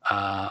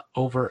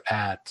 Over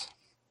at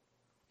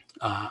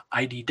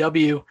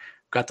IDW,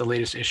 got the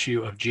latest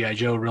issue of G.I.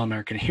 Joe Real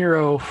American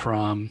Hero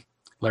from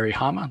Larry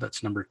Hama.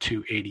 That's number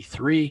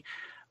 283.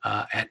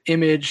 At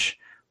Image,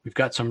 we've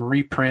got some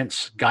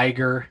reprints.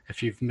 Geiger,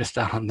 if you've missed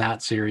out on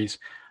that series,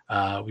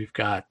 we've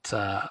got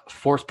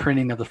fourth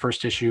printing of the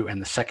first issue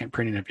and the second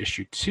printing of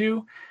issue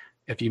 2.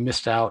 If you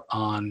missed out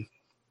on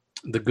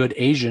The Good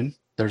Asian,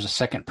 there's a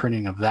second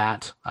printing of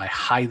that. I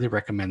highly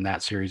recommend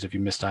that series if you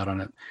missed out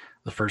on it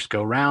the first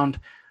go round.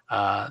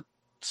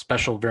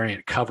 Special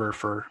variant cover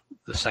for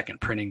the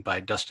second printing by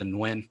Dustin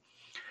Nguyen.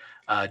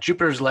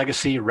 Jupiter's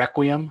Legacy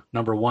Requiem,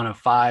 number 1 of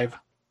 5.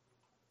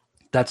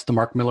 That's the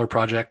Mark Miller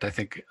project. I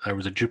think there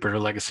was a Jupiter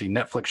Legacy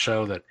Netflix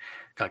show that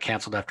got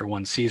canceled after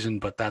 1 season,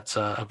 but that's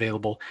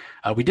available.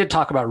 We did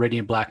talk about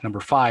Radiant Black number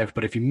 5,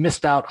 but if you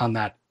missed out on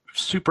that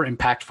super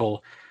impactful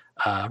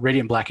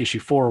Radiant Black issue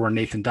 4 where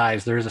Nathan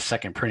dies, there is a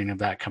second printing of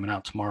that coming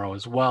out tomorrow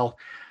as well.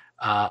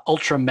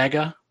 Ultra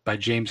Mega by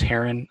James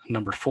Herron,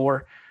 number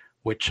 4,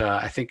 which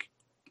I think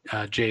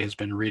Jay has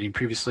been reading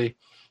previously.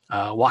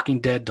 Walking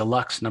Dead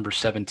Deluxe number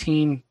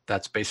 17.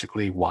 That's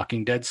basically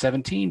Walking Dead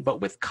 17,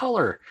 but with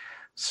color.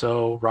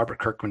 So Robert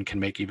Kirkman can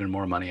make even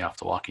more money off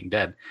The Walking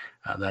Dead.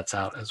 That's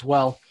out as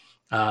well.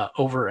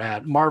 Over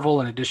at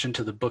Marvel, in addition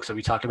to the books that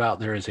we talked about,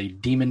 there is a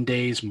Demon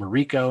Days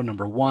Mariko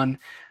number 1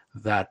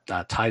 that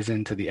ties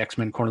into the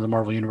X-Men corner of the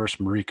Marvel Universe,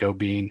 Mariko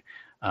being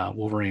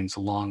Wolverine's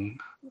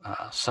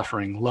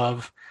long-suffering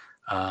love,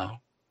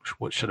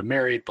 what should have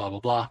married, blah, blah,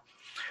 blah.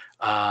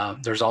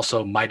 There's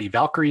also Mighty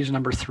Valkyries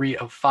number 3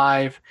 of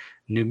 5,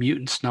 New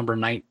Mutants number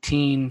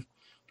 19,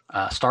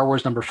 Star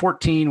Wars number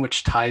 14,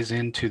 which ties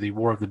into the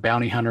War of the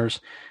Bounty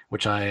Hunters,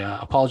 which I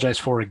apologize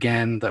for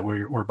again that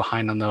we're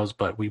behind on those,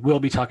 but we will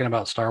be talking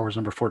about Star Wars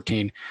number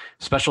 14.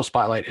 Special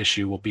Spotlight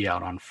issue will be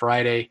out on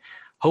Friday.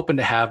 Hoping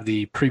to have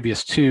the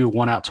previous 2,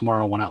 one out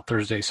tomorrow, one out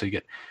Thursday, so you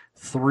get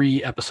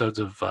 3 episodes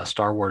of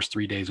Star Wars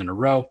 3 days in a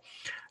row.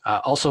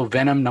 Also,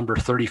 Venom number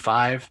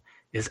 35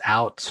 is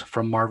out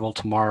from Marvel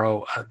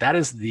tomorrow. That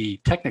is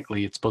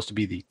technically it's supposed to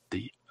be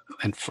the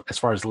and as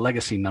far as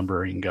legacy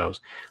numbering goes,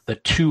 the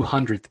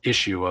 200th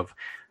issue of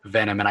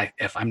Venom. And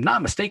if I'm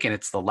not mistaken,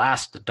 it's the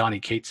last Donny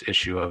Cates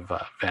issue of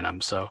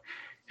Venom. So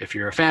if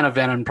you're a fan of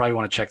Venom, probably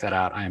want to check that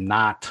out. I am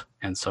not.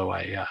 And so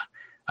I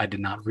did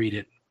not read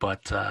it,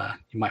 but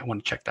you might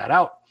want to check that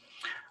out.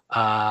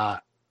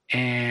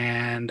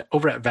 And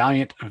over at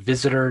Valiant,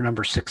 Visitor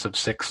number 6 of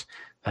 6.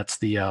 That's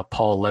the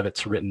Paul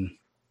Levitz written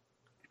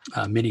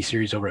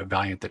miniseries over at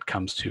Valiant that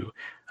comes to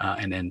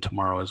an end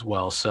tomorrow as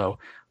well. So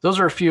those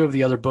are a few of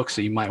the other books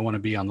that you might want to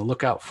be on the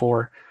lookout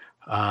for.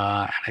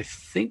 And I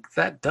think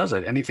that does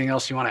it. Anything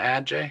else you want to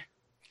add, Jay?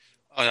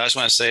 Oh, I just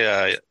want to say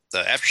the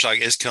AfterShock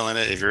is killing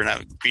it. If you're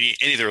not reading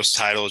any of those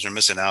titles, you're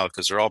missing out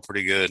because they're all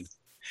pretty good.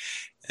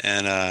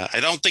 And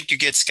I don't think you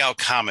get Scout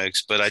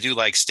Comics, but I do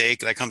like Stake.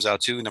 That comes out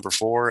too, number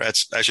 4.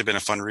 That's actually been a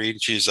fun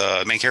read. She's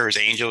main character is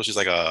Angel. She's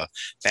like a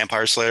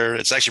vampire slayer.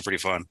 It's actually pretty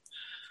fun.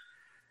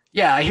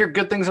 Yeah, I hear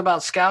good things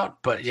about Scout,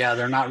 but yeah,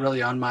 they're not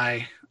really on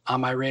my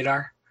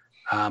radar.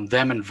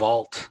 Them and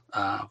Vault.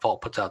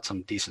 Vault puts out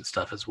some decent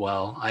stuff as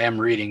well. I am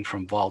reading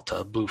from Vault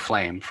Blue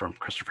Flame from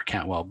Christopher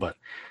Cantwell, but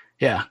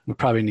yeah, we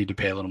probably need to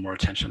pay a little more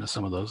attention to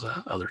some of those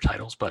other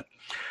titles. But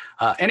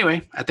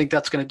anyway, I think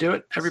that's going to do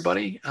it,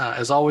 everybody.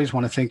 As always,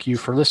 want to thank you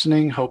for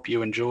listening. Hope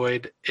you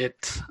enjoyed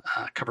it.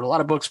 Covered a lot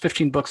of books,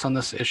 15 books on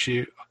this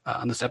issue,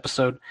 on this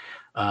episode,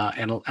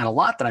 and a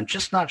lot that I'm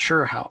just not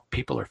sure how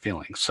people are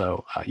feeling.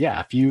 So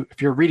yeah,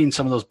 if you're reading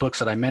some of those books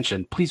that I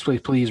mentioned, please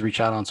reach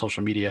out on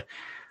social media.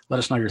 Let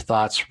us know your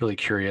thoughts. Really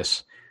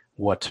curious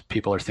what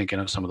people are thinking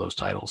of some of those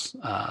titles.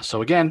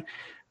 So again,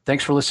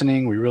 thanks for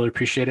listening. We really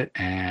appreciate it,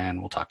 and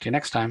we'll talk to you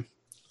next time.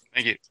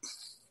 Thank you.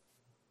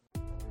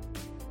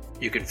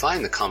 You can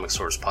find the Comic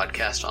Source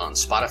podcast on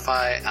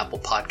Spotify, Apple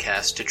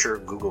Podcasts, Stitcher,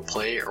 Google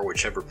Play, or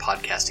whichever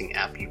podcasting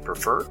app you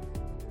prefer.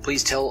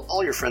 Please tell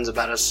all your friends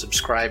about us,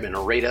 subscribe, and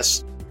rate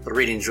us. The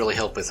ratings really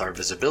help with our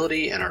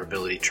visibility and our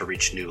ability to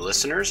reach new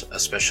listeners,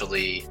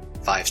 especially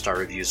 5-star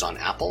reviews on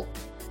Apple.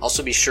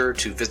 Also be sure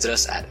to visit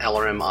us at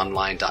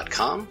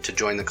lrmonline.com to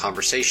join the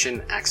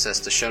conversation,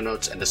 access the show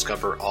notes, and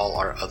discover all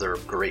our other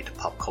great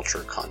pop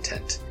culture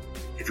content.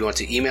 If you want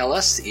to email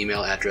us, the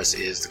email address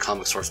is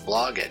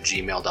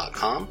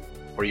thecomicsourceblog@gmail.com,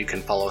 or you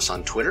can follow us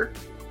on Twitter,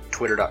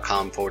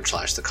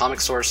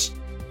 twitter.com/thecomicsource.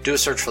 Do a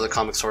search for The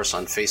Comic Source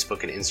on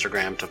Facebook and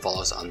Instagram to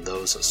follow us on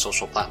those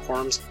social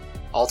platforms.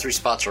 All 3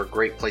 spots are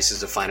great places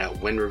to find out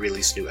when we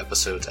release new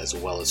episodes, as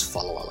well as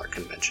follow all our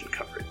convention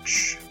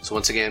coverage. So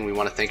once again, we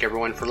want to thank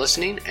everyone for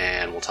listening,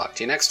 and we'll talk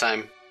to you next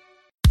time.